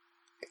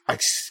 I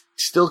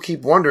still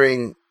keep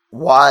wondering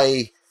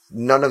why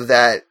none of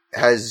that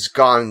has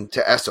gone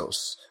to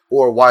Essos,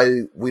 or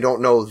why we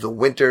don't know the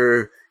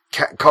winter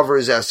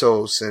covers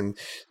Essos. And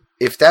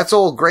if that's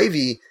all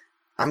gravy,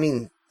 I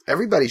mean,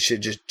 everybody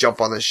should just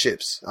jump on the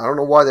ships. I don't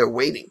know why they're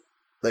waiting.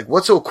 Like,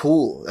 what's so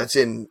cool that's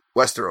in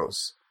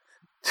Westeros?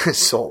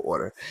 Salt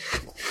water.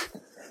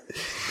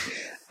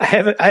 I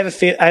have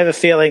a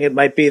feeling it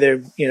might be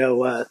their,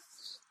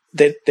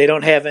 they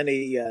don't have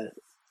any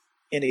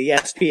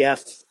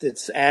SPF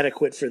that's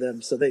adequate for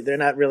them, so they're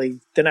not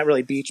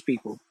really beach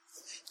people.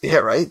 Yeah,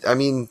 right. I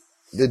mean,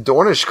 the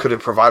Dornish could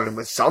have provided them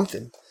with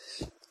something.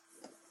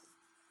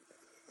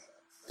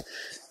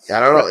 I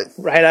don't know.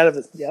 Right out of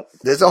it. Yep.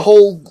 There's a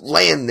whole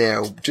land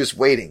there just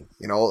waiting.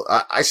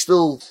 I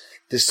still,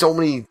 there's so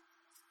many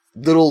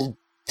little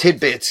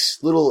tidbits,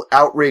 little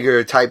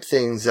outrigger type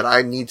things that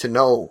I need to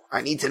know.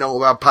 I need to know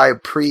about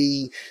Pyre.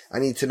 I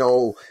need to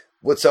know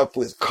what's up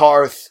with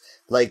Karth.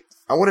 Like,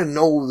 I want to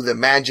know the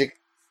magic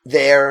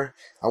there.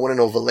 I want to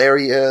know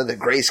Valeria, the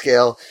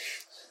grayscale.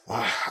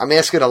 I'm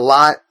asking a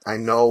lot. I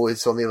know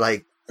it's only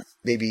like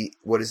maybe,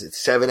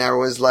 7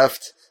 hours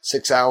left?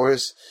 6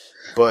 hours?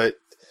 But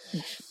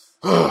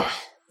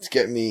it's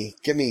getting me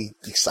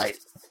excited.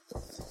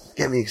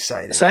 Get me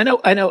excited. So I know.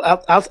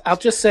 I'll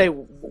just say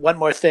one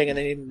more thing, and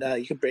then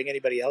you can bring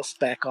anybody else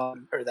back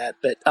on or that.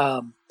 But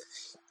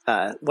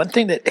one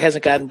thing that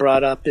hasn't gotten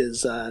brought up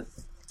is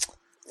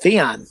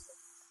Theon.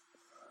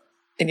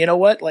 And you know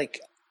what?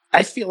 Like,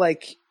 I feel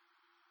like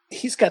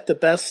he's got the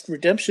best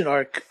redemption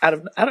arc out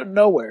of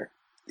nowhere.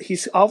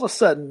 He's all of a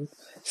sudden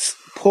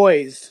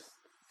poised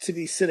to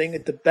be sitting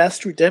at the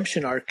best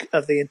redemption arc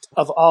of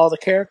all the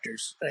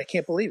characters, and I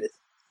can't believe it.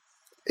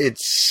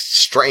 It's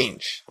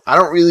strange. I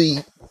don't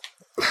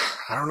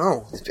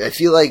know. I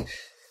feel like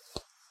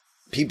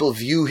people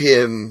view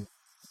him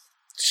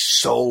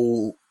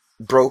so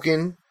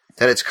broken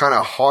that it's kind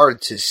of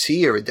hard to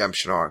see a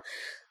redemption arc.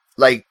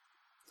 Like,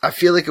 I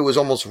feel like it was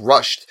almost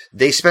rushed.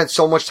 They spent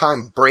so much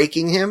time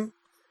breaking him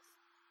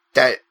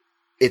that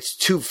it's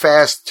too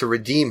fast to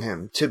redeem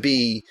him, to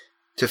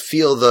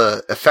feel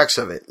the effects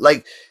of it.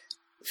 Like,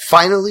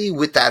 finally,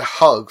 with that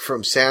hug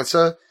from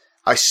Sansa,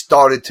 I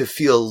started to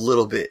feel a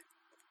little bit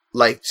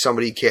like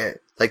somebody cared.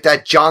 Like,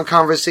 that Jon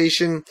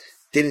conversation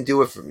didn't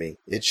do it for me.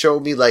 It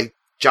showed me, like,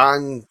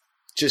 Jon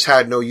just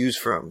had no use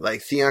for him.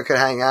 Like, Theon could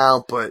hang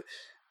out, but,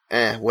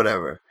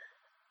 whatever.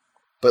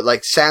 But,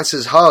 like,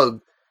 Sansa's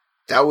hug,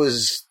 that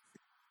was,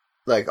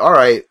 like, all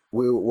right,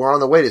 we're on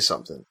the way to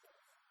something.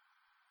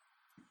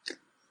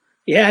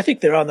 Yeah, I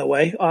think they're on the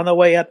way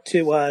up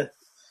to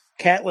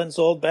Catelyn's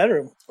old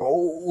bedroom.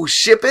 Oh,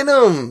 shipping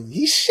them.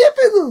 He's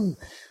shipping them.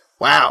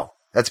 Wow,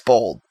 that's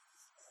bold.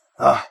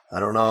 I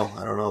don't know.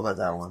 I don't know about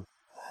that one.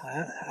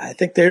 I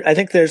think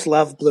there's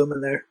love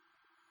blooming there.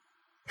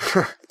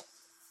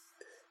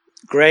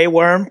 Grey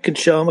Worm can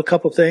show him a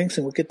couple things,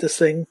 and we'll get this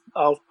thing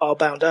all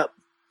bound up.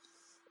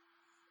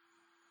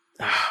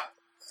 I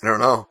don't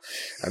know.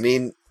 I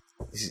mean,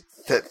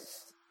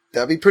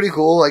 that'd be pretty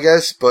cool, I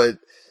guess, but it'd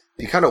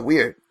be kind of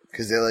weird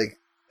because they like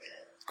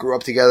grew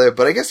up together.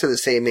 But I guess they're the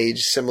same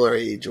age, similar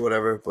age, or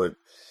whatever. But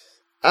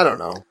I don't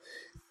know.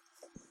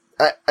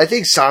 I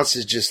think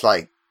Sansa's just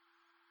like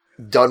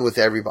done with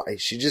everybody.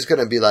 She's just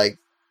gonna be like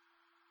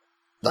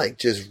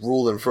just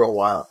ruling for a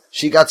while.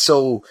 She got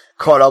so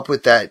caught up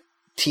with that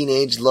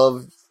teenage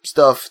love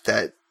stuff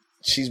that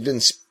she's been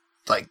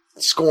like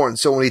scorned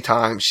so many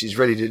times. She's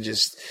ready to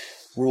just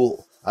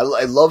rule.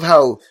 I love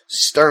how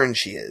stern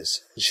she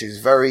is. She's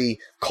very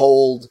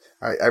cold.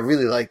 I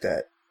really like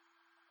that.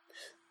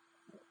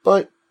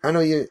 But I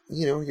know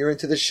you're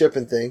into the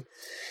shipping thing.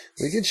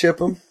 We can ship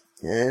them.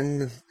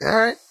 And all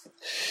right.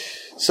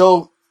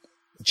 So,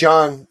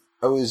 John,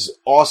 it was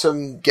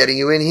awesome getting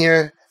you in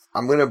here.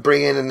 I'm going to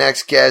bring in the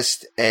next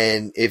guest,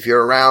 and if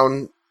you're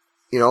around,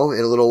 in a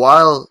little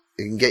while,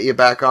 we can get you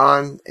back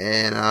on,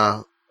 and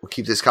we'll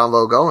keep this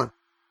convo going.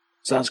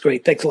 Sounds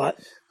great. Thanks a lot.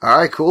 All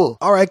right, cool.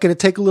 All right, going to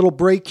take a little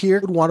break here.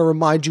 I want to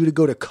remind you to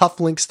go to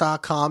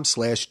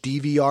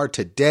cufflinks.com/DVR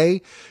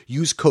today.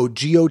 Use code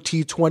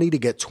GOT20 to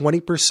get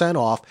 20%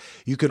 off.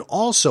 You can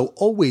also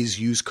always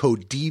use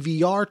code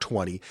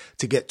DVR20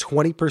 to get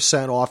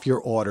 20% off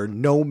your order.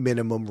 No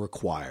minimum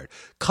required.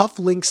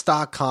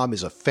 Cufflinks.com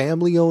is a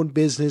family-owned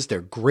business. They're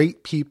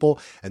great people,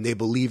 and they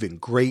believe in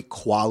great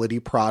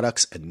quality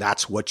products, and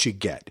that's what you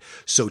get.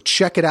 So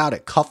check it out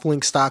at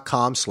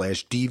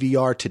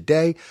cufflinks.com/DVR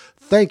today.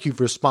 Thank you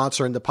for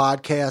sponsoring the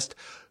podcast,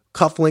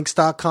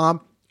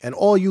 cufflinks.com. And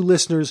all you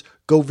listeners,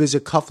 go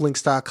visit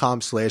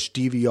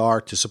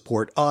cufflinks.com/DVR to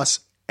support us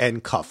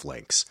and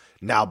Cufflinks.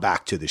 Now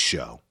back to the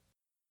show.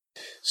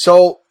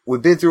 So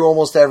we've been through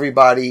almost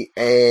everybody,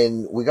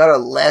 and we got our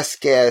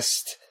last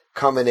guest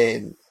coming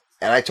in.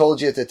 And I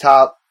told you at the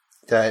top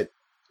that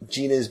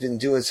Gina's been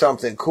doing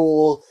something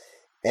cool,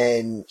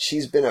 and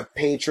she's been a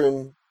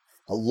patron,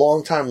 a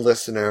longtime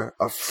listener,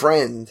 a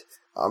friend,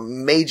 a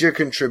major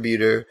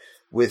contributor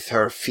with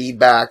her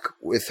feedback,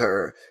 with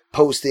her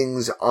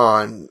postings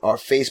on our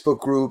Facebook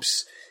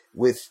groups,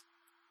 with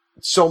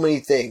so many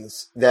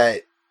things,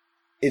 that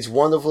it's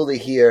wonderful to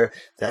hear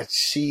that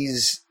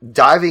she's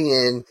diving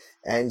in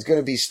and is going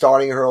to be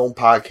starting her own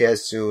podcast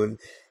soon.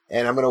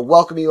 And I'm going to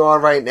welcome you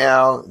on right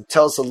now.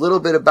 Tell us a little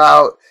bit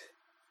about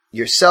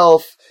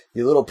yourself,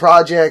 your little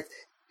project,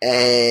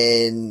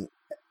 and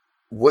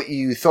what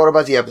you thought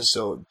about the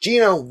episode.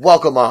 Gina,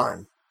 welcome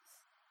on.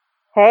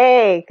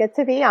 Hey, good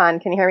to be on.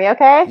 Can you hear me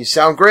okay? You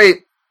sound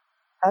great.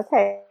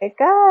 Okay,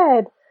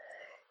 good.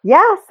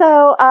 Yeah,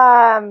 so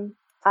I'm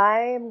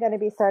going to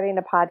be starting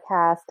a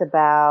podcast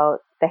about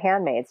The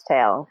Handmaid's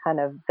Tale, kind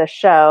of the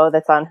show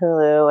that's on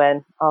Hulu,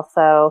 and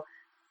also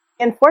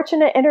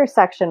unfortunate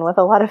intersection with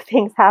a lot of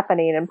things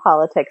happening in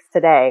politics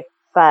today.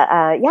 But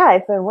yeah,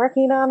 I've been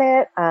working on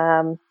it.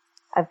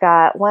 I've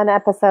got one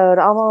episode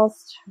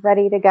almost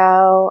ready to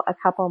go, a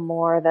couple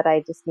more that I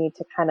just need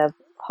to kind of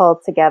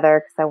pull together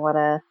because I want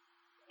to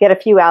get a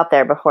few out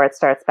there before it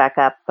starts back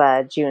up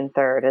June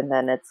 3rd, and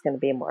then it's going to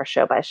be more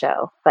show by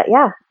show. But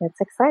yeah, it's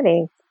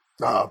exciting.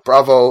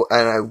 Bravo,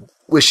 and I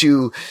wish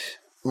you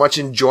much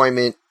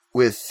enjoyment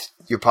with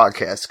your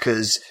podcast,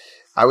 because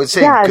I would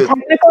say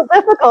technical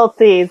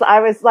difficulties. I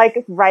was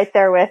like right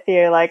there with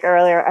you like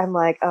earlier. I'm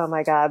like, oh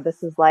my God,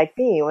 this is like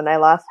me when I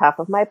lost half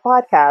of my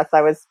podcast.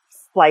 I was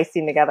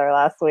splicing together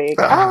last week.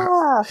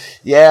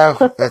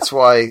 Yeah, that's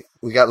why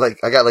I got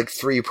like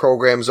 3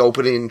 programs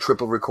opening,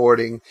 triple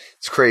recording.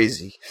 It's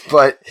crazy.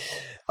 But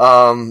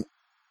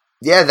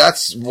yeah,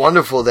 that's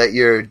wonderful that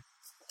you're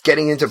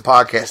getting into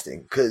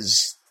podcasting,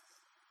 because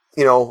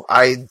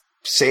I,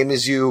 same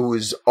as you,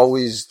 was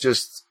always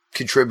just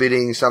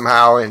contributing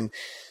somehow and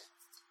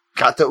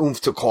got the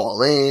oomph to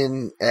call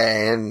in,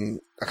 and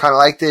I kind of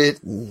liked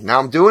it. Now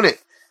I'm doing it,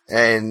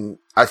 and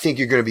I think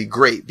you're going to be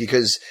great,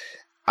 because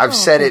I've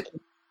said it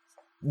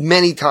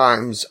many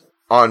times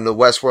on the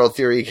Westworld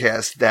Theory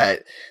Cast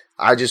that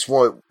I just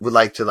would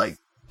like to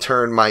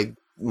turn my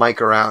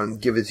mic around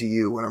and give it to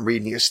you when I'm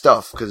reading your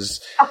stuff, because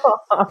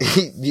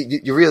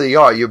you really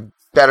are. You're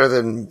better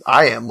than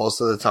I am most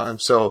of the time.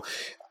 So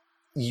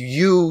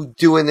you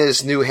doing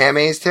this new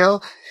Handmaid's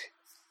Tale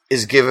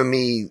is giving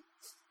me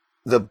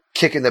the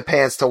kick in the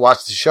pants to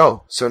watch the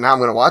show. So now I'm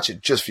going to watch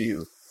it just for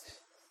you.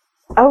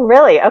 Oh,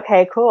 really?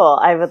 Okay, cool.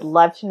 I would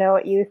love to know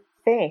what you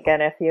think,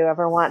 and if you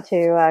ever want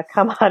to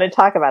come on and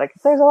talk about it,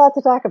 because there's a lot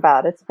to talk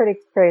about. It's pretty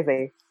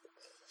crazy.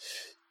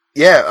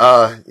 Yeah,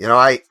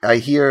 I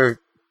hear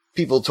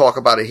people talk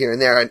about it here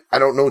and there. I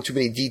don't know too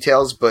many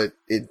details, but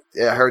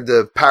I heard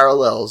the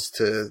parallels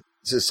to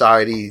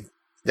society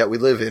that we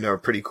live in are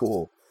pretty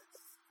cool.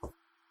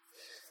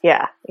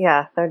 Yeah,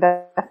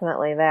 they're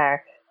definitely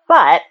there.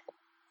 But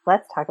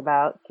let's talk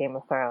about Game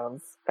of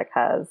Thrones,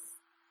 because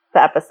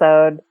the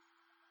episode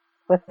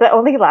with the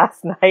only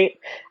last night,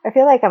 I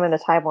feel like I'm in a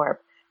time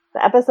warp.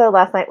 The episode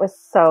last night was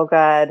so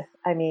good.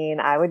 I mean,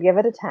 I would give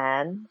it a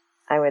 10,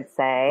 I would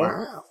say.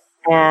 Wow.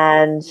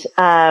 And,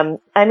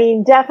 I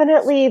mean,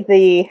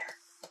 definitely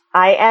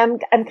I'm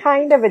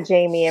kind of a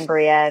Jaime and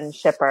Brienne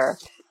shipper.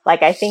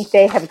 Like, I think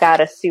they have got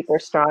a super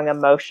strong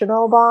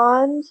emotional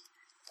bond.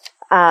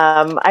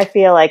 I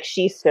feel like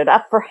she stood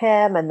up for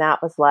him, and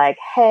that was like,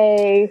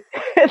 hey,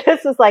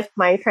 this is like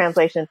my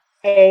translation.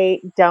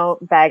 Hey,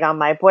 don't bag on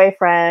my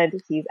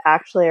boyfriend. He's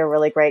actually a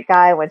really great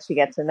guy once you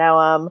get to know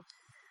him.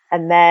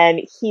 And then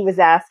he was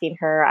asking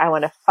her, I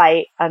want to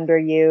fight under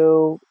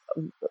you.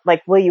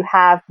 Like, will you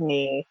have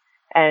me?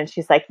 And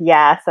she's like,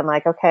 yes. I'm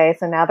like, okay,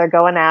 so now they're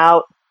going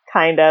out,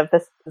 kind of.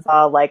 This is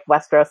all like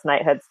Westeros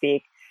knighthood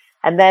speak.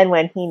 And then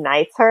when he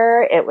knights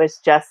her, it was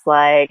just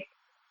like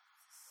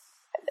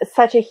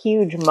such a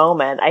huge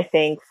moment, I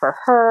think, for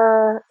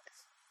her,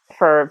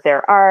 for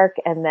their arc,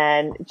 and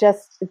then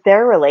just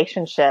their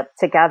relationship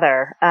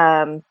together.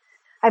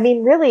 I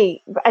mean,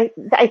 really,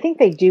 I think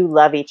they do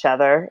love each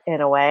other in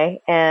a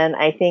way. And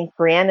I think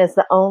Brienne is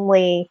the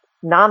only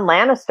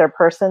non-Lannister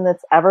person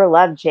that's ever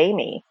loved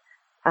Jaime,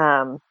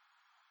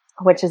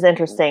 which is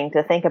interesting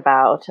to think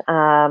about.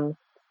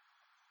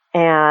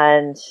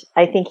 And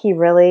I think he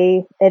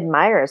really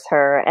admires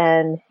her.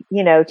 And,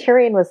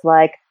 Tyrion was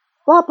like,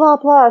 blah, blah,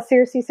 blah,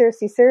 Cersei,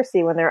 Cersei,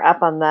 Cersei, when they're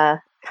up on the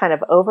kind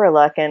of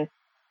overlook. And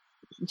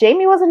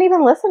Jaime wasn't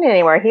even listening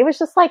anymore. He was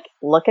just like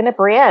looking at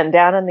Brienne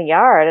down in the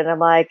yard. And I'm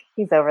like,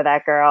 he's over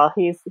that girl.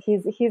 He's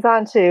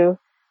on to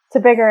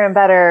bigger and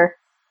better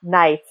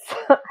nights,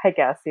 I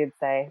guess you'd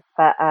say.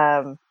 But,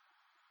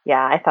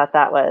 yeah, I thought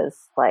that was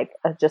like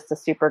just a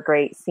super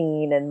great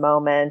scene and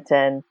moment.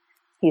 And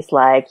he's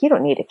like, you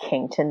don't need a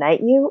king to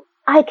knight you.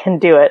 I can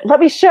do it. Let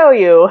me show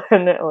you.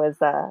 And it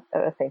was, I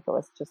think it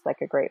was just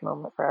like a great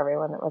moment for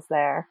everyone that was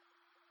there.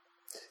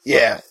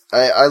 Yeah,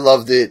 I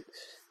loved it.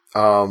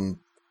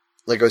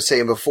 Like I was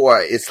saying before,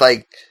 it's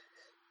like,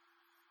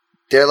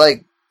 they're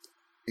like,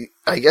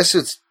 I guess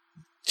it's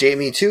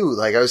Jaime too.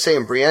 Like I was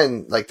saying,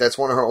 Brienne, like that's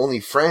one of her only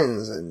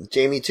friends, and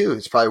Jaime too.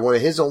 It's probably one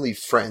of his only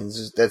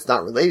friends that's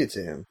not related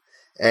to him.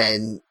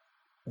 And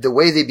the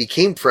way they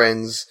became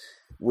friends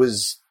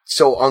was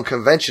so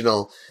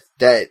unconventional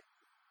that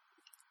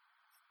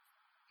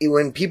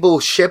when people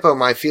ship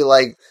them, I feel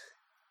like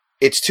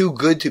it's too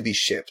good to be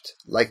shipped.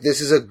 Like,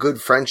 this is a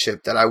good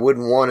friendship that I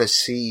wouldn't want to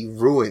see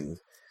ruined.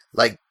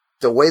 Like,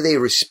 the way they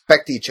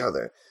respect each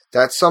other.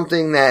 That's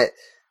something that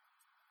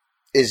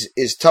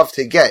is tough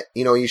to get.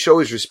 You know, you should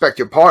always respect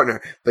your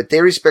partner, but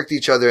they respect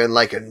each other in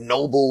like a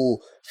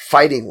noble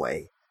fighting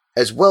way,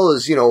 as well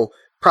as, you know,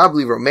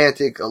 probably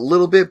romantic a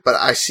little bit, but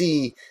I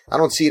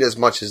don't see it as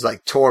much as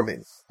like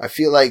Tormund. I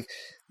feel like,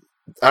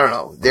 I don't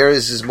know,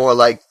 theirs is more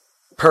like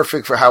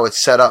perfect for how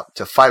it's set up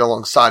to fight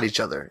alongside each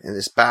other in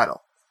this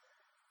battle.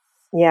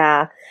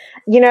 Yeah.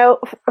 You know,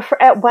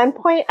 at one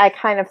point I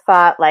kind of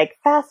thought, like,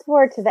 fast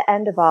forward to the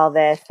end of all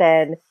this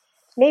and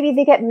maybe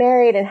they get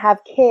married and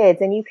have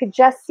kids, and you could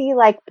just see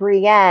like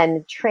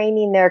Brienne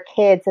training their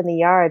kids in the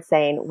yard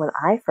saying, when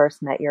I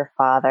first met your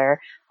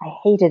father, I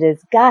hated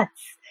his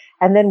guts.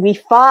 And then we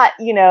fought,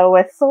 you know,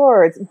 with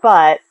swords.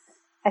 But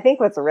I think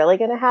what's really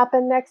going to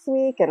happen next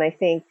week, and I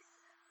think,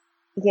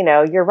 you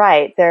know, you're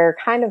right, they're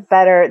kind of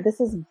better. This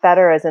is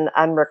better as an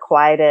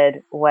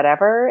unrequited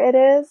whatever it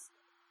is.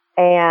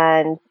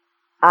 And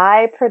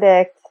I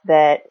predict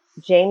that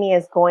Jaime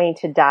is going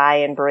to die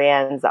in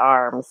Brienne's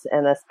arms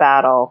in this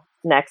battle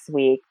next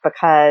week,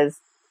 because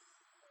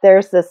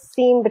there's this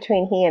scene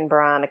between he and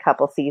Bronn a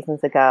couple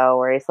seasons ago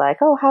where he's like,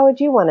 oh, how would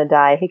you want to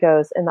die? He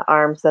goes, in the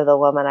arms of the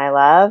woman I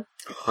love.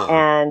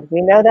 And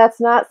we know that's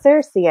not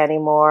Cersei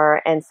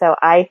anymore. And so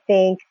I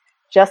think,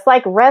 just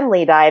like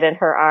Renly died in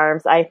her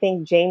arms, I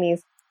think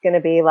Jaime's going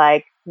to be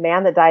like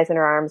man that dies in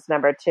her arms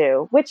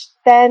 #2, which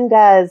then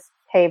does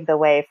pave the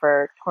way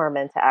for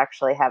Tormund to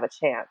actually have a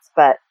chance.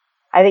 But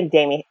I think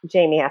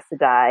Jaime has to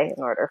die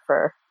in order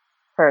for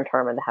her and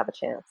Tormund to have a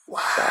chance. Wow.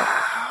 So.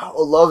 I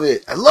love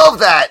it. I love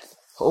that.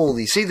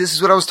 Holy, see, this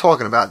is what I was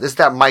talking about. This is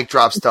that mic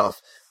drop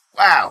stuff.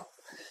 Wow.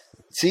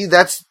 See,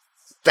 that's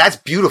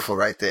beautiful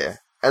right there.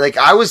 And like,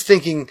 I was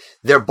thinking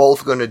they're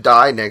both going to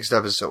die next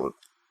episode.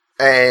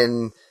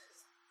 And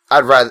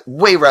I'd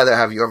way rather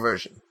have your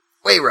version.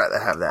 Way rather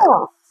have that.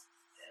 Oh.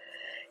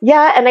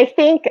 Yeah, and I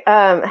think,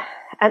 and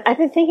I've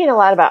been thinking a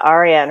lot about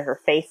Arya and her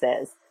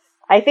faces.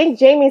 I think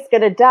Jaime's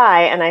going to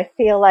die, and I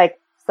feel like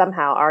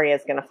somehow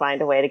Arya's going to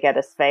find a way to get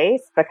his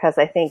face, because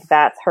I think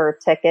that's her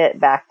ticket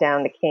back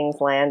down to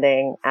King's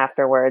Landing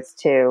afterwards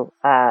to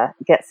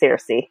get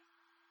Cersei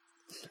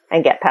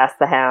and get past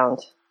the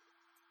Hound.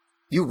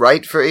 You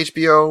write for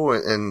HBO,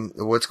 and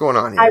what's going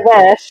on here? I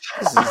wish.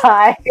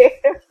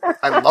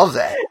 I love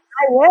that.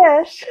 I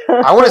wish.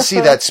 I want to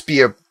see that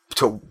spear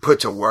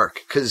put to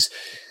work, because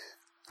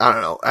I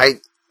don't know.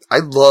 I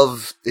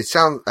love it.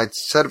 I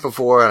said it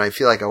before, and I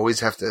feel like I always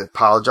have to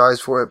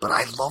apologize for it, but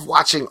I love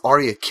watching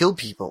Arya kill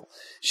people.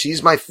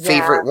 She's my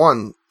favorite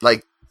one.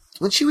 Like,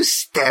 when she was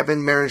stabbing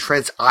Meryn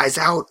Trant's eyes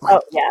out,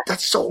 like,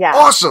 that's so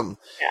awesome.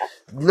 Yeah.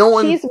 No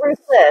one. She's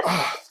ruthless.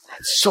 Oh,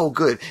 it's so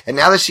good. And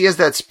now that she has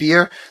that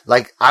spear,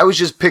 like, I was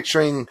just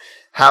picturing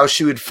how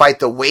she would fight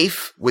the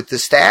waif with the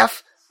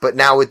staff, but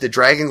now with the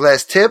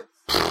dragonglass tip,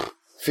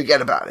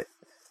 forget about it.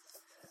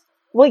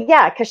 Well,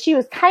 yeah, because she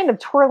was kind of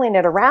twirling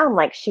it around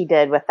like she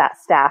did with that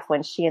staff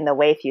when she and the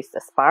waif used to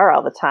spar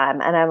all the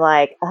time. And I'm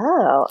like,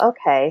 oh,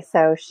 okay.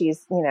 So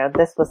she's, you know,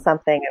 this was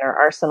something in her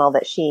arsenal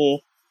that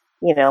she,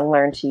 you know,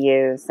 learned to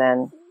use.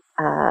 And,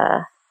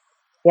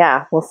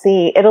 yeah, we'll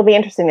see. It'll be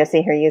interesting to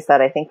see her use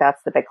that. I think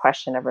that's the big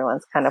question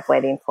everyone's kind of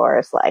waiting for,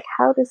 is like,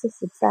 how does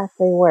this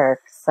exactly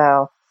work?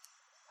 So,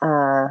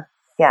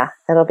 yeah,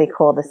 it'll be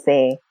cool to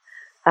see.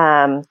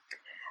 And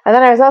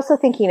then I was also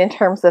thinking in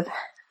terms of,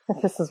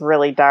 this is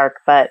really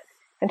dark, but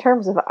in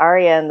terms of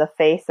Arya and the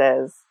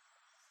faces.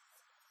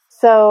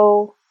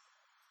 So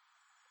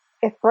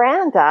if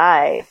Bran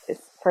dies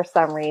for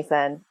some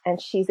reason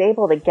and she's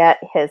able to get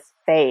his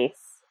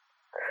face,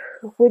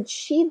 would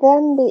she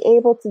then be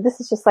able to,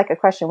 this is just like a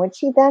question, would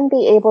she then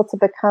be able to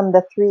become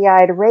the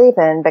three-eyed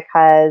raven?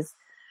 Because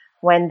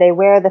when they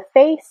wear the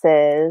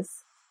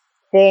faces,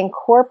 they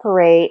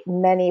incorporate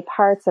many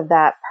parts of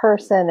that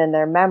person and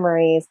their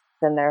memories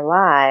and their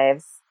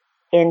lives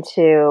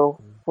into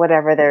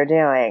whatever they're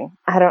doing.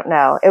 I don't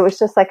know. It was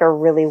just like a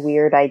really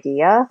weird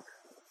idea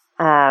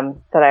that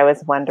I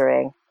was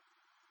wondering.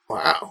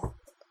 Wow.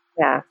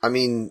 Yeah. I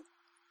mean,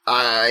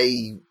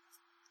 I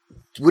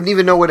wouldn't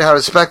even know how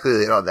to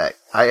speculate on that.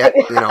 I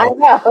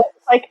know.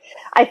 Like,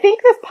 I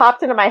think this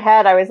popped into my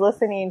head. I was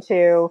listening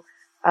to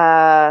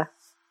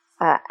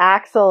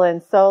Axel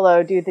and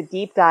Solo do the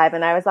deep dive,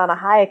 and I was on a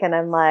hike, and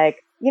I'm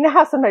like, you know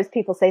how sometimes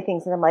people say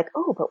things and I'm like,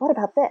 oh, but what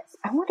about this?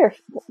 I wonder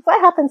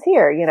what happens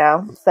here, you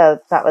know? So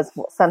that was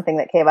something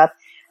that came up.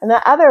 And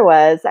the other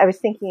was, I was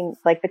thinking,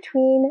 like,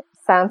 between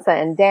Sansa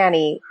and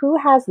Dany, who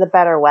has the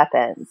better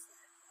weapons?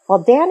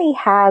 Well, Dany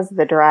has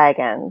the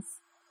dragons.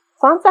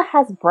 Sansa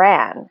has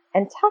Bran.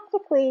 And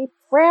technically,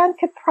 Bran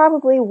could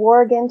probably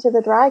warg into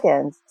the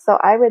dragons. So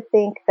I would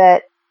think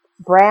that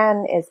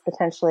Bran is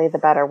potentially the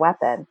better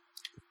weapon.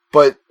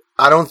 But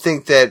I don't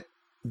think that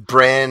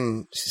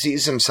Bran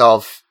sees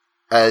himself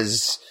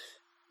as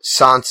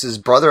Sansa's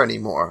brother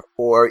anymore,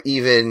 or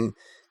even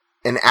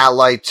an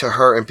ally to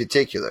her in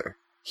particular.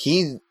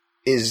 He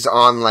is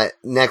on like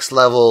next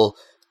level,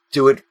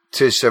 do it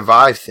to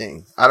survive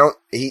thing.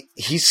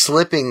 He's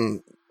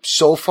slipping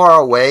so far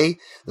away.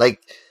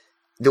 Like,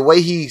 the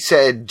way he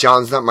said,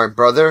 John's not my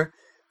brother,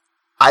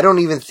 I don't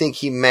even think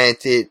he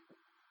meant it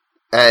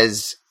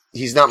as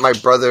he's not my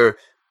brother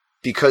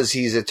because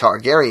he's a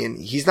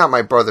Targaryen. He's not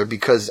my brother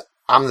because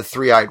I'm the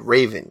three-eyed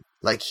raven.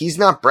 Like, he's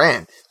not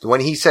Bran.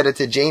 When he said it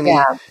to Jaime,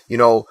 you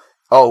know,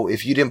 oh,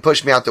 if you didn't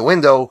push me out the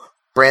window,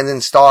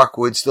 Brandon Stark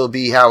would still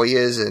be how he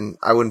is, and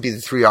I wouldn't be the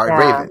three-eyed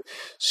raven.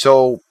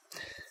 So,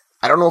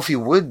 I don't know if he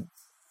would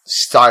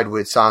side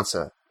with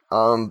Sansa.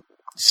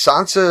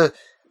 Sansa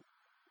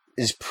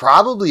is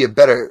probably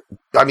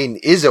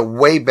is a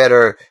way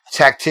better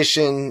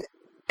tactician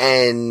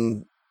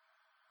and,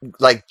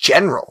 like,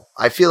 general.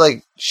 I feel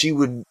like she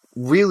would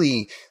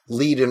really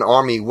lead an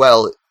army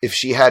well if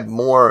she had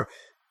more,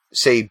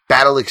 say,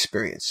 battle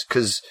experience,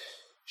 because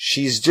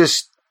she's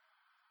just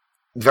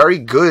very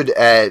good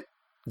at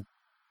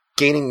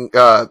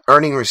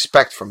earning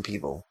respect from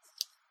people.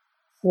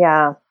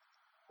 Yeah.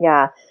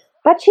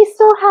 But she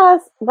still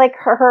has, like,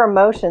 her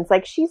emotions.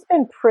 Like, she's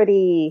been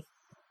pretty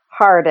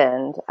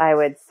hardened, I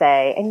would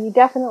say. And you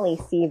definitely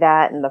see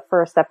that in the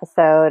first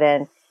episode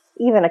and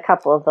even a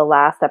couple of the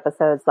last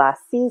episodes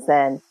last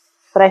season.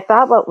 But I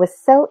thought what was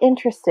so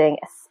interesting,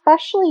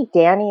 especially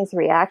Dany's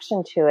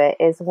reaction to it,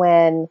 is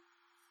when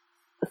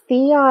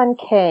Theon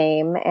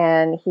came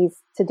and he's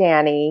to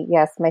Dany,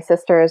 yes, my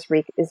sister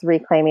is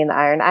reclaiming the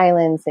Iron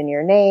Islands in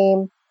your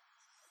name.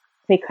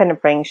 We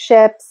couldn't bring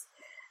ships.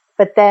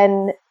 But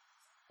then,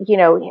 you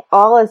know,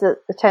 all his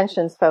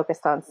attention's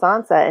focused on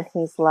Sansa, and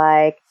he's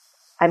like,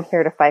 I'm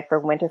here to fight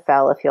for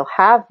Winterfell if you'll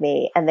have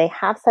me. And they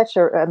have such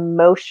an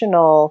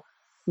emotional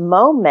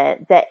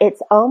moment that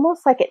it's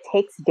almost like it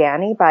takes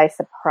Dany by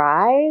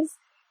surprise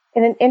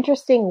in an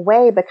interesting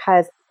way,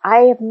 because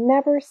I have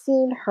never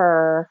seen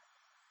her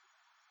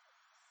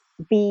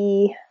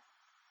be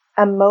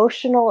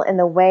emotional in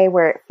the way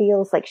where it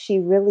feels like she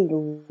really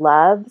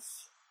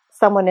loves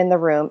someone in the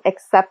room,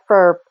 except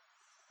for,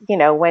 you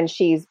know, when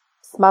she's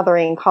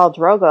smothering Khal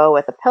Drogo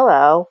with a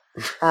pillow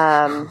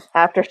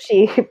after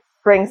she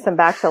brings him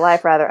back to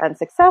life rather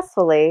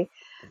unsuccessfully.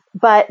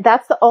 But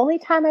that's the only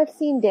time I've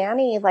seen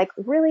Dany, like,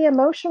 really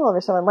emotional over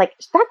someone. Like,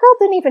 that girl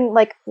didn't even,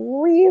 like,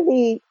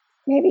 really,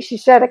 maybe she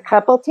shed a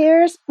couple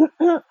tears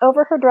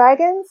over her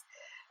dragons,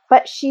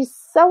 but she's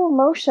so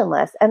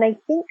emotionless. And I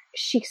think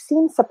she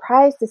seemed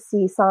surprised to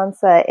see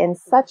Sansa in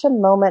such a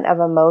moment of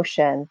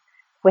emotion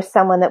with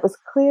someone that was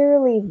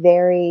clearly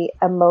very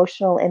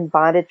emotional and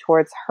bonded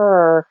towards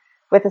her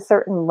with a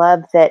certain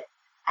love that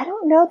I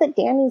don't know that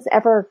Dany's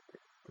ever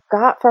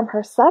got from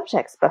her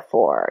subjects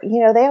before. You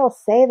know, they all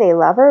say they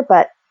love her,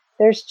 but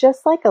there's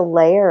just like a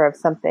layer of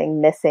something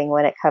missing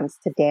when it comes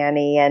to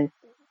Dany.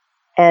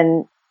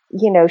 And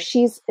you know,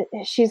 she's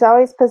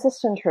always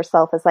positioned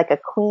herself as like a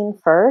queen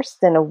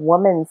first and a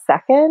woman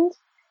second.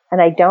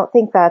 And I don't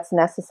think that's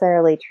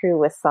necessarily true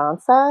with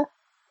Sansa.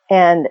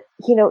 And,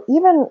 you know,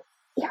 even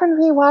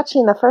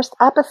rewatching the first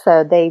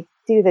episode, they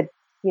do the,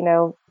 you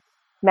know,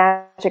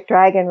 magic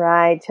dragon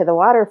ride to the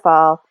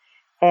waterfall,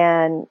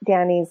 and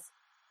Dany's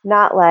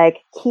not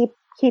like, keep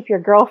your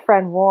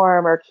girlfriend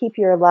warm or keep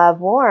your love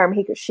warm.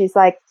 She's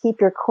like,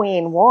 keep your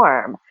queen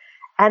warm.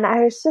 And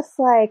I was just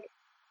like,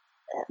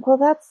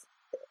 well,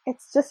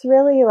 it's just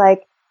really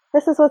like,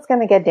 this is what's going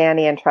to get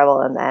Dany in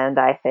trouble in the end,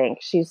 I think.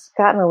 She's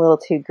gotten a little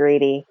too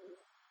greedy,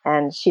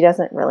 and she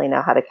doesn't really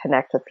know how to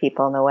connect with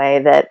people in a way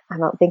that I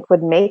don't think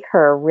would make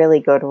her a really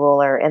good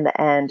ruler in the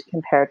end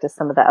compared to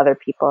some of the other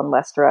people in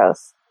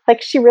Westeros.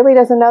 Like, she really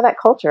doesn't know that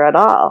culture at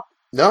all.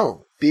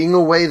 No, being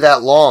away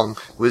that long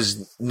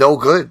was no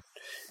good.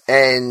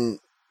 And,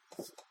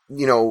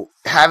 you know,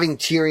 having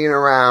Tyrion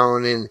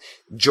around and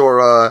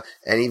Jorah,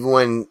 and even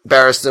when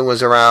Barristan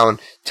was around,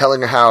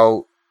 telling her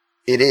how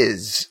it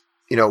is,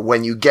 you know,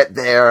 when you get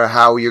there,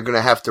 how you're going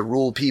to have to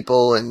rule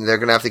people and they're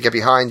going to have to get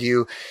behind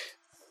you.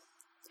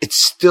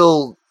 It's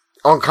still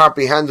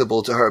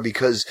incomprehensible to her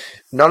because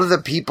none of the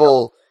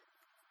people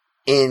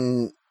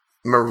in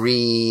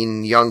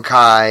Meereen,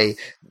 Yunkai,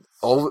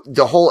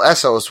 the whole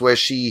Essos where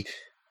she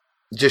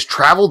just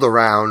traveled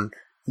around,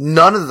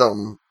 none of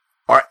them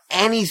are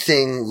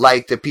anything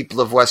like the people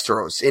of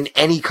Westeros in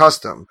any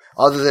custom,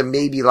 other than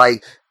maybe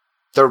like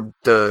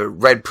the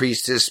Red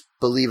Priestess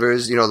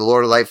believers, you know, the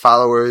Lord of Light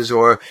followers,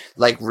 or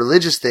like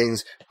religious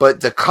things,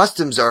 but the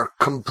customs are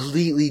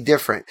completely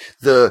different.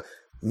 The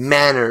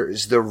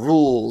manners, the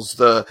rules,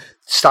 the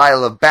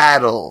style of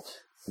battle,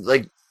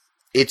 like,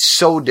 it's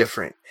so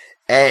different.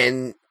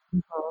 And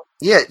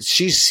yeah,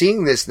 she's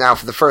seeing this now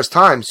for the first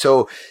time,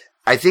 so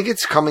I think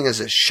it's coming as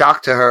a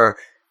shock to her,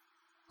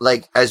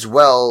 like, as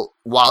well,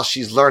 while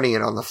she's learning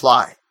it on the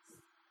fly.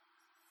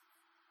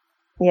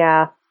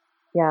 Yeah.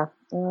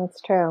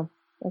 That's true.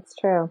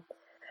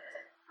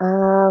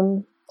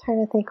 Trying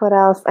to think what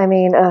else. I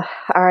mean,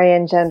 Arya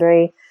and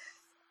Gendry.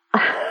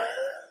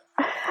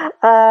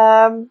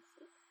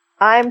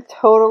 I'm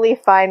totally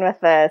fine with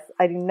this.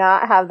 I do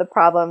not have the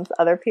problems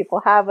other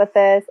people have with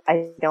this.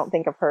 I don't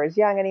think of her as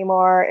young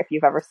anymore. If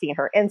you've ever seen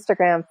her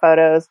Instagram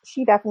photos,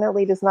 she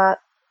definitely does not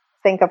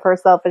think of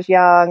herself as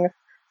young.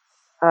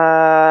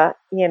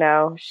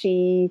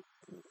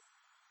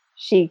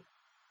 she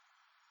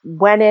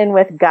went in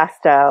with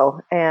gusto,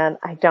 and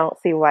I don't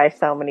see why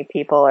so many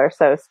people are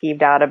so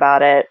skeeved out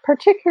about it,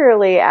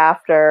 particularly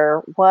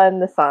after, one,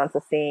 the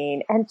Sansa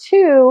scene, and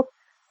two,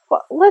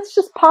 well, let's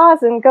just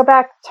pause and go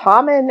back to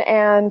Tommen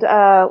and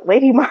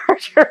Lady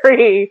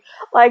Marjorie.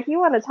 Like, you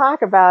want to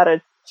talk about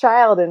a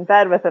child in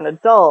bed with an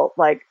adult,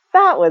 like,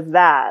 that was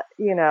that,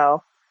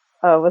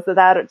 was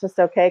that just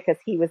okay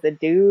because he was a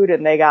dude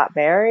and they got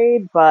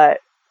married? But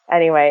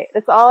anyway,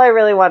 that's all I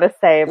really want to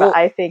say, but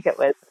I think it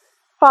was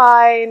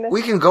fine.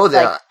 We can go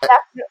there.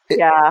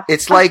 Yeah.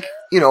 It's like,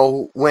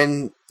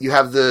 when you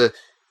have the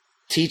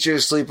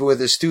teacher sleeping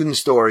with a student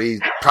story,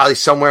 probably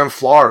somewhere in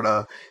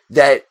Florida,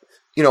 that,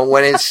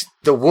 when it's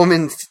the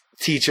woman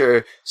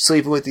teacher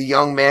sleeping with the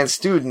young man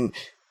student,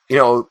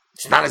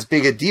 it's not as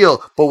big a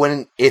deal. But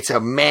when it's a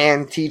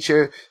man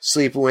teacher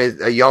sleeping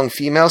with a young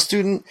female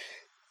student,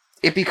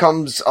 it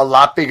becomes a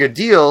lot bigger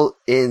deal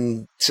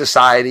in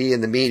society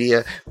and the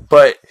media.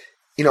 But,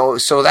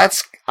 so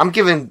I'm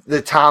giving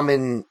the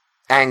Tommen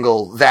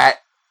angle that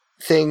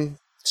thing,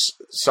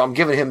 so I'm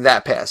giving him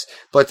that pass.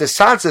 But the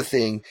Sansa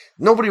thing,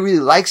 nobody really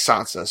likes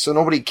Sansa, so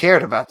nobody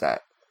cared about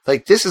that.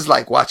 Like, this is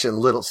like watching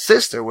Little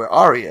Sister with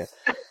Arya.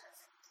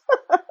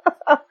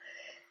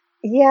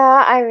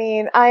 Yeah, I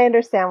mean, I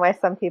understand why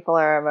some people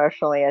are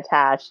emotionally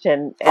attached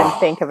and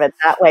think of it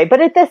that way.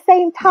 But at the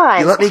same time,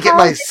 you let me get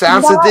my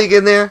Sansa dig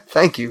in there?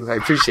 Thank you. I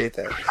appreciate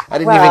that. I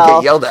didn't even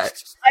get yelled at.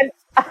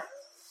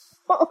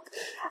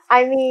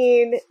 I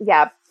mean,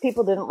 yeah,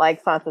 people didn't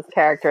like Sansa's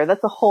character.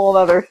 That's a whole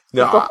other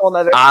thing.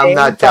 I'm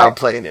not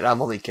downplaying it.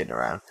 I'm only kidding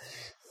around.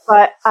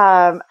 But,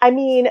 I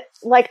mean,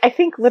 like, I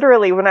think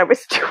literally when I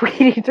was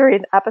tweeting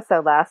during the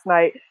episode last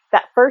night,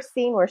 that first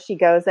scene where she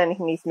goes in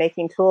and he's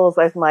making tools,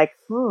 I was like,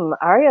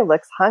 Arya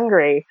looks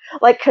hungry.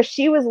 Like, cause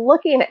she was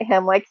looking at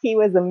him like he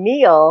was a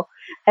meal.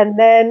 And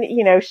then,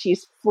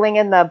 she's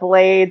flinging the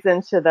blades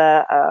into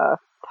the,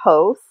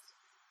 post,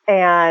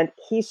 and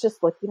he's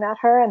just looking at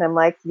her, and I'm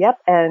like, yep.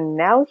 And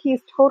now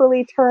he's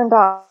totally turned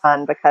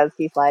on because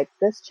he's like,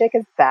 this chick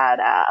is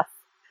badass.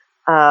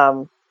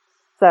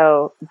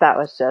 So that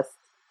was just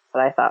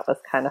what I thought was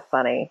kind of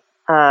funny.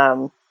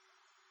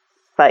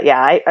 But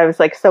yeah, I was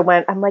like, so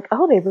when I'm like,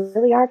 oh, they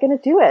really are going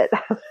to do it.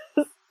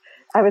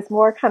 I was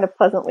more kind of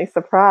pleasantly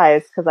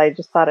surprised because I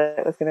just thought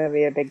it was going to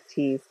be a big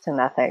tease to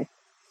nothing.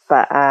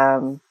 But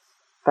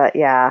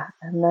yeah.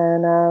 And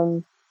then, I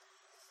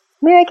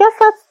mean, I guess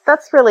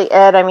that's really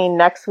it. I mean,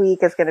 next week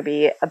is going to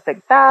be a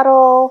big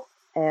battle,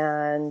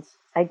 and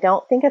I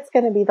don't think it's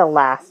going to be the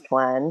last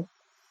one.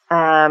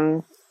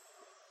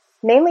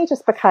 Mainly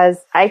just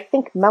because I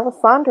think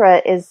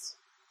Melisandre is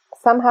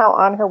somehow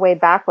on her way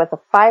back with a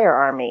fire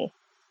army.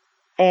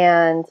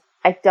 And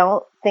I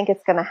don't think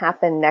it's going to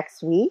happen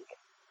next week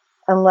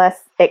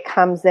unless it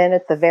comes in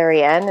at the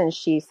very end and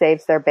she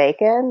saves their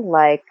bacon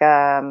like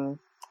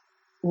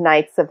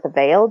Knights of the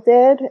Vale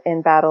did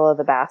in Battle of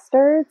the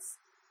Bastards.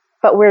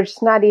 But we're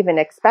just not even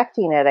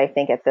expecting it, I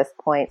think, at this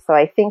point. So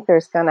I think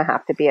there's going to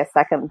have to be a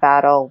second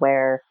battle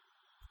where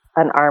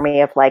an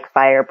army of like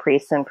fire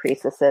priests and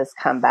priestesses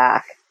come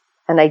back.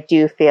 And I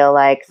do feel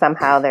like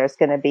somehow there's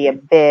going to be a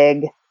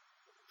big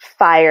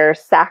fire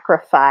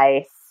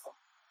sacrifice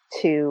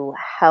to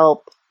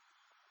help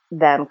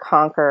them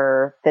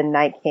conquer the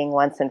Night King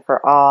once and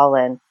for all.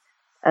 And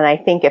I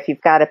think if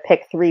you've got to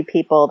pick 3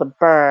 people to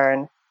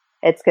burn,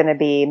 it's going to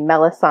be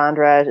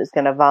Melisandre who's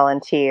going to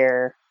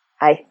volunteer.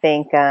 I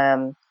think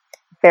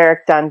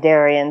Beric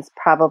Dondarrion's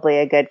probably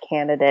a good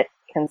candidate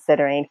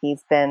considering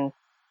he's been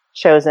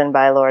chosen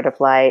by Lord of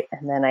Light.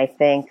 And then I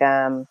think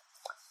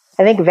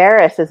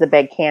Varys is a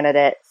big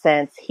candidate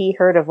since he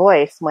heard a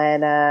voice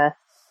when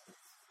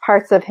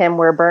parts of him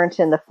were burnt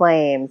in the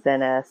flames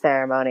in a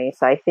ceremony.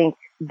 So I think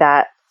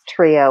that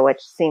trio,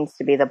 which seems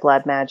to be the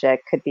blood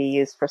magic, could be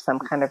used for some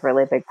kind of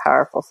really big,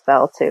 powerful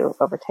spell to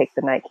overtake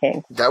the Night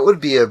King. That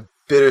would be a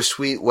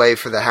bittersweet way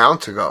for the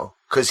Hound to go,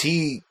 because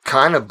he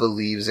kind of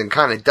believes and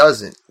kind of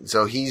doesn't.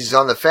 So he's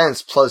on the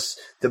fence, plus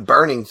the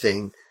burning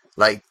thing.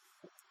 Like,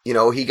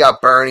 he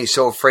got burned. He's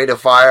so afraid of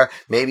fire.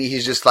 Maybe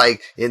he's just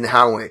like in the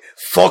Hound way.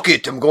 Fuck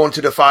it, I'm going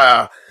to the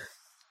fire.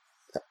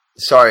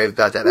 Sorry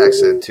about that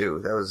accent too.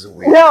 That was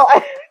weird. No,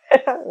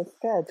 it was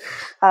good.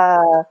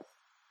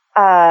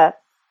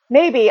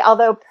 Maybe,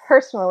 although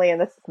personally,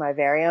 and this is my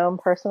very own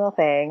personal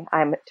thing,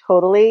 I'm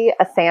totally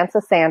a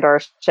Sansa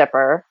Sandor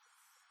shipper.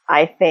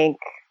 I think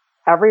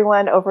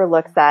everyone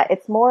overlooks that.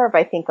 It's more of,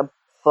 I think, a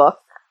book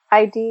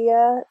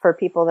idea for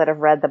people that have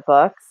read the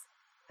books.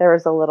 There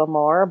was a little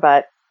more,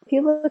 but if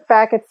you look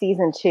back at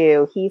season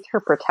 2, he's her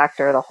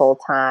protector the whole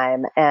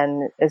time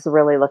and is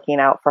really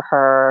looking out for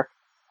her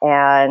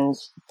and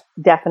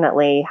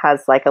definitely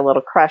has like a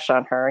little crush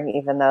on her,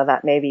 even though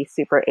that may be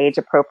super age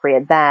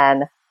appropriate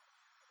then.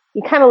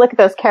 You kind of look at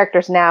those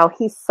characters now,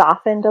 he's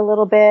softened a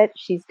little bit.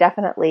 She's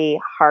definitely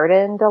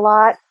hardened a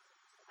lot.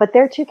 But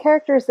they're 2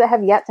 characters that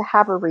have yet to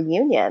have a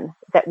reunion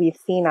that we've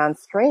seen on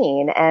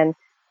screen. And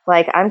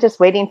Like, I'm just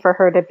waiting for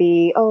her to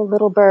be,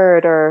 Little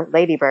Bird or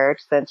Lady Bird,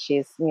 since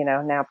she's,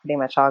 now pretty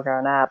much all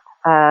grown up.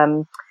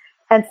 And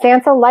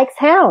Sansa likes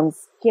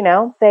hounds. They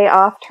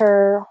offed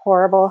her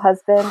horrible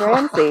husband,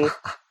 Ramsay.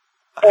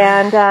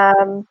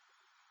 And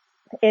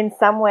in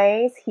some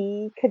ways,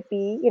 he could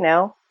be,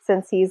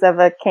 since he's of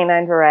a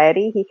canine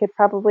variety, he could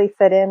probably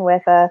fit in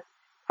with a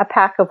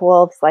pack of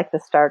wolves like the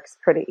Starks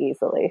pretty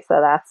easily. So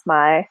that's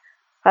my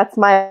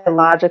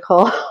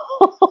logical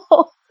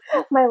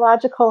my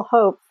logical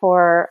hope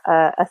for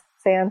a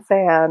San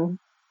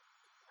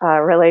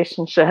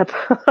relationship.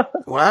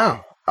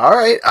 Wow. All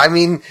right. I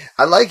mean,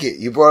 I like it.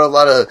 You brought a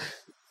lot of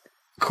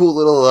cool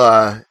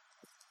little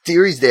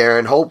theories there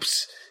and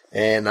hopes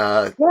and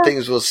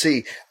things we'll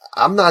see.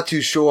 I'm not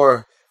too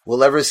sure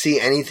we'll ever see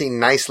anything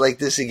nice like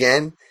this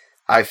again.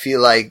 I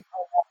feel like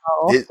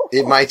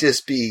it might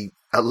just be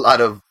a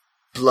lot of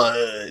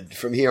blood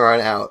from here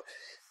on out.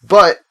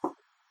 But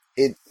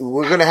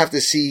we're going to have to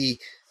see,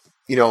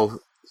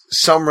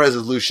 some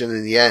resolution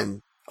in the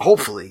end.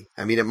 Hopefully.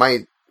 I mean,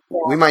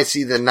 we might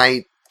see the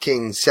Night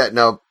King setting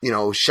up,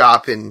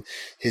 shop in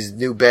his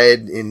new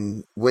bed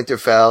in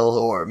Winterfell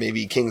or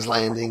maybe King's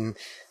Landing,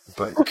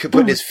 but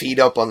putting his feet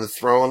up on the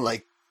throne,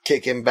 like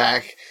kicking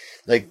back,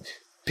 like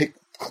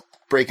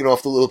breaking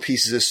off the little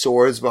pieces of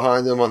swords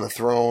behind him on the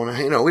throne.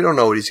 We don't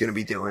know what he's going to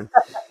be doing.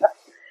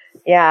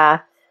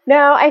 Yeah.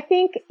 No, I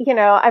think, I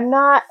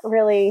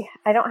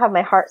don't have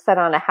my heart set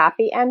on a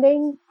happy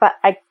ending, but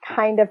I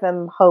kind of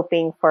am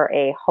hoping for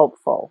a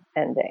hopeful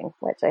ending,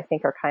 which I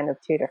think are kind of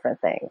two different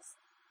things.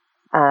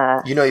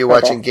 You're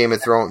watching Game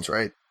of Thrones,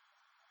 right?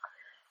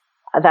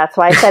 That's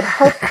why I said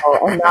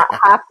hopeful and not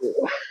happy.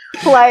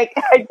 Like,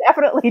 I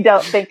definitely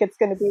don't think it's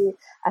going to be,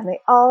 and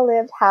they all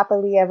lived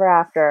happily ever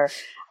after.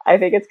 I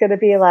think it's going to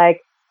be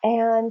like,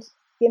 and,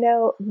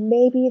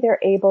 maybe they're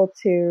able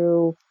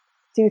to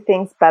do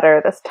things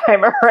better this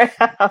time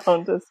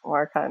around is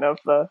more kind of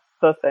the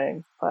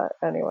thing. But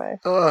anyway.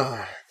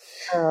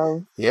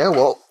 Yeah,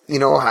 well,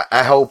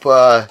 I hope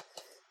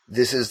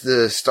this is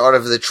the start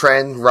of the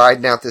trend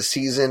riding out the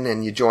season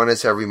and you join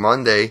us every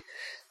Monday.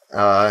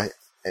 And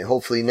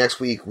hopefully next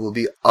week we'll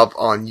be up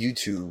on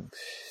YouTube.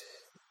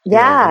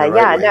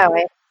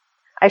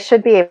 I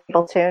should be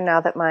able to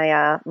now that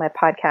my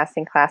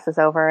podcasting class is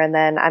over, and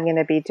then I'm going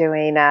to be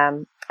doing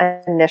an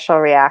initial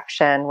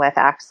reaction with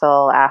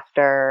Axel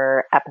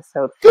after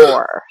episode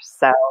 4.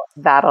 So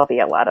that'll be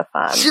a lot of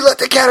fun. She let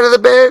the cat out of the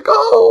bag.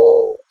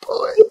 Oh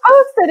boy! He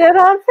posted it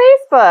on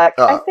Facebook.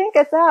 I think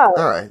it's out.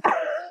 All right.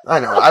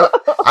 I know.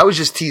 I was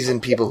just teasing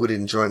people who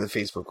didn't join the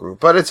Facebook group,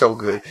 but it's all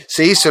good.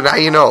 See, so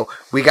now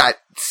we got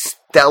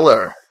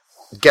stellar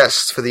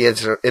guests for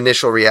the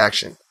initial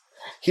reaction.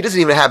 He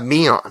doesn't even have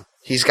me on.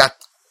 He's got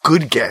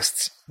good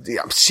guests.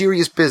 I'm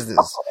serious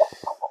business.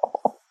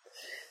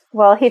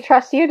 Well, he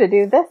trusts you to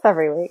do this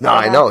every week. No,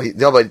 I know.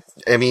 But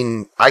I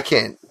mean, I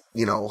can't,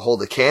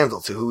 hold a candle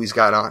to who he's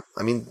got on.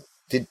 I mean,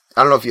 I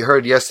don't know if you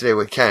heard yesterday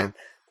with Ken,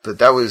 but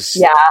that was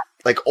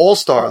like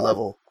all-star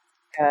level.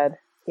 Good.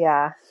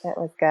 Yeah, it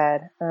was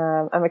good.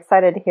 I'm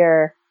excited to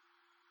hear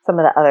some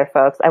of the other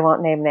folks. I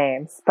won't name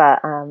names,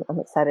 but I'm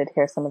excited to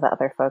hear some of the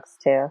other folks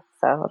too.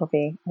 So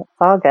it's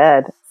all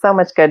good. So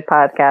much good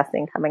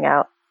podcasting coming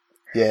out.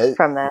 Yeah,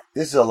 from that.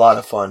 This is a lot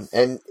of fun,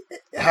 and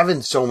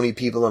having so many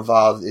people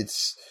involved,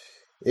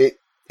 it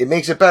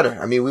makes it better.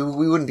 I mean, we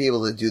wouldn't be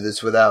able to do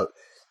this without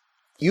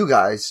you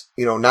guys.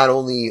 Not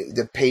only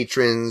the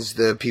patrons,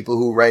 the people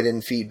who write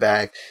in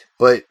feedback,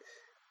 but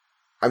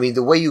I mean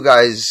the way you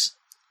guys,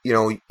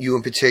 you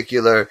in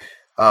particular,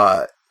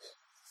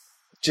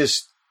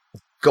 just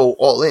go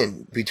all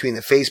in between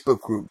the Facebook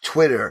group,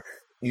 Twitter.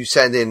 You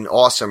send in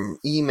awesome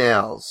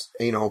emails,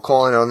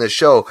 calling on this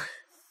show.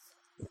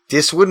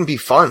 This wouldn't be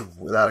fun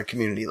without a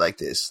community like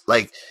this.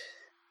 Like,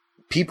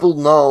 people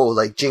know,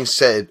 like Jinx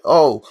said,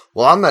 oh,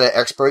 well, I'm not an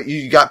expert.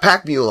 You got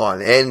Pack Mule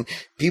on. And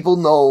people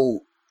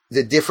know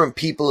the different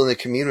people in the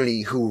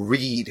community who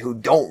read, who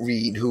don't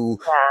read, who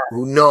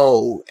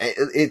know.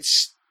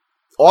 It's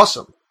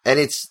awesome. And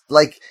it's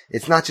like,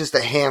 it's not just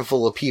a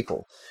handful of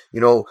people.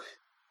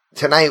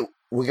 Tonight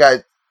we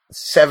got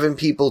 7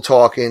 people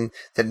talking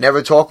that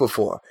never talked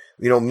before.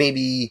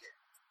 Maybe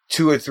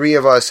 2 or 3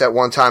 of us at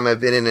one time have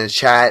been in a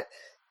chat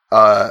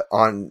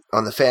on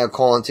the fan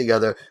calling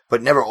together,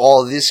 but never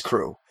all this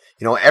crew.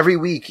 Every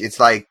week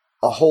it's like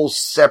a whole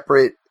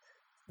separate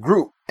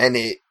group, and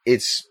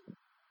it's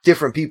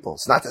different people.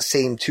 It's not the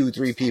same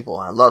 2-3 people.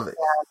 I love it.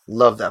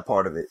 Love that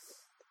part of it.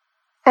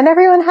 And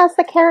everyone has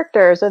the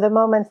characters or the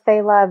moments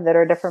they love that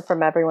are different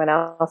from everyone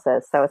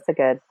else's. So it's a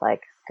good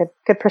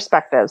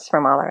perspectives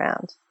from all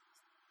around.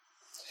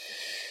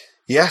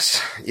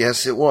 Yes,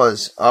 it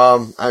was.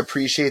 I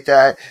appreciate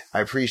that.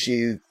 I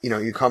appreciate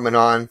you coming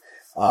on.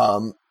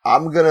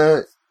 I'm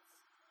gonna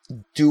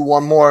do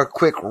one more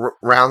quick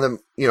round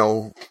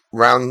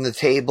the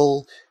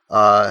table.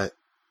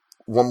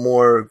 One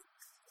more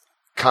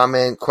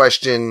comment,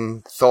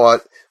 question,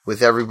 thought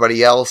with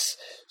everybody else.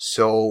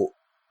 So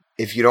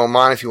if you don't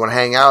mind, if you want to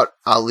hang out,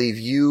 I'll leave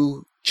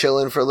you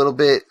chilling for a little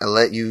bit and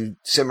let you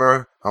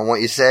simmer on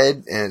what you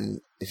said,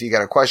 and if you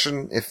got a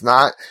question. If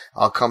not,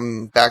 I'll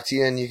come back to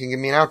you and you can give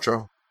me an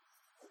outro.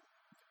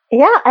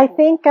 Yeah, I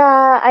think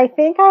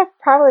I've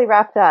probably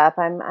wrapped up.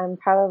 I'm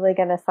probably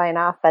going to sign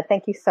off, but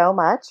thank you so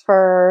much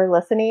for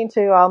listening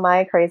to all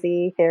my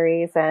crazy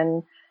theories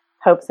and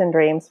hopes and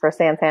dreams for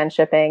Sansan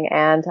shipping.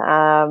 And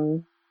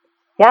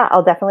yeah,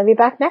 I'll definitely be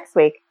back next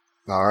week.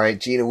 All right,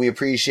 Gina, we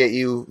appreciate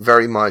you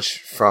very much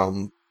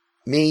from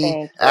me, Thank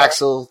you.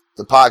 Axel,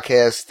 the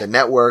podcast, the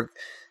network,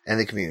 and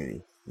the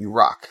community. You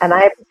rock. And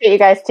I appreciate you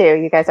guys too.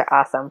 You guys are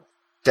awesome.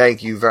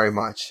 Thank you very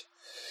much.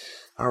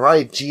 All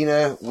right,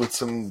 Gina, with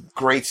some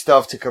great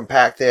stuff to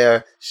compact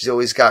there. She's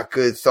always got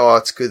good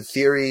thoughts, good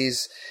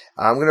theories.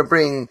 I'm going to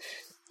bring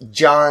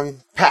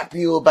John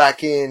Packmule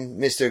back in,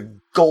 Mr.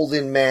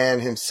 Golden Man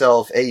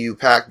himself, AU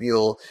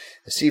Packmule.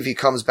 See if he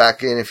comes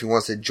back in, if he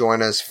wants to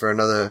join us for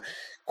another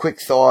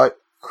quick thought,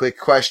 quick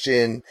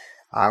question.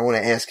 I want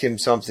to ask him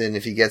something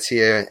if he gets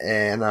here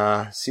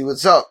and see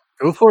what's up.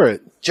 Go for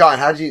it.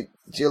 John, do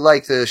you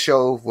like the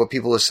show, what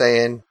people are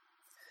saying?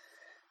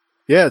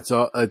 Yeah,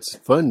 it's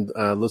fun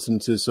listening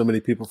to so many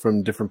people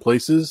from different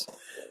places.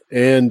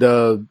 And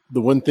the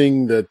one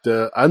thing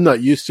that I'm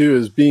not used to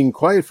is being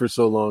quiet for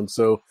so long.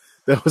 So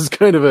that was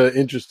kind of an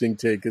interesting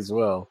take as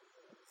well.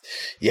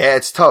 Yeah,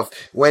 it's tough.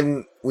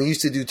 When we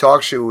used to do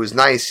talk show, it was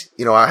nice.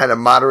 You know, I had a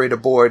moderator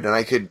board and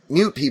I could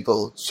mute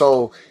people.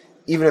 So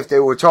even if they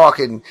were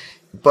talking,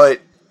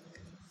 but,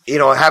 you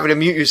know, having to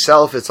mute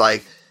yourself, it's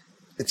like,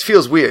 it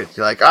feels weird.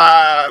 You're like,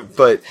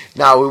 but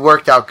now it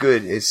worked out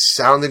good. It's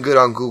sounding good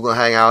on Google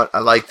Hangout. I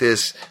like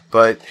this,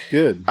 but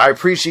good. I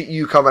appreciate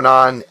you coming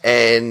on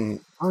and,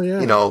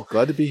 you know,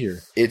 glad to be here.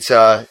 It's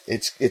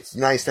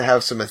nice to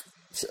have some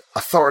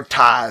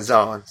authorities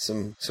on,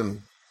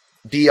 some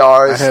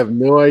BRs. I have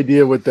no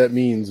idea what that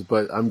means,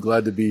 but I'm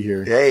glad to be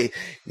here. Hey,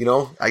 you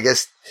know, I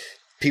guess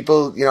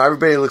people, you know,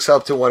 everybody looks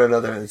up to one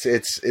another.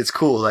 It's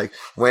cool. Like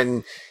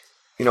when,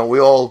 you know, we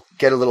all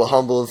get a little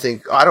humble and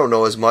think, I don't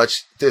know as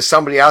much. There's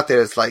somebody out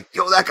there that's like,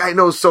 yo, that guy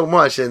knows so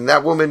much and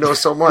that woman knows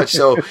so much.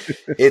 So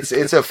it's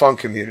a fun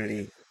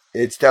community.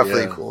 It's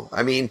definitely cool.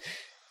 I mean,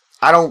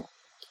 I don't,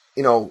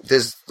 you know,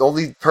 there's the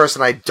only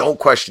person I don't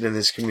question in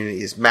this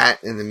community is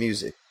Matt and the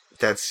music.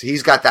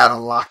 He's got that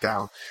on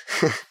lockdown.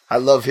 I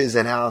love his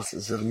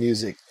analysis of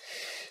music.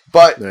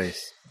 But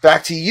nice.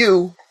 Back to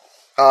you.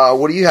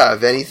 What do you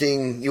have?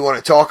 Anything you want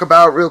to talk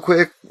about real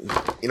quick?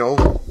 You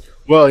know?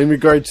 Well, in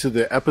regards to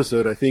the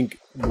episode, I think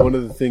one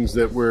of the things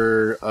that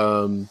we're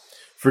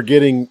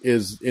forgetting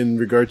is in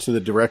regards to the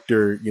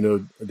director. You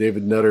know,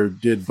 David Nutter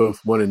did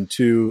both 1 and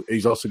 2.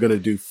 He's also going to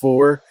do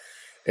 4.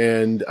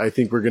 And I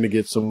think we're going to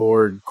get some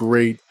more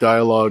great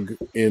dialogue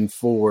in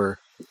 4,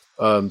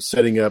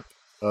 setting up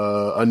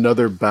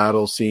another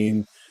battle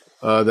scene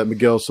that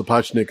Miguel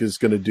Sapochnik is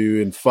going to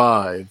do in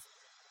 5.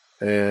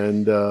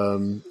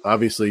 And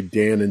obviously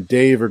Dan and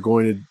Dave are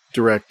going to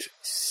direct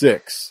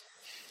 6.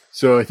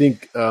 So I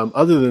think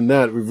other than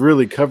that, we've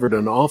really covered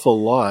an awful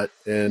lot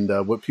and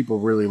what people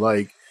really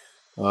like.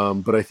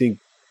 But I think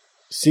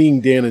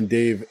seeing Dan and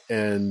Dave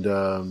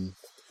and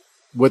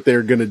what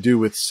they're going to do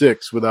with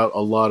 6 without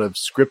a lot of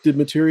scripted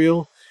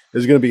material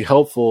is going to be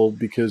helpful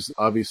because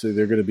obviously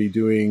they're going to be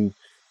doing,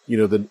 you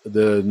know,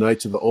 the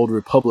Knights of the Old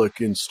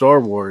Republic in Star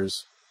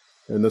Wars.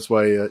 And that's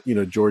why, you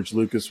know, George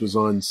Lucas was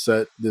on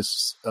set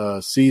this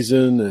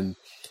season and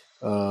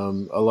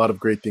a lot of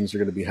great things are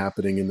going to be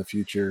happening in the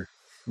future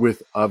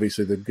with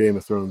obviously the Game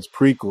of Thrones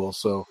prequel.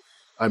 So,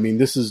 I mean,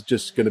 this is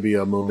just going to be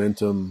a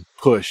momentum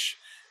push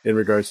in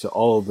regards to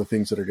all of the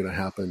things that are going to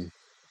happen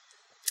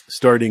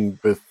starting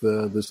with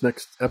this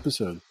next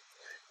episode.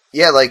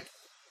 Yeah, like,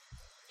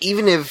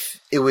 even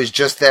if it was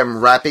just them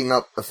wrapping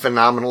up a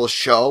phenomenal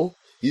show,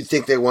 you'd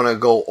think they want to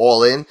go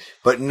all in,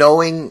 but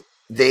knowing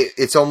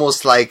it's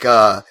almost like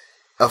a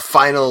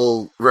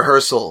final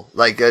rehearsal,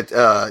 like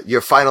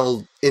your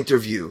final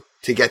interview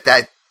to get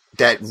that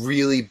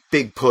really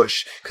big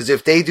push. Because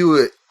if they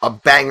do a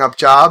bang up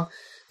job,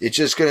 it's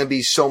just going to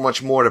be so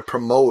much more to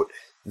promote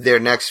their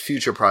next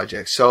future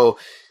projects. So,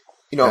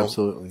 you know,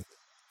 absolutely.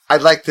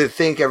 I'd like to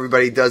think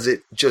everybody does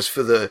it just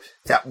for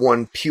that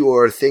one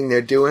pure thing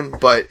they're doing,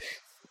 but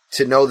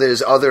to know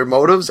there's other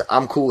motives,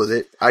 I'm cool with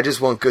it. I just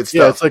want good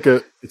stuff. Yeah,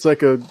 it's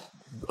like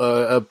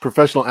a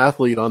professional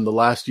athlete on the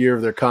last year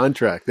of their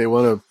contract. They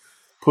want to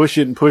push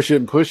it and push it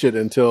and push it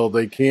until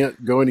they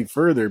can't go any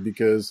further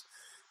because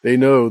they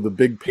know the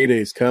big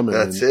payday's coming.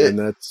 That's it. And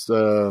that's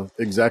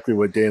exactly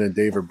what Dan and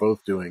Dave are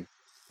both doing.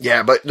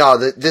 Yeah, but no,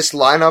 this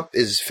lineup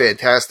is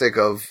fantastic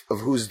of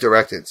who's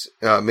directed.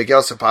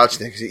 Miguel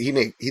Sapochnik,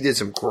 he did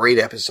some great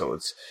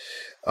episodes.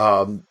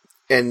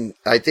 And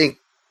I think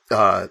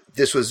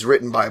this was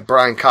written by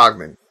Brian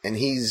Cogman, and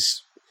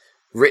he's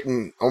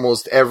written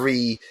almost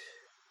every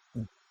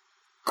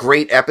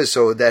great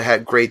episode that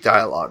had great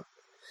dialogue.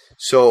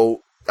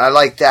 So I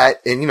like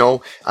that. And, you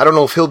know, I don't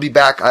know if he'll be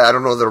back. I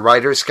don't know the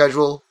writer's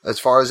schedule as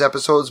far as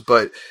episodes,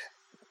 but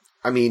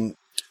I mean...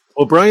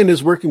 Well, Brian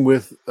is working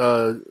with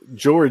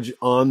George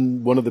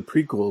on one of the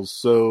prequels,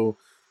 so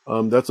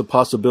that's a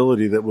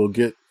possibility that we'll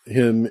get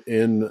him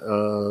in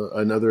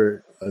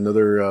another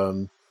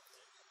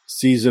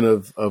season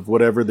of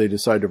whatever they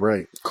decide to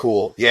write.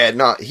 Cool. Yeah,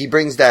 no, he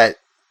brings that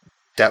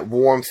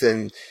warmth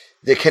and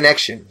the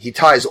connection. He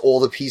ties all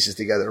the pieces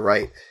together,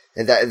 right?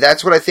 And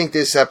that's what I think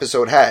this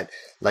episode had.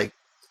 Like,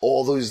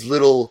 all those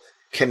little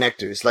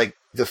connectors, like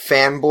the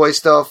fanboy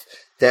stuff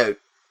that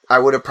I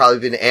would have probably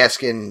been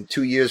asking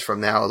 2 years from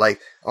now, like,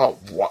 oh,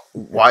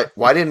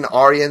 why didn't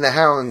Arya and the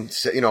Hound,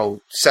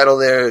 settle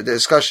their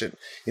discussion,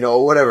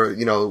 or whatever,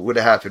 would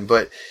have happened.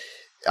 But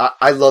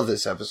I love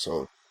this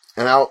episode.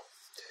 And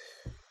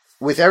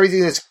with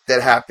everything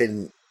that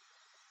happened,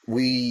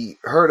 we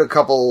heard a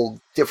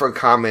couple different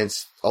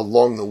comments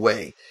along the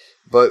way.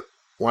 But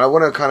what I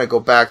want to kind of go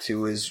back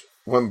to is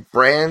when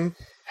Bran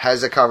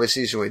has a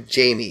conversation with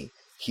Jaime,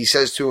 he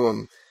says to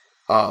him,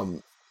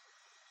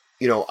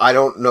 I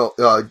don't know,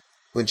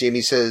 when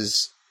Jaime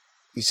says,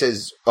 he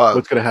says,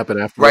 what's going to happen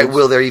afterwards? Right,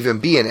 will there even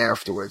be an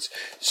afterwards?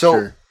 So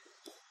Sure.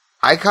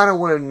 I kind of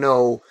want to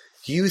know,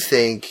 do you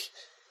think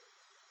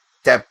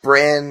that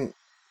Bran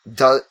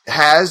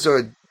has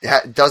or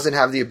doesn't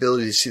have the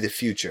ability to see the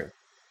future?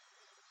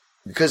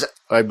 Because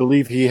I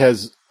believe he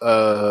has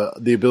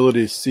the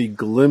ability to see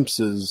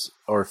glimpses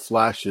or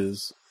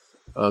flashes,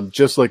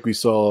 just like we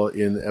saw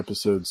in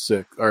episode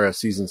 6 or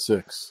season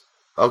 6.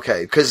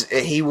 okay, because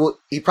he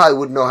probably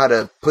wouldn't know how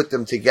to put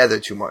them together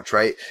too much,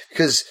 right?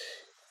 Because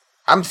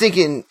I'm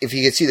thinking if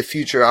he could see the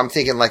future, I'm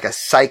thinking like a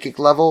psychic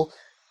level,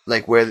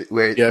 like where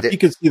if he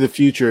could see the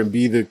future and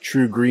be the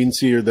true green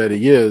seer that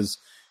he is,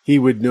 he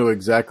would know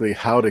exactly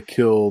how to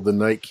kill the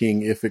Night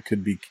King if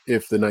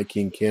the Night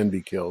King can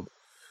be killed.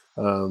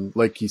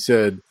 Like he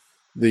said,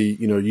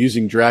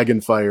 using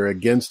dragon fire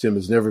against him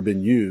has never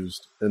been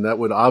used, and that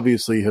would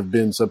obviously have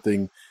been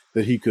something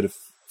that he could have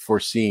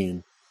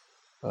foreseen.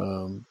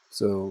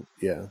 So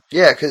yeah,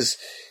 because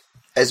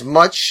as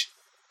much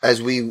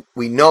as we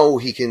know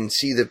he can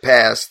see the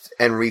past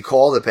and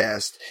recall the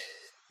past,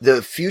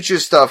 the future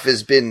stuff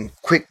has been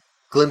quick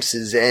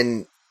glimpses,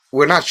 and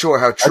we're not sure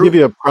how true. I'll give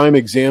you a prime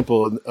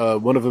example.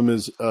 One of them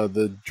is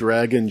the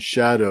dragon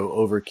shadow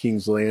over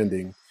King's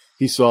Landing.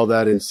 He saw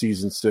that in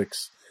season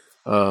 6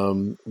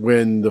 when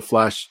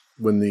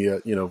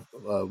the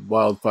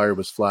wildfire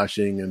was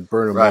flashing and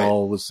Burnham Right.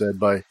 Hall was said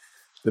by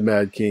the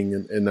Mad King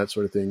and that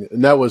sort of thing.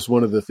 And that was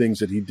one of the things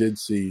that he did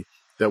see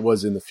that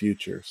was in the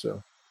future.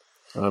 So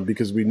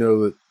because we know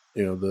that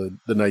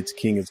the Night's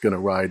King is going to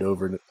ride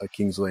over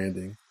King's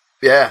Landing.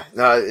 Yeah,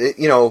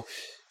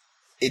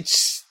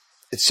 it's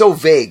so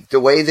vague. The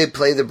way they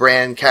play the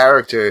Bran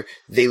character,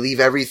 they leave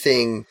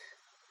everything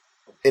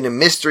in a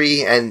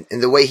mystery, and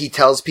the way he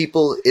tells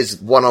people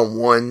is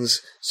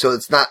one-on-ones. So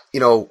it's not,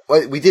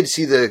 we did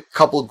see the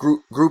couple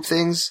group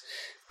things,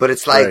 but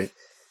it's like Right.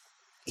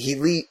 he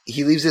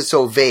leaves it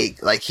so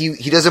vague. Like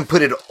he doesn't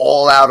put it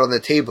all out on the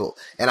table.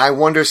 And I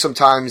wonder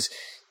sometimes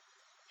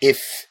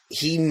if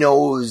he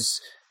knows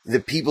the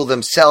people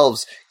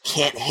themselves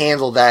can't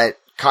handle that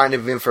kind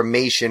of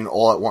information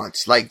all at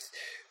once. Like,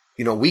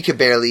 we could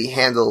barely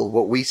handle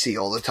what we see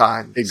all the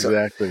time.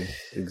 Exactly.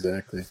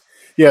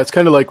 Yeah, it's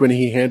kind of like when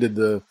he handed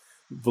the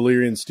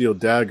Valyrian steel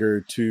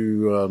dagger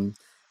to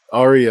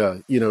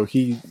Arya.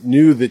 He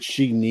knew that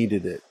she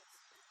needed it,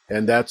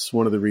 and that's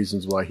one of the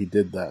reasons why he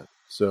did that.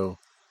 So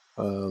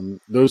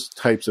those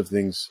types of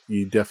things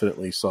you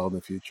definitely saw in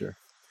the future.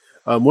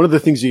 One of the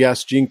things you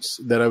asked Jinx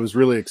that I was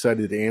really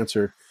excited to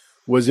answer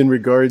was in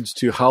regards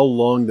to how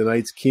long the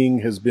Night's King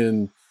has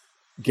been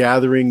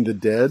gathering the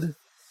dead.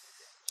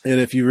 And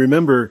if you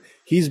remember,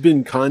 he's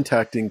been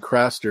contacting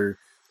Craster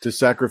to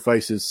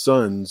sacrifice his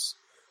sons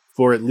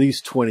for at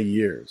least 20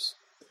 years.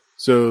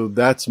 So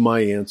that's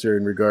my answer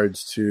in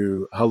regards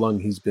to how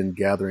long he's been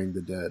gathering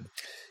the dead.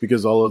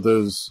 Because all of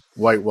those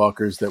White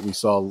Walkers that we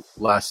saw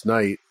last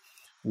night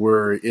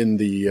were in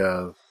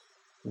the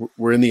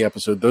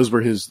episode. Those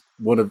were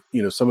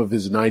some of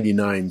his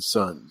 99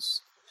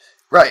 sons.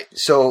 Right.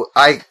 So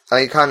I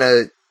kind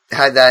of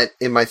had that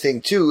in my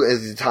thing too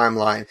as the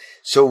timeline.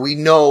 So we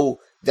know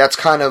that's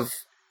kind of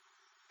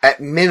at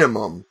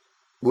minimum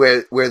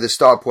where the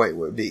start point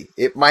would be.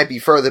 It might be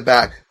further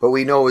back, but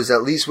we know is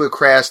at least with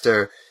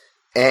Craster,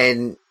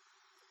 and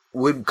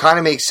would kind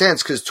of make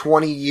sense because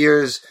 20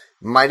 years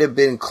might have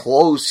been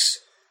close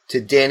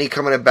to Dany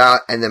coming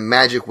about and the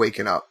magic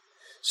waking up.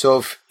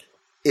 So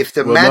if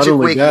the magic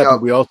waking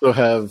up, we also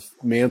have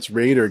Mance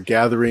Rayder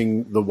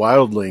gathering the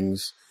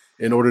wildlings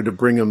in order to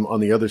bring them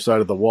on the other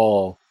side of the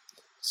wall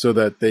so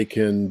that they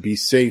can be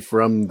safe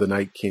from the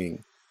Night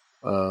King.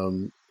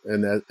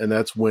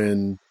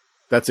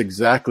 That's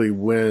exactly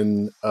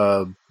when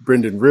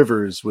Brynden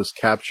Rivers was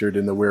captured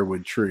in the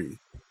Weirwood Tree.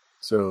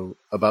 So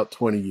about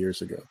 20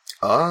 years ago.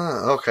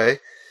 Ah, okay.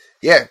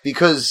 Yeah,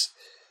 because,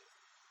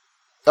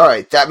 all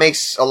right, that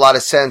makes a lot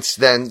of sense.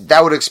 Then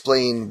that would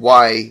explain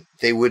why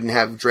they wouldn't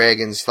have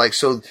dragons. Like,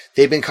 so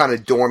they've been kind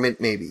of dormant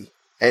maybe.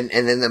 And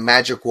then the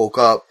magic woke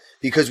up,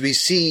 because we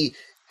see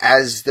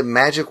as the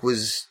magic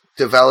was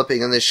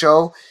developing in the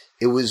show,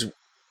 it was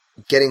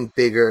getting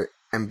bigger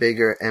and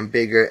bigger and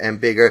bigger and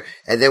bigger.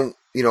 And then,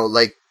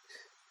 like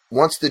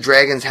once the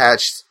dragon eggs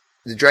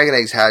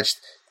hatched,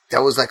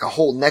 that was like a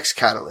whole next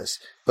catalyst.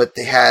 But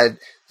they had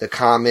the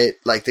comet.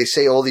 Like they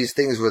say all these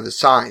things were the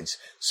signs.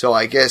 So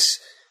I guess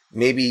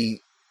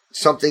maybe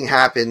something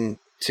happened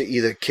to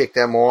either kick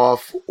them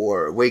off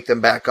or wake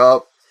them back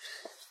up.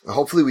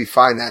 Hopefully we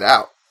find that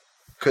out.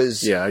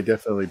 Cause yeah, I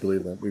definitely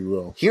believe that we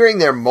will. Hearing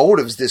their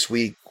motives this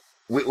week,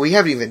 we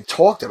haven't even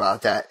talked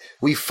about that.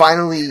 We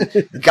finally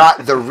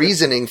got the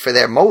reasoning for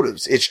their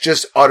motives. It's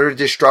just utter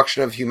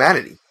destruction of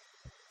humanity.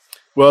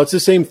 Well, it's the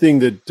same thing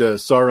that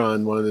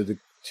Sauron wanted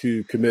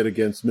to commit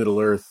against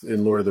Middle-earth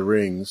in Lord of the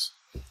Rings.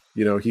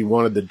 You know, he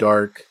wanted the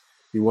dark,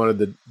 he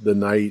wanted the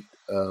night.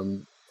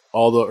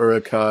 All the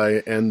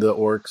Uruk-hai and the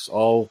orcs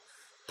all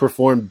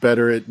performed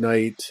better at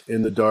night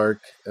in the dark.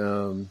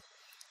 And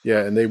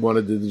they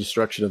wanted the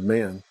destruction of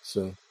man.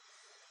 So,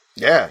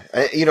 yeah,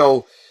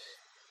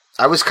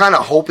 I was kind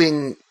of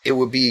hoping it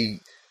would be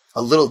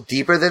a little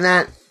deeper than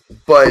that,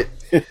 but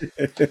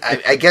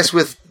I guess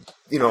with,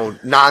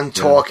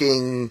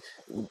 non-talking,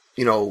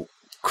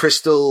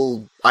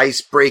 crystal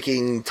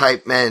ice-breaking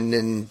type men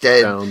and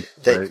dead,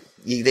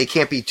 they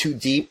can't be too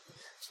deep.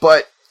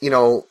 But,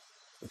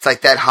 it's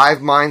like that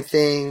hive mind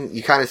thing.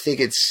 You kind of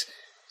think it's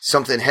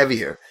something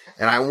heavier.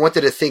 And I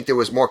wanted to think there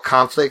was more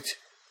conflict,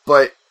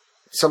 but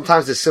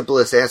sometimes the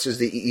simplest answer is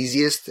the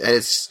easiest,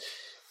 and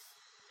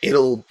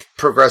it'll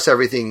progress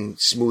everything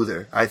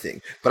smoother, I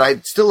think. But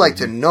I'd still like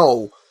to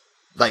know,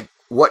 like,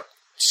 what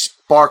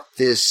sparked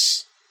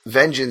this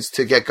vengeance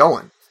to get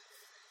going.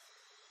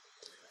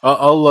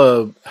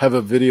 I'll have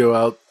a video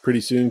out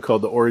pretty soon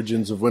called The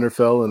Origins of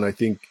Winterfell, and I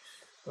think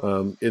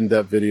in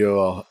that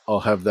video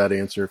I'll have that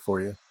answer for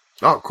you.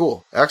 Oh,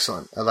 cool.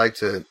 Excellent. I'd like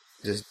to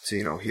just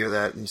hear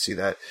that and see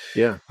that.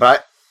 Yeah.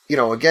 But,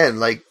 again,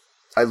 like,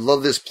 I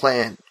love this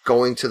plan,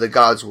 going to the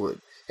Godswood.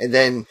 And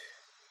then,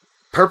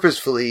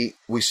 purposefully,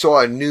 we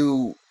saw a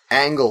new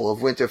angle of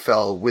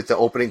Winterfell with the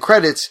opening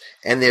credits,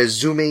 and they're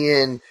zooming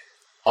in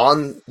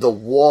on the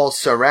wall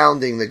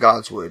surrounding the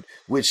Godswood,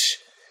 which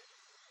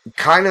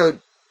kind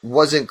of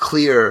wasn't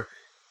clear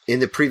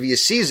in the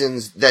previous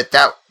seasons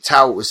that's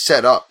how it was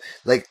set up.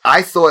 Like,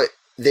 I thought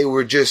they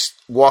were just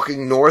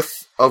walking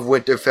north of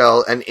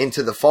Winterfell and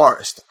into the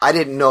forest. I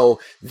didn't know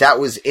that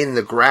was in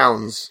the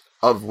grounds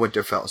of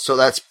Winterfell. So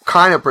that's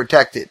kind of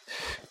protected.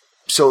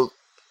 So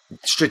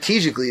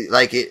strategically,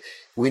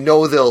 we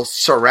know they'll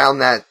surround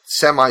that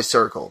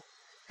semicircle,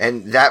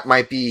 and that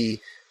might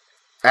be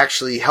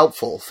actually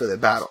helpful for the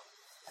battle.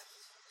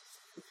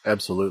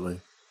 Absolutely.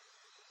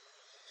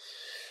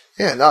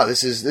 Yeah, no,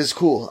 this is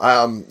cool.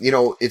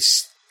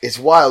 It's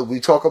wild.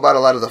 We talk about a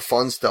lot of the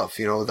fun stuff,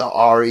 the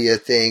Arya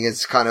thing.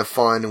 It's kind of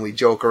fun, and we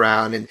joke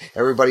around, and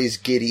everybody's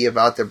giddy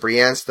about the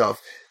Brienne stuff.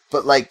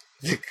 But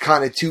the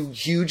kind of two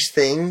huge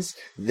things,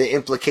 the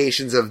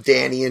implications of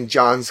Dany and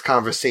Jon's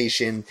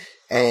conversation,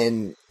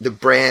 and the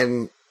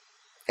Bran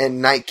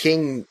and Night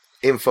King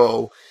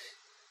info,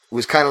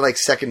 was kind of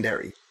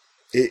secondary.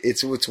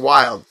 It's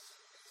wild.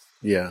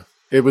 Yeah,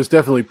 it was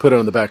definitely put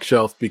on the back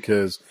shelf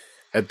because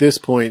at this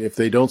point, if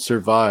they don't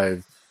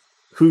survive,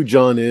 who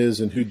Jon is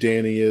and who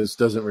Dany is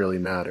doesn't really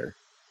matter.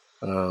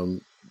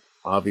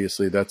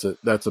 Obviously, that's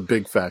a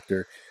big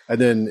factor. And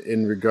then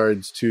in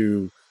regards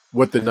to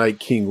what the Night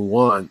King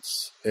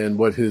wants and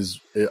what his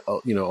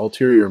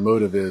ulterior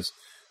motive is,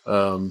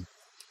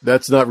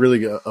 that's not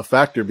really a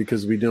factor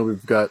because we know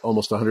we've got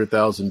almost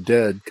 100,000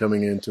 dead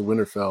coming into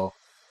Winterfell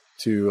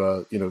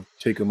to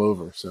take them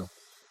over. So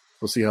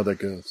we'll see how that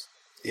goes.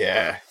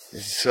 Yeah,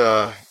 it's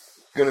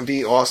going to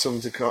be awesome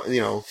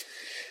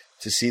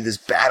to see this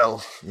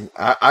battle.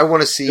 I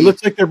want to see. It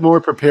looks like they're more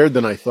prepared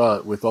than I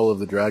thought with all of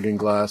the dragon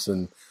glass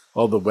and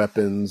all the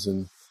weapons,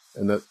 and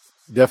that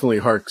definitely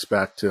harks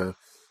back to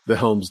the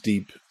Helm's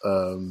Deep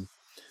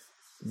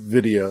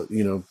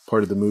video,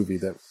 part of the movie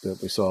that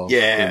we saw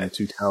in the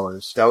Two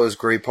Towers. That was a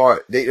great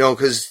part.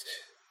 Because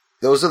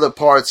those are the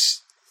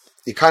parts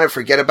you kind of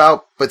forget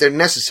about, but they're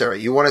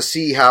necessary. You want to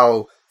see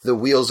how the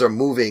wheels are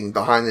moving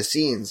behind the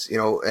scenes,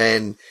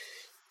 and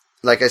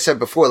like I said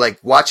before,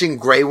 watching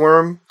Grey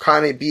Worm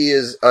kind of be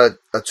as a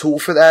tool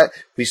for that.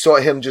 We saw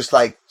him just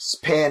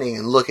panning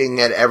and looking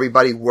at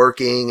everybody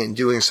working and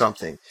doing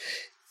something.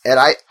 And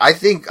I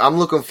think I'm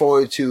looking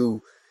forward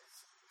to,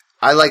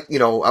 I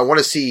want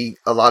to see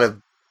a lot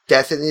of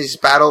death in these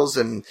battles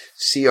and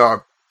see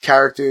our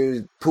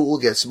character pool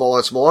get smaller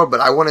and smaller, but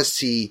I want to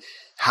see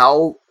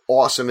how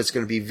awesome it's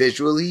going to be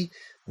visually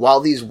while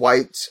these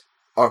whites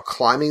are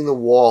climbing the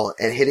wall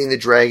and hitting the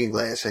dragon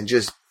glass and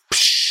just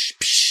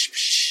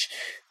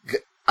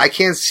I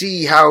can't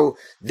see how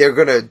they're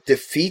going to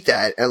defeat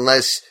that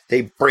unless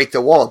they break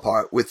the wall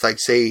apart with,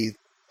 say,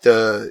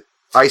 the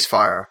ice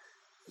fire.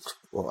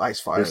 Well,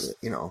 ice fire,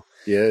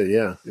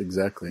 Yeah,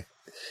 exactly.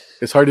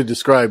 It's hard to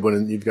describe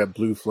when you've got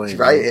blue flame.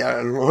 Right? I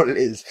don't know what it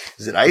is.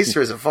 Is it ice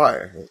or is it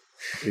fire?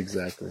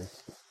 Exactly.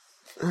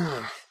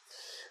 All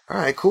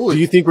right, cool. Do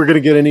you think we're going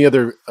to get any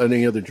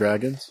other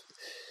dragons?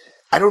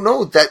 I don't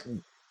know.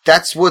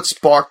 That's what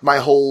sparked my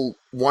whole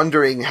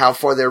wondering how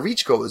far their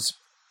reach goes.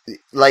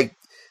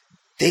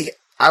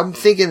 I'm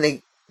thinking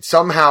they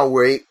somehow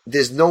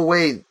there's no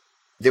way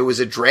there was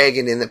a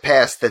dragon in the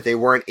past that they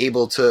weren't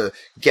able to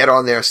get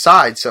on their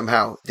side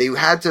somehow. They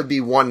had to be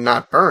one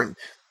not burned.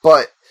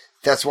 But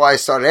that's why I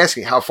started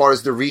asking, how far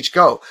does the reach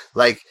go?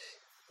 Like,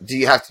 do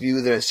you have to be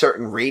within a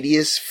certain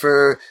radius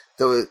for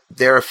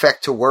their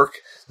effect to work?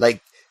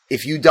 Like,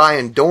 if you die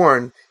in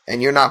Dorne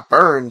and you're not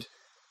burned,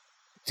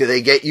 do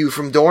they get you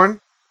from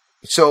Dorne?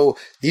 So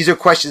these are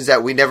questions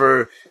that we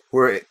never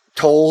were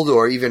told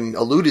or even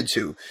alluded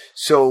to.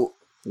 So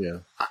yeah,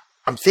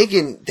 I'm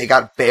thinking they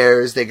got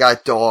bears, they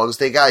got dogs,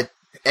 they got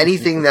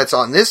anything that's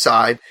on this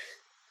side.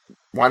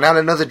 Why not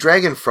another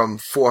dragon from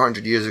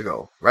 400 years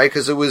ago, right?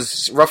 Because it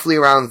was roughly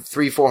around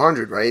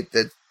 400, right?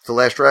 The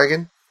last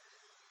dragon?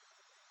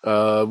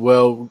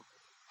 Well,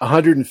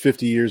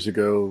 150 years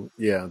ago,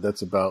 yeah,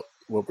 that's about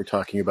what we're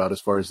talking about as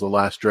far as the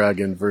last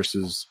dragon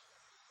versus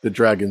the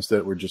dragons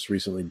that were just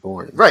recently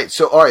born. Right.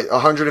 So, all right,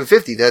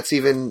 150. That's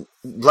even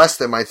less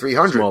than my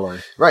 300. Smaller.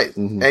 Right.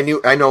 Mm-hmm.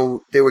 And I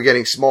know they were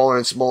getting smaller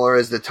and smaller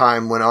as the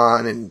time went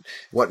on and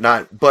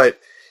whatnot. But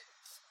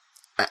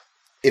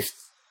if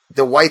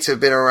the whites have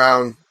been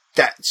around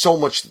that so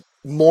much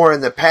more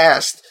in the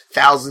past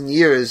 1,000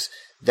 years,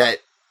 that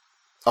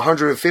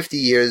 150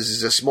 years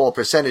is a small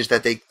percentage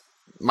that they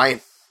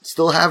might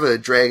still have a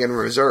dragon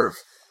reserve.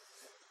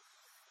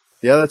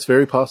 Yeah, that's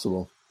very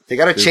possible. They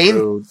got a chain.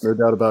 No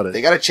doubt about it.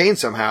 They got a chain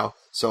somehow.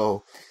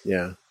 So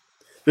yeah,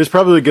 there's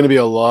probably going to be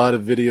a lot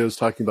of videos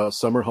talking about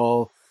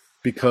Summerhall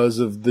because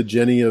of the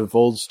Jenny of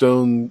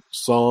Oldstone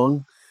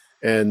song,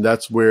 and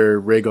that's where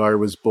Rhaegar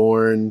was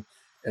born.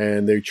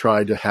 And they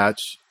tried to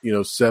hatch,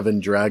 7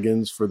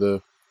 dragons for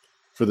the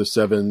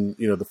 7,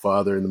 the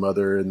father and the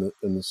mother and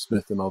the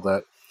smith and all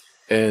that.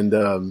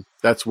 And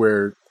that's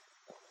where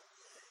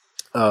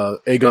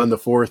Aegon the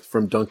Fourth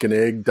from Dunk and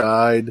Egg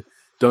died.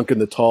 Duncan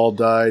the Tall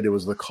died. It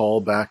was the call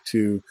back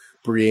to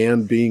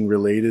Brienne being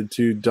related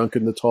to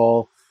Duncan the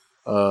Tall.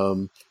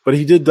 But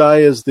he did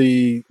die as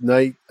the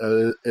knight,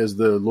 as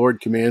the Lord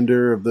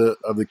Commander of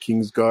the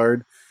King's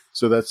Guard.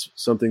 So that's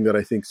something that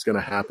I think is going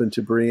to happen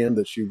to Brienne,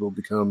 that she will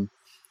become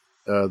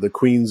the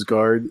Queen's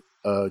Guard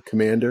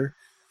commander.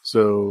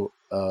 So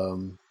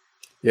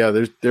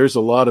yeah, there's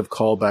a lot of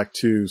callback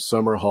to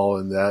Summerhall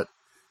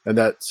and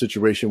that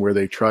situation where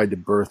they tried to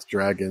birth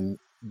dragon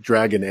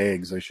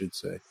eggs, I should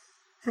say.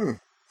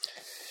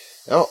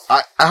 Oh,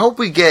 I hope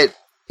we get,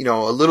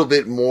 a little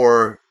bit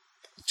more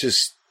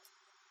just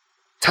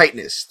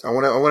tightness. I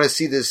want to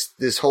see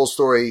this whole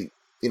story,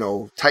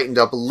 tightened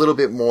up a little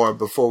bit more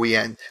before we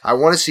end. I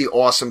want to see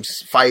awesome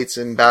fights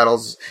and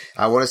battles.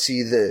 I want to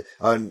see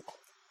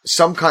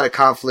some kind of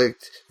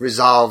conflict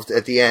resolved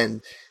at the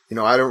end.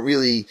 I don't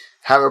really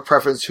have a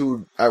preference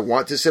who I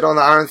want to sit on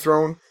the Iron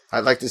Throne.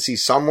 I'd like to see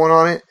someone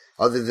on it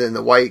other than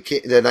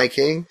the Night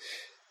King.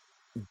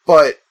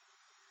 But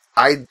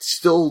I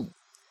still,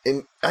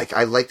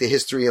 I like the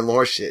history and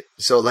lore shit.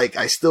 So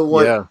I still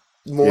want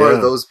more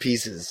of those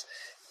pieces.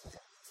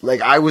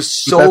 I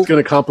was so... But that's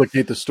going to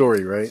complicate the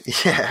story, right?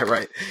 Yeah,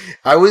 right.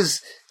 I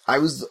was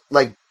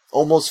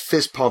almost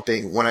fist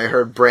pumping when I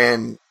heard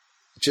Bran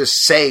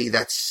just say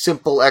that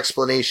simple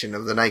explanation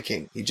of the Night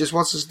King. He just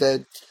wants us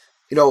dead.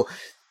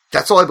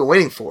 That's all I've been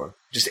waiting for.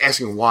 Just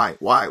asking why?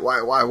 Why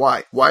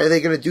are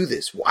they going to do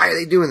this? Why are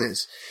they doing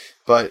this?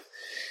 But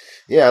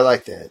yeah, I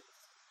like that.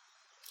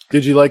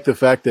 Did you like the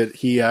fact that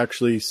he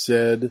actually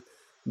said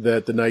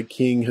that the Night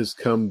King has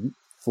come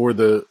for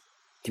the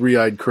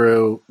Three-Eyed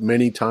Crow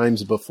many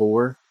times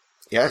before?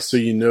 Yes. So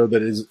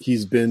that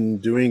he's been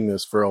doing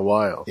this for a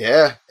while.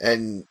 Yeah,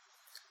 and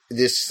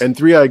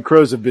Three-Eyed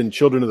Crows have been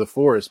children of the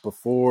forest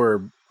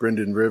before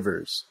Brynden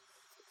Rivers,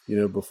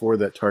 before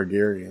that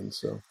Targaryen.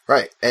 So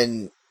right,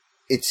 and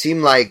it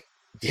seemed like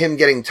him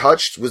getting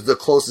touched was the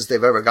closest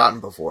they've ever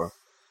gotten before.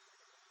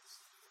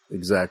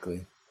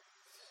 Exactly.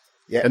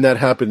 Yeah, and that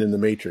happened in The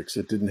Matrix.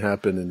 It didn't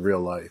happen in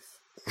real life.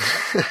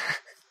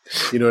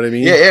 You know what I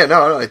mean? Yeah,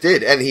 no, it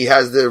did, and he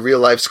has the real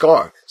life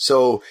scar,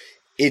 so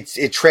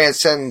it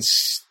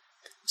transcends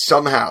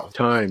somehow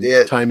time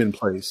and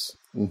place.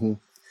 Mm-hmm.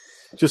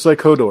 Just like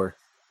Hodor.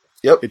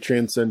 Yep. It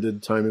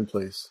transcended time and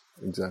place.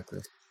 Exactly.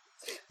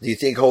 Do you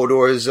think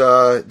Hodor is,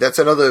 that's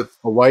another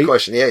a white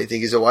question. Yeah. You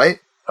think he's a white?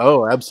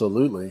 Oh,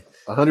 absolutely.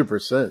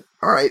 100%.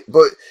 All right.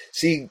 But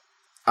see,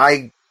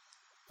 I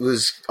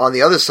was on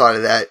the other side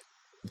of that.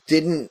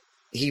 Didn't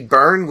he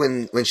burn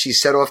when she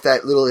set off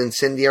that little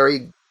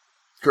incendiary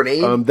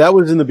grenade? That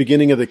was in the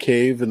beginning of the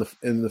cave,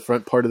 in the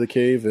front part of the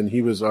cave. And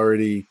he was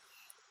already,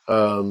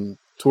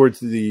 towards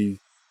the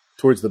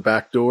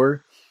back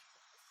door.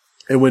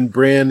 And when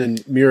Bran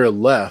and Mira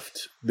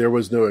left, there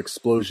was no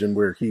explosion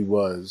where he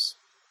was.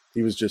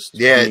 He was just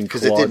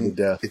because it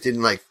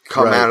didn't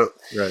come out.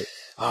 Right.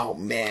 Oh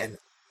man,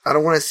 I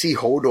don't want to see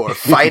Hodor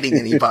fighting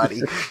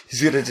anybody.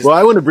 He's gonna just. Well,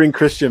 I want to bring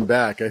Christian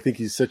back. I think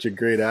he's such a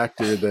great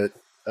actor that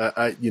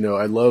I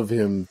love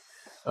him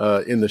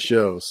in the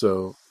show.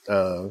 So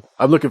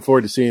I'm looking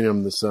forward to seeing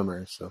him this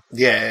summer. So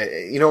yeah,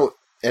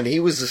 and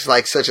he was just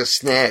such a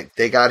snag.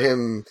 They got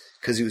him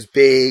because he was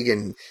big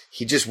and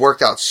he just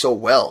worked out so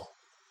well.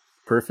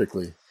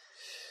 Perfectly.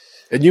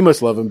 And you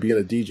must love him being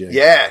a DJ.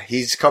 Yeah,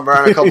 he's come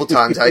around a couple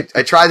times. I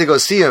tried to go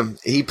see him.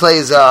 He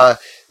plays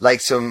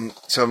like some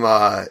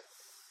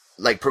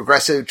like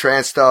progressive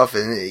trance stuff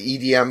and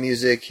EDM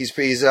music.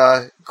 He's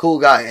a cool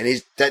guy,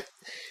 and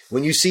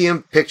when you see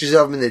him, pictures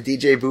of him in the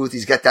DJ booth,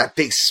 he's got that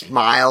big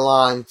smile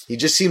on. He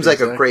just seems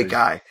like a great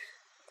guy.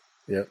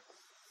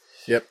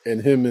 Yep,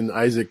 and him and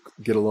Isaac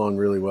get along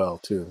really well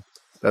too.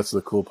 That's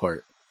the cool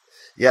part.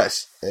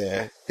 Yes,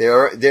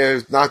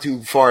 they're not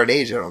too far in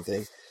age, I don't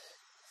think.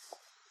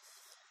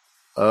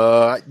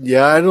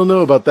 Yeah, I don't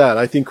know about that.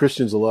 I think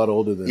Christian's a lot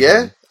older than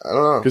him. I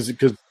don't know.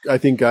 Because I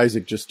think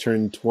Isaac just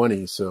turned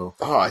 20, so...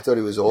 Oh, I thought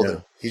he was older.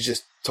 Yeah. He's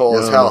just tall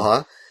as hell,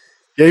 huh?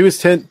 Yeah, he was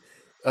 10.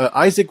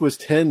 Isaac was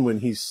 10 when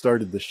he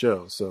started the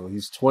show, so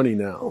he's 20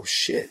 now. Oh,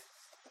 shit.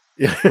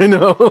 Yeah, I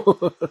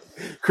know.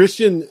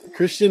 Christian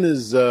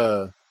is...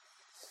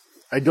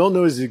 I don't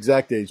know his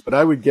exact age, but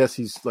I would guess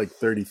he's like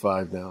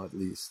 35 now at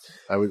least.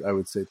 I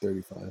would say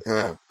 35.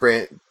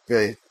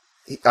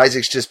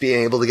 Isaac's just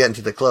being able to get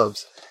into the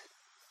clubs.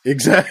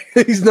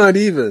 Exactly. He's not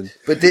even.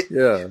 But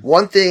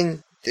one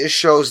thing this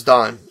show's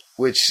done,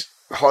 which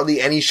hardly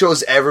any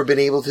show's ever been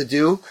able to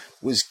do,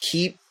 was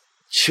keep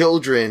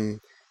children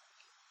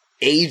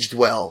aged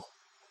well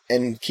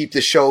and keep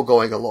the show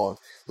going along.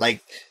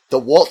 Like, the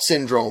Walt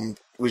syndrome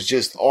was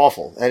just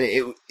awful, and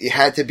it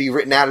had to be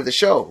written out of the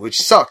show, which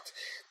sucked.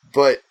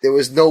 But there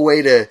was no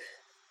way to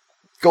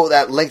go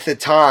that length of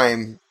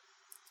time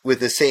with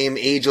the same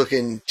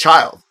age-looking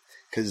child,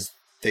 because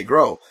they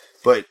grow.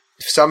 But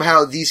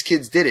somehow these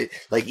kids did it.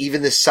 Like,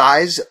 even the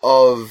size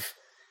of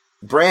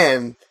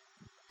Bran,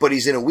 but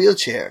he's in a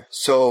wheelchair.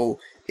 So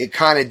it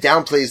kind of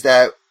downplays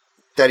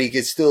that he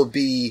could still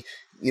be,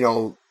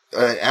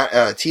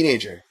 a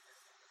teenager.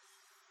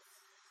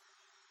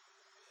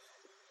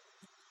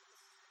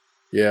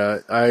 Yeah,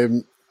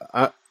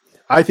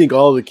 I think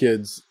all the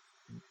kids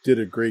did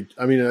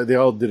they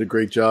all did a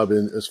great job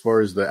as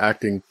far as the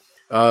acting.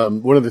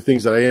 One of the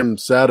things that I am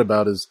sad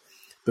about is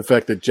the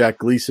fact that Jack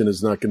Gleason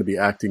is not going to be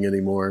acting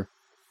anymore.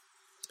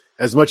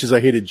 As much as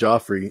I hated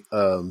Joffrey,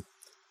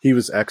 he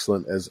was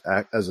excellent as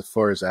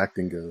far as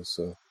acting goes.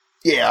 So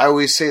yeah, I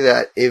always say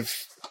that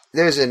if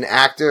there's an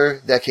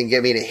actor that can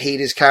get me to hate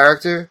his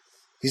character,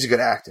 he's a good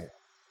actor.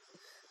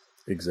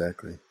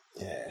 Exactly.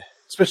 Yeah.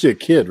 Especially a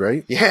kid,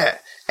 right? Yeah.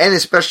 And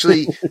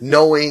especially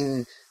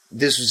knowing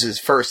this was his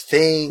first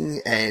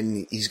thing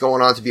and he's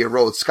going on to be a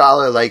Rhodes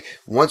Scholar. Like,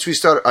 once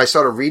I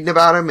started reading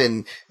about him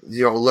and,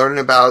 learning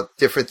about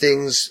different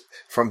things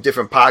from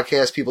different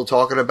podcasts, people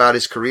talking about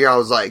his career, I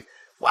was like,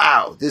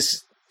 wow,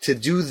 to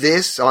do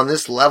this on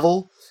this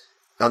level,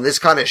 on this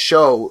kind of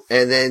show,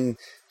 and then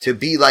to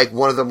be like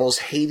one of the most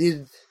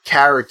hated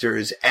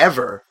characters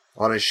ever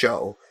on a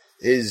show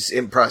is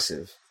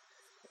impressive.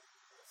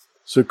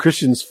 So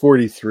Christian's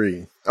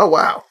 43. Oh,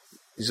 wow.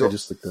 I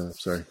just looked that up.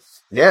 Sorry.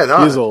 Yeah,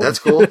 no, He's old. That's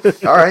cool.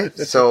 All right.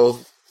 So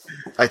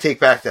I take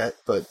back that,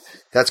 but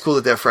that's cool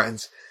that they're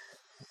friends.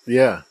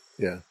 Yeah.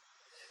 Yeah,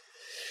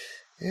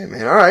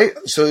 man. All right.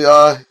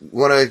 So,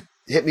 want to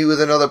hit me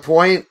with another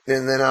point,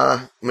 and then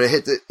I'm going to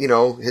hit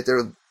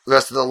the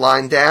rest of the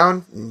line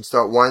down and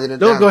start winding it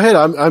down. No, go ahead.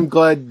 I'm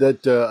glad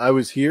that I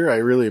was here. I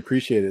really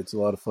appreciate it. It's a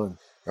lot of fun.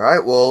 All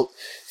right. Well,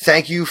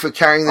 thank you for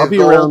carrying the I'll be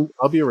goal.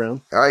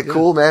 around. All right. Yeah.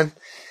 Cool, man.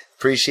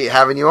 Appreciate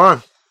having you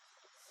on.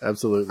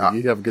 Absolutely.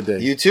 You have a good day.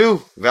 You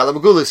too. Vala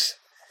Magulis.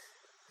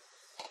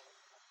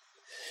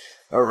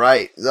 All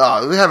right.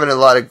 We're having a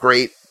lot of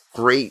great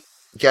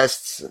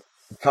guests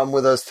come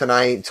with us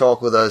tonight,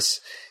 talk with us.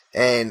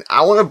 And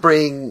I want to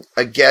bring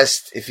a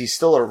guest, if he's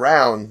still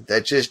around,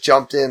 that just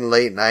jumped in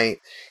late night.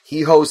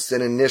 He hosts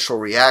an initial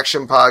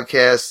reaction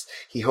podcast.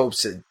 He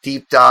hosts a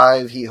deep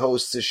dive. He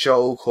hosts a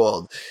show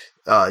called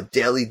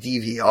Daily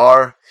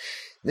DVR.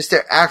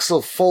 Mr.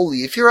 Axel Foley,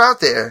 if you're out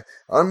there,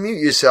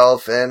 unmute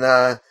yourself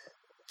and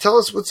tell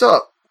us what's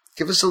up.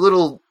 Give us a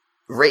little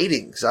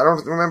ratings. I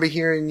don't remember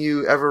hearing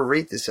you ever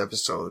rate this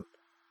episode.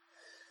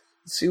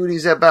 Let's see what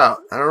he's about.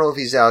 I don't know if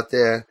he's out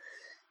there.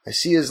 I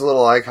see his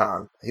little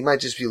icon. He might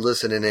just be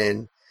listening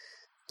in.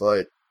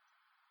 But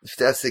if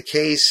that's the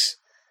case,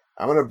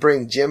 I'm going to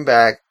bring Jim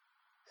back.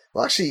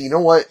 Well, actually, you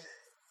know what?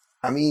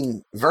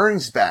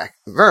 Vern's back.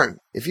 Vern,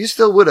 if you're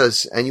still with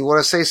us and you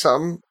want to say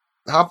something,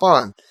 hop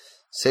on.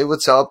 Say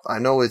what's up. I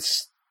know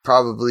it's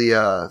probably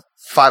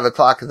 5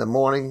 o'clock in the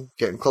morning,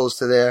 getting close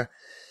to there.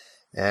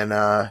 And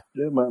yeah,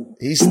 man.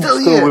 He's still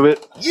here. With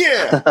it.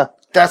 Yeah.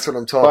 That's what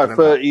I'm talking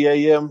about. 5:30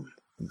 a.m.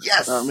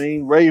 Yes.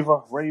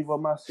 Raver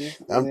massive.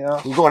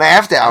 We're going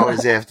after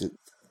hours after.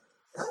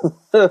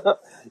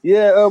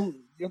 Yeah, I'm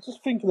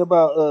just thinking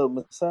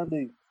about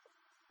Sandy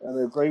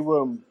and Grey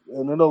Worm,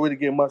 and they're not really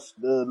getting much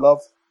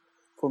love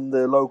from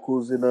the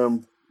locals in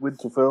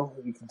Winterfell.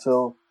 You can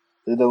tell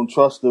they don't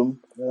trust them.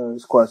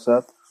 It's quite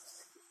sad.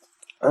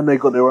 And they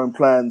got their own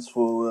plans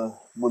for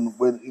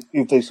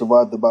if they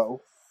survive the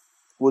battle.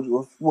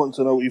 Want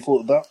to know what you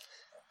thought of that?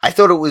 I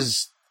thought it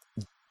was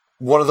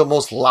one of the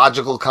most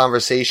logical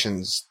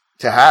conversations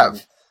to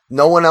have.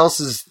 No one else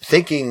is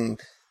thinking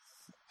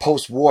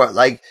post-war.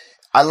 Like,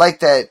 I like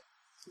that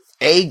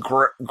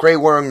Grey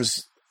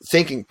Worm's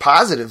thinking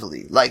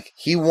positively. Like,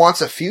 he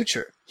wants a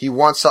future. He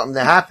wants something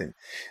to happen.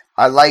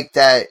 I like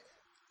that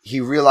he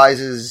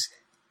realizes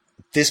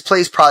this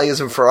place probably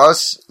isn't for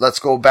us. Let's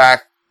go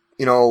back,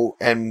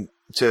 and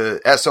to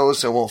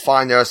Essos, and we'll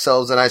find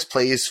ourselves a nice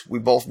place. We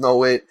both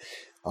know it.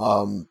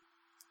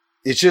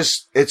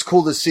 It's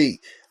cool to see.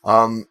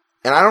 And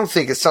I don't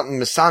think it's something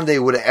Missandei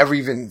would have ever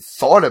even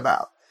thought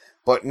about.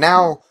 But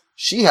now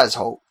she has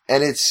hope.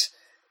 And it's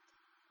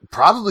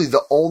probably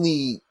the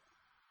only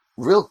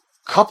real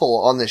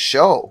couple on the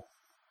show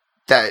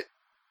that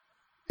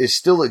is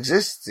still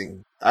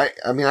existing.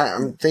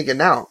 I'm thinking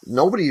now,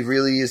 nobody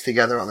really is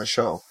together on the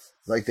show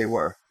like they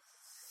were.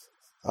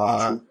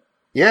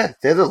 Yeah,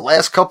 they're the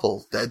last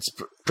couple that's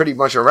pretty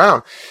much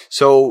around.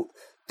 So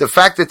the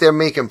fact that they're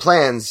making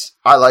plans,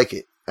 I like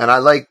it. And I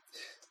like,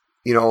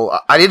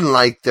 I didn't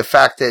like the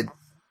fact that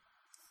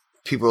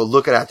people are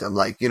looking at them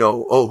like,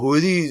 oh, who are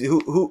these?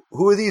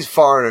 Who are these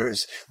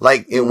foreigners?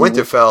 Like in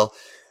Winterfell.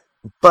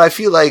 But I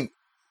feel like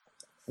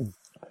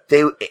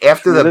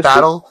after the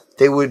battle,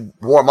 they would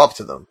warm up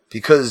to them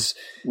because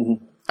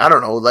I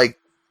don't know, like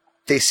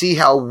they see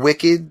how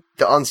wicked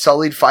the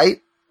Unsullied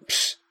fight.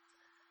 Psst.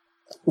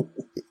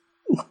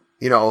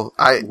 You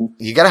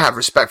gotta have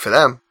respect for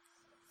them.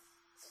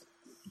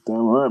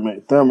 Damn right,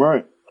 mate. Damn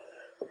right.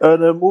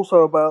 And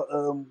also about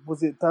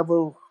was it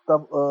Davos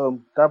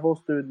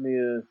doing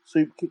the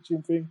soup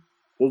kitchen thing?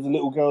 There was a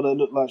little girl that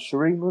looked like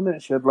Shireen, wasn't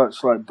it? She had like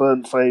slight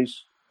burnt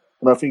face,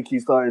 and I think he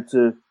started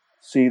to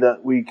see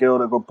that wee girl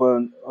that got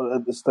burnt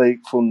at the stake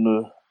from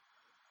the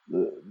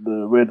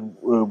Red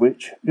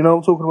Witch. You know what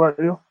I'm talking about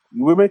here?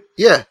 You with me?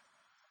 Yeah.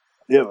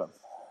 Yeah, man.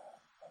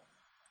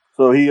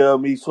 So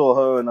he saw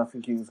her, and I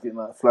think he was getting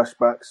like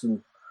flashbacks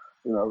and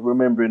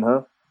remembering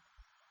her.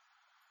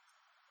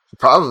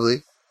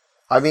 Probably.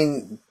 I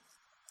mean,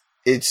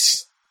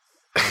 it's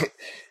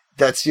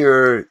that's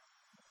the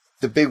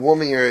big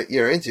woman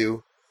you're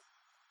into.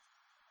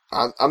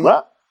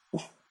 What?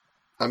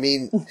 I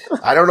mean,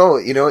 I don't know.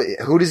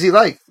 Who does he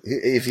like?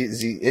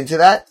 Is he into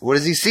that? What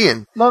is he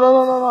seeing?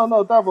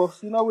 No,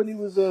 Davos. When he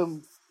was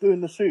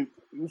doing the soup,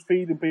 he was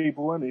feeding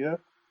people, wasn't he? Yeah.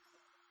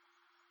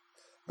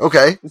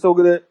 Okay. So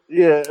good.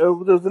 Yeah, there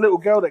was a little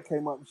girl that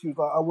came up and she was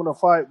like, "I want to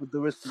fight with the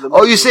rest of the."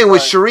 Oh, you're saying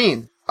with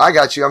Shireen? I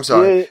got you. I'm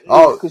sorry.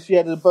 Yeah, because she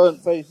had a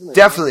burnt face. Isn't it?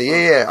 Definitely.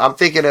 Yeah. I'm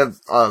thinking of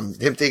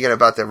him thinking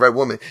about the red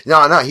woman.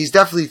 No, he's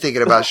definitely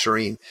thinking about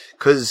Shireen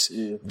because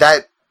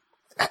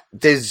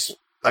there's.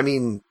 I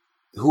mean,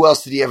 who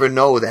else did he ever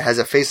know that has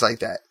a face like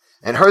that?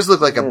 And hers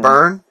looked like a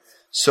burn,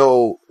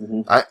 so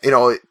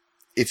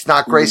it's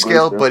not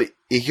grayscale, but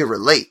it can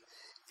relate.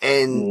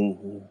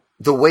 And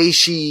the way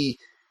she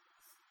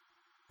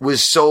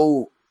was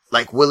so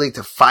like willing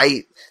to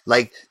fight,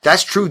 like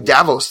that's true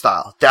Davos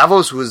style.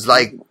 Davos was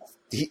like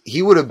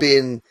he would have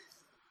been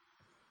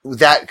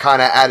that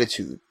kind of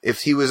attitude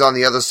if he was on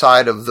the other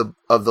side of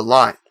the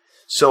line.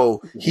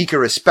 So he could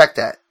respect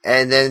that,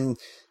 and then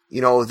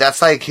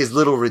that's like his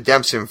little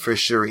redemption for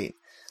Shireen.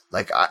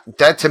 Like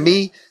that to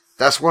me,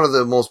 that's one of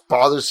the most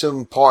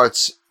bothersome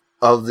parts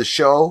of the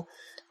show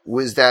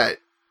was that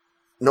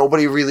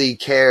nobody really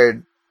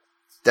cared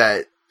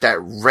that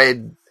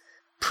red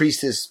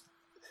priestess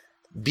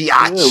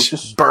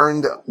biatch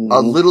burned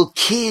a little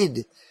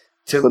kid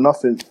for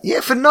nothing.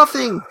 Yeah, for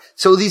nothing.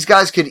 So these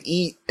guys could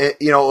eat,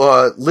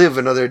 live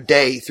another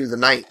day through the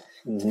night.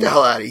 Get the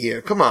hell out of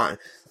here! Come on,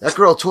 that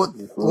girl taught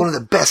one of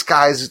the best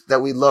guys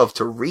that we love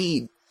to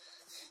read.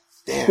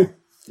 Damn.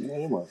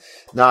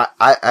 No,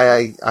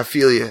 I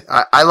feel you.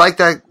 I like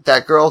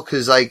that girl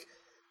because like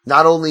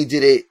not only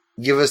did it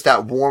give us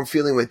that warm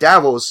feeling with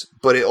Davos,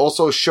 but it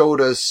also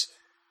showed us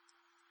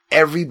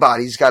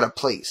everybody's got a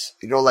place.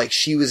 Like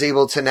she was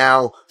able to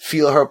now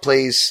feel her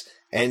place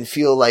and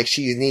feel like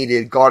she's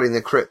needed guarding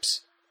the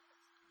crypts.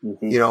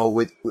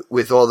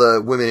 With all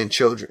the women and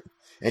children,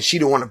 and she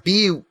didn't want to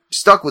be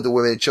stuck with the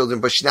women and children,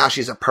 but now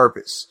she has a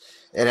purpose,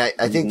 and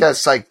I think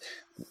that's like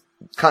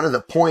kind of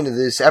the point of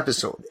this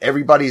episode.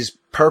 Everybody's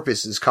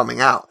purpose is coming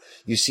out.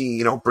 You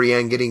see,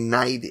 Brienne getting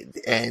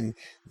knighted, and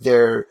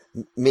they're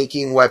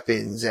making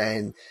weapons,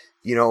 and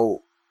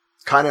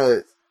kind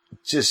of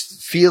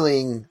just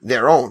feeling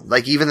their own.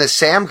 Like even the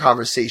Sam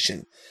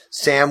conversation.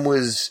 Sam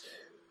was,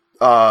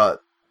 they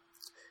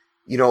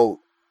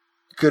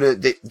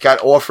got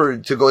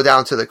offered to go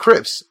down to the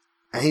crypts,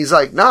 and he's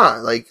like, nah,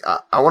 like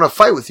I want to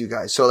fight with you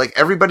guys. So like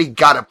everybody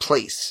got a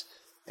place,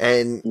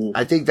 and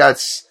I think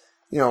that's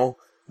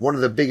one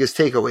of the biggest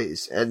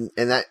takeaways, and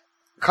that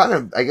kind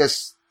of I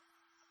guess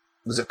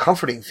was a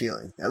comforting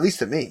feeling, at least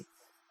to me.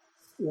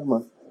 Yeah,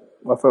 man,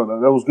 I felt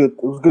that was good.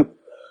 It was good.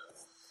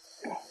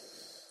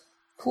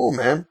 Cool,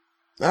 man.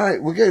 All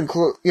right, we're getting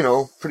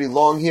pretty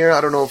long here.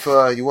 I don't know if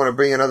you want to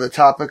bring another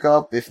topic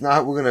up. If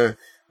not, we're gonna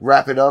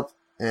wrap it up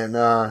and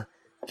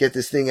get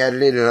this thing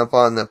edited and up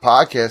on the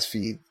podcast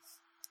feed.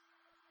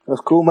 That's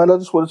cool, man. I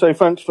just want to say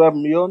thanks for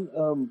having me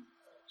on.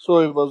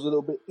 Sorry if I was a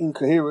little bit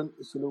incoherent.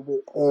 It's a little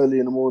bit early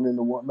in the morning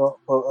and whatnot,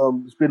 but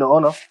it's been an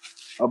honor.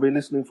 I've been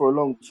listening for a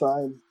long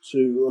time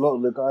to a lot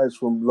of the guys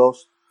from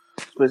Lost,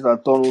 especially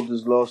like Donald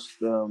is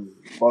Lost.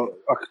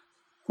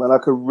 My man, I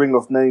could ring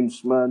off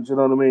names, man. Do you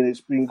know what I mean?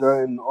 It's been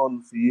going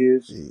on for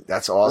years.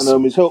 That's And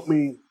awesome. it's helped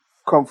me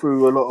come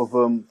through a lot of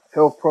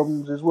health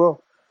problems as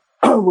well.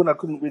 When I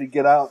couldn't really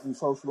get out and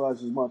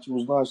socialise as much, it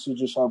was nice to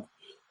just have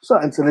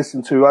something to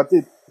listen to. I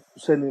did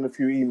send in a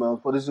few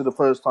emails, but this is the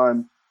first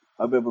time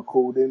I've ever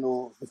called in,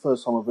 or the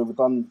first time I've ever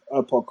done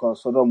a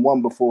podcast. I've done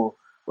one before,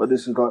 but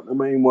this is like the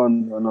main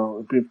one, and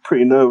I've been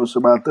pretty nervous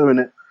about doing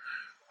it.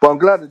 But I'm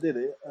glad I did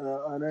it,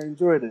 and I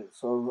enjoyed it.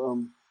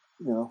 So,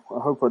 I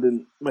hope I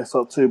didn't mess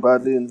up too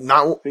badly, and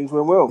things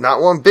went well.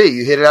 Not one bit.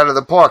 You hit it out of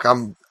the park.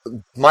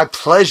 My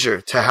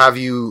pleasure to have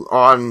you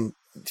on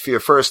for your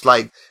first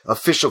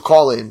official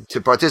call-in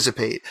to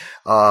participate.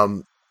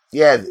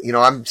 Yeah,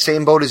 I'm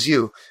same boat as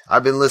you.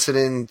 I've been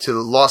listening to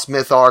the Lost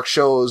Myth Arc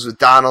shows with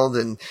Donald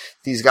and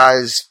these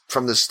guys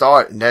from the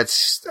start, and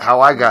that's how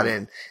I got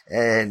in.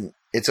 And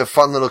it's a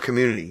fun little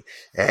community.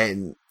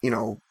 And,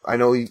 I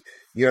know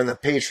you're on the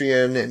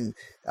Patreon, and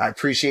I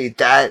appreciate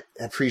that.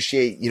 I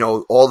appreciate,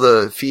 all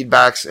the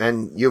feedbacks,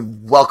 and you're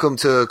welcome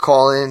to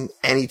call in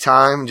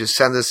anytime. Just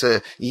send us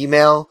an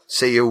email,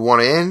 say you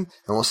want in, and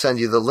we'll send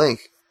you the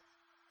link.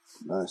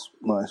 Nice.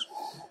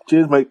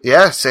 Cheers, mate.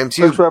 Yeah, same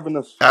to you. Thanks for having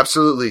us.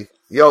 Absolutely.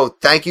 Yo,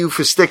 thank you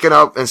for sticking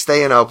up and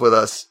staying up with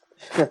us.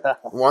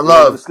 One Go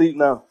love. to sleep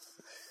now.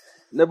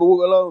 Never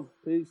walk alone.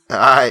 Peace.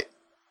 All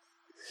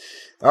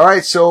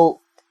right.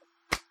 So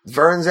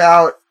Vern's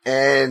out,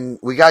 and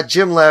we got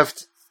Jim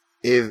left.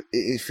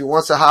 If he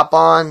wants to hop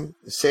on,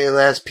 say a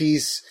last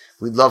piece,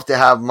 we'd love to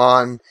have him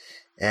on.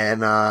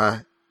 And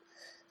I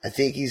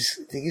think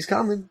he's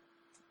coming.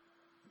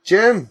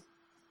 Jim.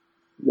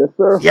 Yes,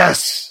 sir.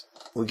 Yes.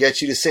 We'll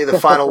get you to say the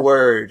final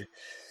word.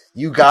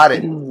 You got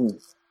it.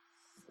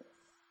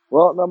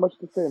 Well, not much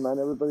to say, man.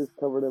 Everybody's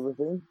covered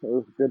everything. It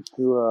was good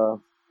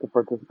to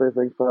participate.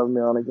 Thanks for having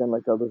me on again,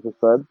 like others have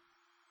said.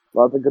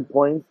 Lots of good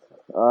points.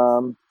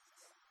 The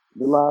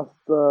last,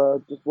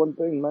 just one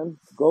thing, man.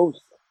 Ghost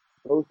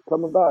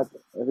coming back.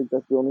 I think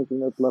that's the only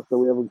thing that's left that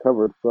we haven't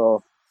covered.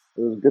 So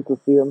it was good to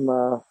see him.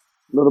 A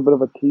little bit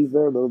of a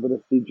teaser, a little bit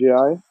of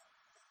CGI,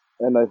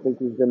 and I think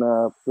he's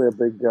gonna play a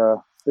big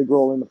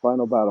role in the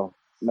final battle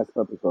next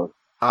episode.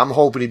 I'm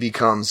hoping he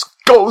becomes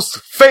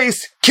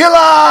Ghostface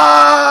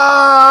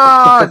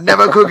Killer!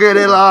 Never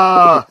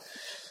Kukurilla!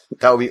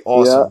 That would be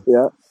awesome.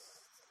 Yeah.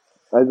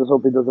 I just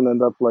hope he doesn't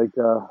end up like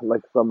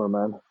Summer,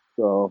 man.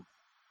 So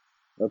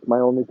that's my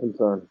only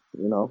concern,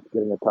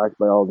 getting attacked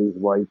by all these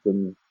whites,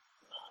 and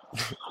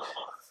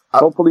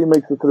hopefully he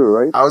makes it through,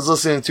 right? I was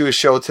listening to a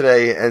show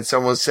today, and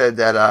someone said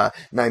that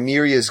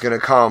Nymeria is going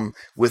to come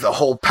with a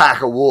whole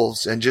pack of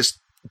wolves and just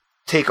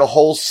take a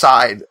whole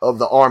side of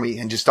the army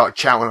and just start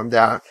chowing them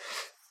down.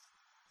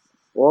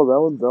 Well, that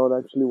would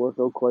actually work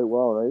out quite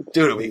well, right?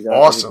 Dude, it would be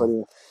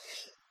awesome.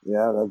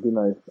 Yeah, that'd be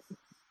nice.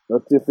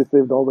 Let's see if they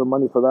saved all their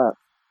money for that.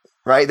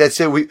 Right? That's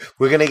it. We're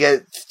going to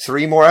get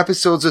 3 more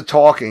episodes of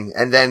talking,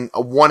 and then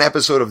 1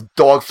 episode of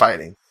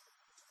dogfighting.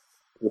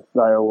 Just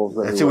dire wolves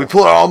everywhere. That's it. We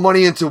put all our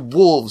money into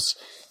wolves.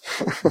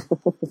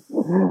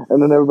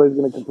 And then everybody's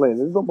going to complain.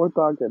 There's no more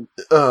talking.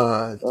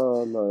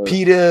 Oh, no.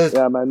 Peter.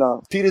 Yeah, man,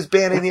 no. Peter's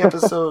banning the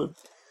episode.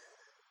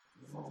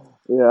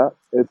 Yeah,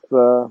 it's,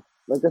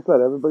 like I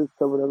said, everybody's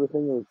covered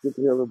everything. It was good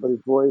to hear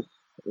everybody's voice.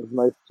 It was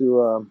nice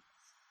to,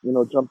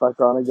 jump back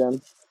on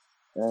again.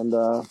 And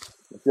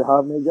if you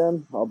have me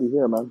again, I'll be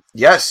here, man.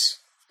 Yes,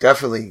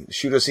 definitely.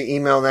 Shoot us an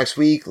email next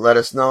week. Let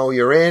us know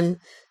you're in.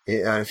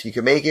 If you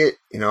can make it,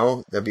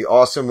 that'd be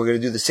awesome. We're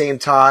going to do the same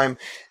time.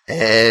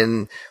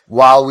 And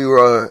while we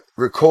were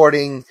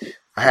recording,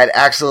 I had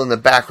Axel in the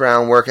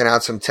background working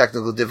out some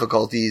technical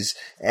difficulties,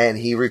 and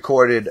he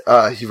figured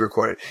out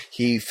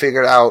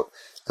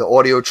the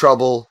audio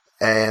trouble,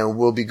 and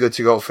we'll be good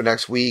to go for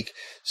next week.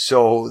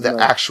 So the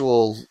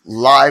actual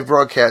live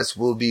broadcast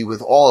will be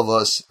with all of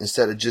us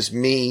instead of just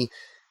me,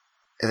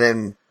 and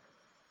then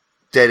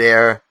dead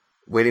air,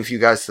 waiting for you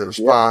guys to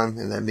respond,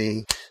 and then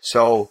me.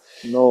 So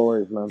no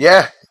worries, man.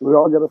 Yeah, we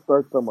all got to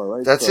start somewhere,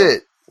 right? That's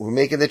it. We're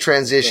making the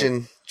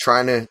transition,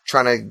 trying to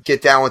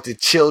get down with the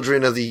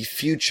children of the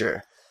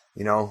future.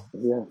 Yeah,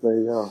 there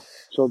you go.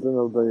 Children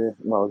of the.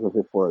 No, I was going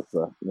to say forest.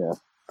 Yeah.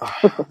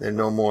 They're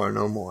no more.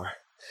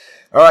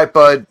 All right,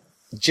 bud.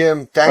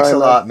 Jim, thanks a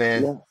lot,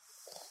 man. Yeah.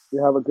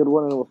 You have a good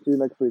one, and we'll see you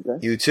next week, eh?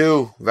 You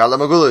too. Vala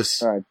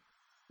Magulis. All right.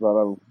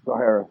 Vala.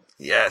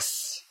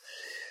 Yes.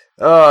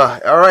 All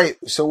right.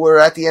 So we're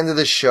at the end of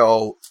the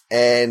show,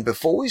 and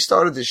before we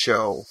started the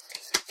show,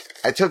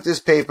 I took this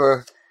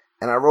paper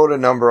and I wrote a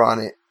number on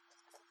it,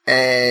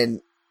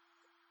 and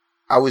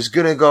I was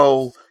gonna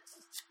go.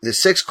 The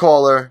 6th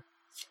caller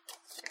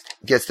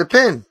gets the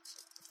pin.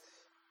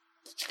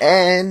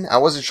 And I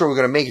wasn't sure we were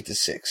going to make it to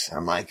 6.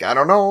 I'm like, I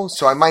don't know.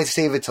 So I might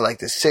save it to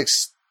the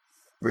 6th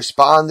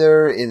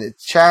responder in the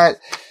chat.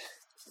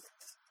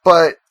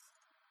 But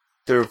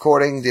the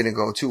recording didn't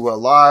go too well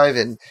live.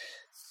 And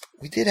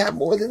we did have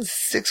more than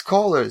 6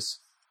 callers.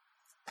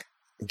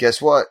 And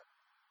guess what?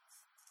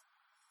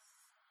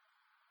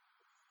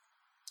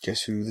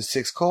 Guess who the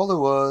 6th caller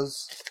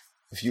was?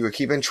 If you were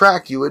keeping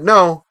track, you would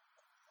know.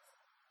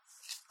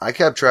 I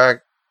kept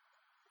track.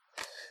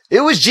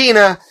 It was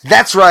Gina.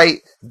 That's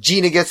right.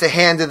 Gina gets a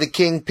hand of the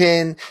king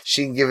pin.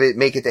 She can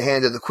make it the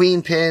hand of the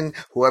queen pin.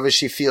 Whoever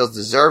she feels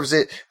deserves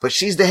it. But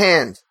she's the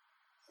hand.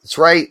 That's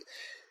right.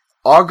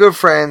 Our good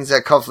friends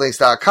at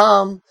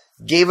cufflinks.com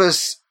gave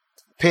us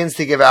pins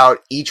to give out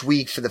each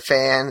week for the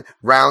fan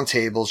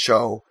roundtable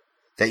show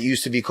that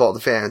used to be called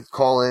the Fan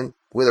Call-In.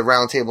 With a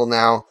roundtable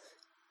now.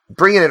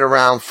 Bringing it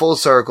around full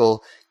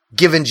circle.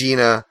 Giving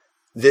Gina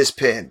this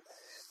pin.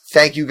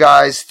 Thank you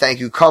guys. Thank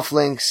you,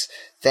 Cufflinks.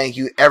 Thank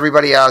you,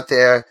 everybody out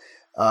there.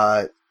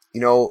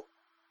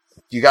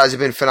 You guys have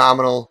been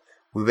phenomenal.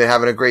 We've been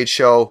having a great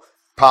show.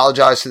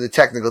 Apologize for the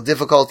technical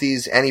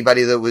difficulties.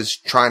 Anybody that was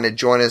trying to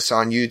join us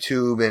on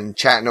YouTube and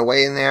chatting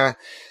away in there,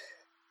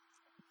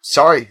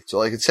 sorry, that's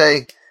all I could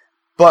say.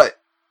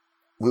 But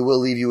we will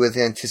leave you with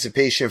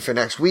anticipation for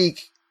next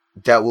week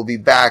that we'll be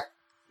back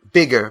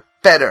bigger,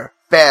 better,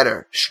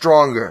 badder,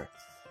 stronger.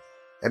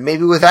 And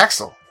maybe with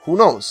Axel. Who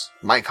knows?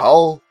 Mike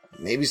Hull.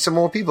 Maybe some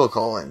more people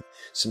call in.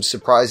 Some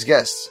surprise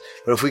guests.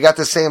 But if we got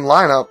the same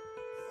lineup,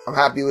 I'm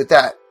happy with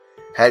that.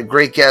 Had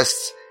great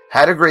guests.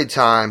 Had a great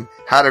time.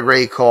 Had a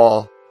great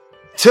call.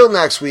 Till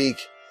next week,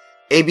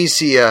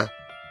 ABC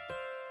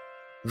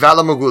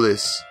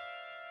Valamagulis.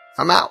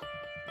 I'm out.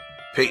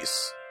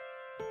 Peace.